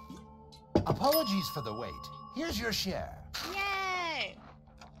 Apologies for the wait. Here's your share. Yay!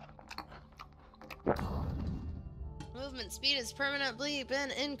 Movement speed has permanently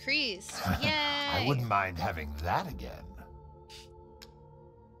been increased. Yay! I wouldn't mind having that again.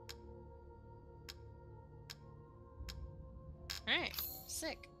 Alright,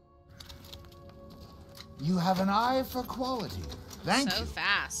 sick. You have an eye for quality. Thank you. So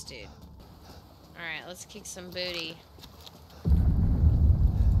fast, dude. Alright, let's kick some booty.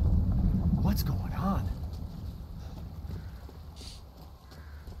 What's going on?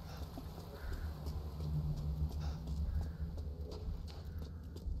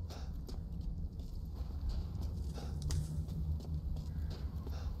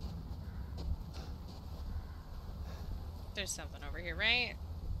 There's something over here, right?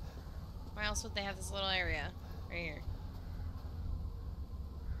 Why else would they have this little area? Right here.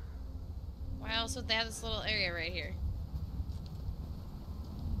 Why else would they have this little area right here?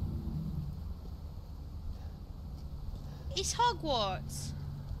 It's Hogwarts!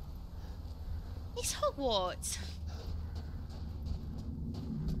 It's Hogwarts!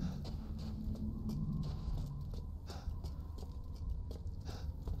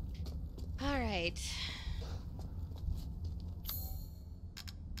 Alright.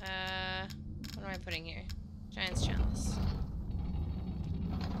 What am I putting here? Giant's Chalice.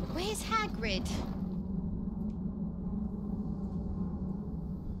 Where's Hagrid?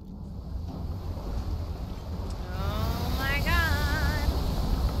 Oh my god.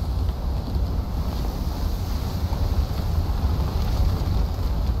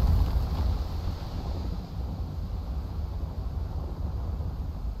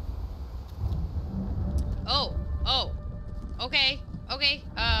 Oh. Okay. Okay.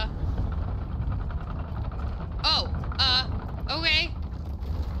 Okay.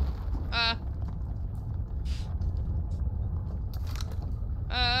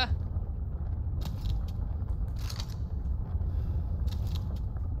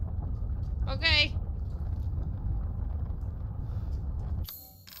 Okay.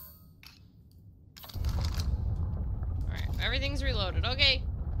 Alright, everything's reloaded. Okay.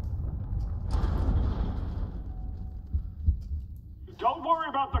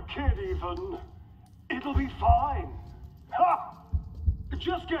 about the kid, Ethan. It'll be fine. Ha!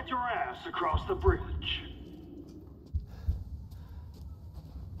 Just get your ass across the bridge.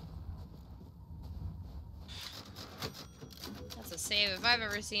 That's a save if I've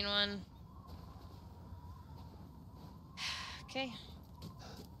ever seen one. Okay.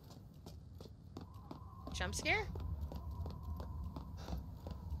 Jump scare?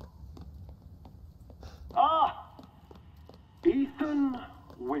 Ah! Ethan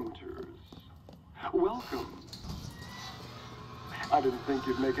Winters. Welcome. I didn't think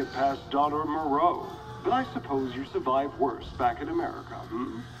you'd make it past Daughter Moreau, but I suppose you survived worse back in America,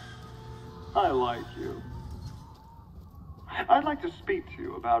 hmm? I like you. I'd like to speak to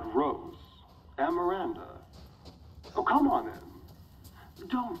you about Rose and Miranda. Oh, come on in.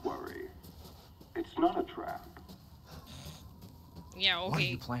 Don't worry. It's not a trap. Yeah, okay. What are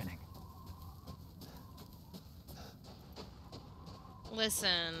you planning?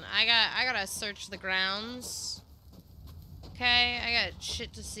 Listen, I gotta search the grounds. Okay, I got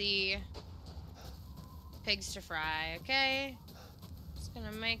shit to see. Pigs to fry, okay? Just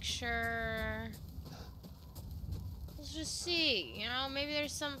gonna make sure. Let's just see, you know, maybe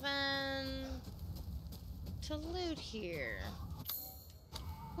there's something to loot here.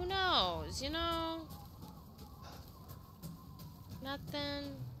 Who knows, you know?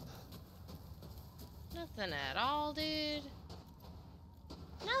 Nothing. Nothing at all, dude.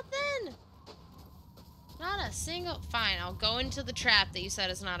 Nothing! Not a single... Fine, I'll go into the trap that you said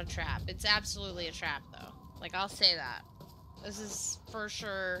is not a trap. It's absolutely a trap, though. Like, I'll say that. This is for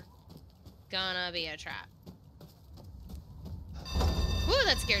sure gonna be a trap. Woo,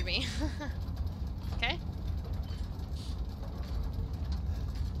 that scared me. Okay.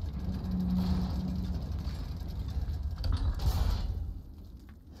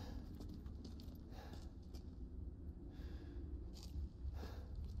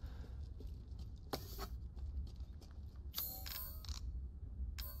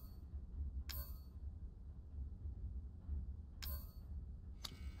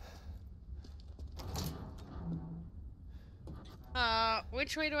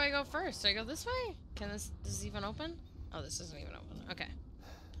 Which way do I go first? Do I go this way? Does this even open? Oh, this isn't even open. Okay.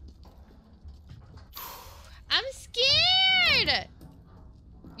 I'm scared!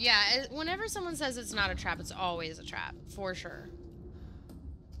 Yeah, whenever someone says it's not a trap, it's always a trap. For sure.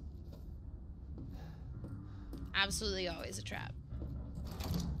 Absolutely always a trap.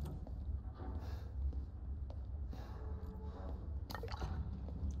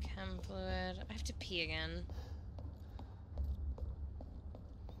 Chem fluid. I have to pee again.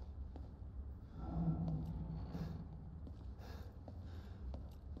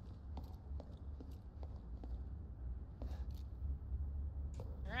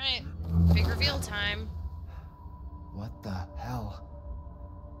 Alright, big reveal time. What the hell?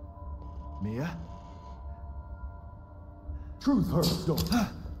 Mia? Truth hurts, don't it?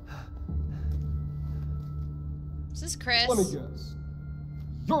 Is this Chris? Let me guess.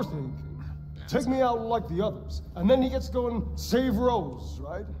 You're thinking, take me out like the others, and then he gets to go and save Rose,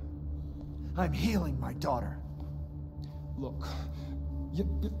 right? I'm healing my daughter. Look,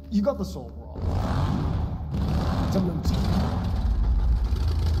 you got this all wrong. Tell me.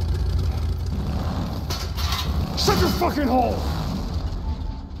 Shut your fucking hole!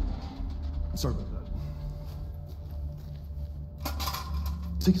 Sorry about that.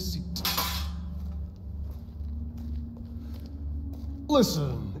 Take a seat.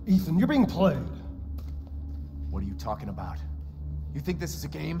 Listen, Ethan, you're being played. What are you talking about? You think this is a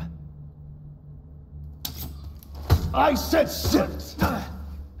game? I said sit!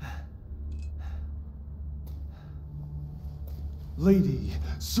 Lady,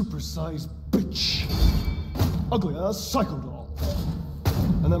 supersized bitch. Ugly ass psycho doll.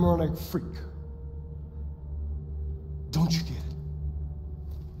 An embryonic freak. Don't you get it?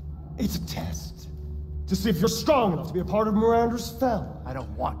 It's a test. To see if you're strong enough to be a part of Miranda's family. I don't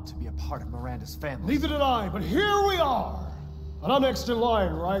want to be a part of Miranda's family. Neither did I, but here we are. And I'm next in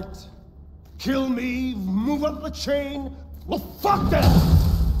line, right? Kill me, move up the chain. Well, fuck that!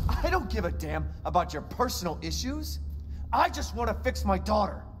 I don't give a damn about your personal issues. I just want to fix my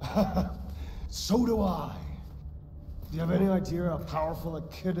daughter. So do I. Do you have any idea how powerful that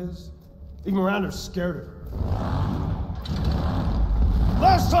kid is? Even Miranda's scared of her.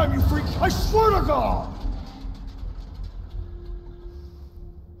 Last time, you freak, I swear to God!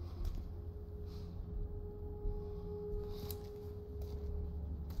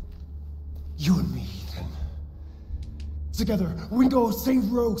 You and me, Ethan. Together, we can go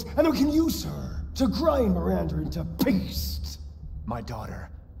save Rose, and we can use her to grind Miranda into paste. My daughter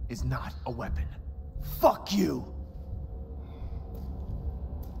is not a weapon. Fuck you!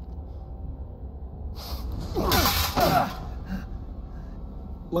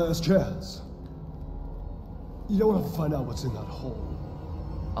 Last chance. You don't have to find out what's in that hole.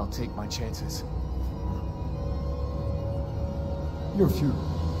 I'll take my chances. You're futile.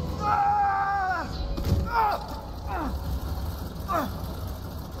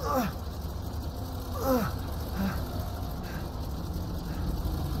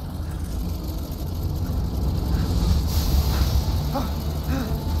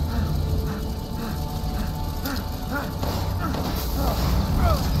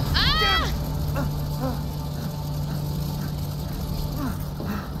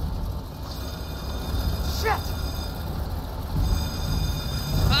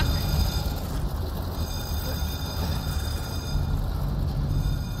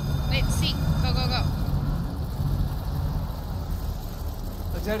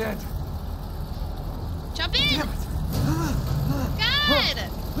 Dead end. Jump in! God!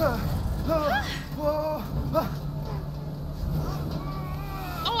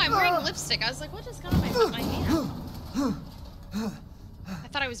 Oh, I'm wearing lipstick. I was like, what just got on my hand? I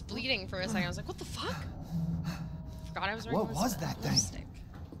thought I was bleeding for a second. I was like, what the fuck? Forgot I was wearing What was that thing? lipstick.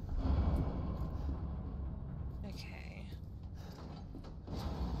 Okay.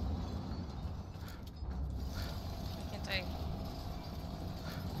 Why can't I?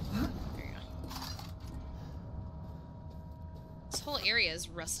 This whole area is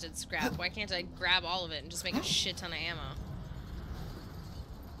rusted scrap. Why can't I grab all of it and just make a shit ton of ammo?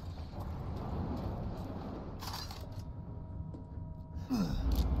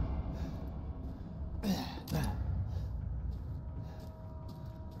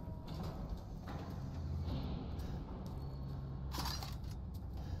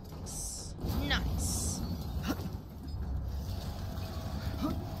 Nice.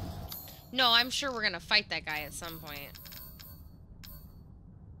 No, I'm sure we're gonna fight that guy at some point.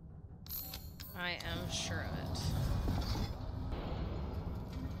 I am sure of it.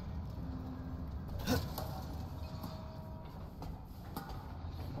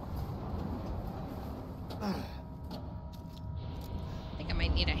 I think I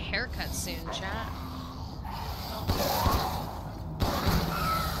might need a haircut soon, chat.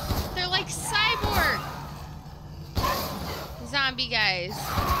 They're like cyborg zombie guys.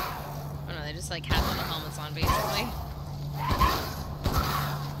 Oh no, they just like have little helmets on basically.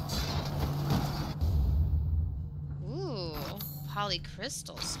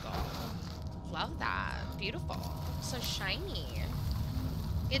 Polycrystal skull. Love that. Beautiful. So shiny.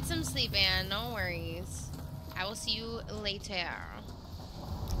 Get some sleep, Anne. No worries. I will see you later.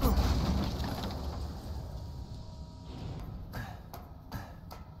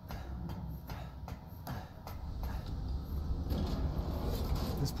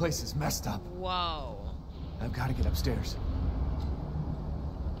 This place is messed up. Whoa. I've got to get upstairs.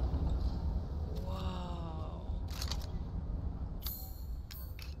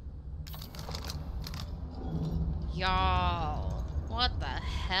 Y'all, what the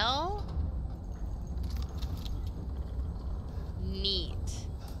hell? Neat.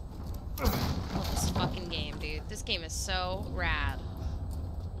 Love this fucking game, dude. This game is so rad.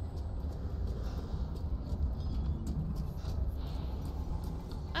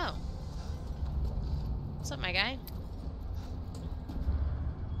 Oh. What's up, my guy?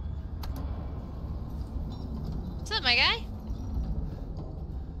 What's up, my guy?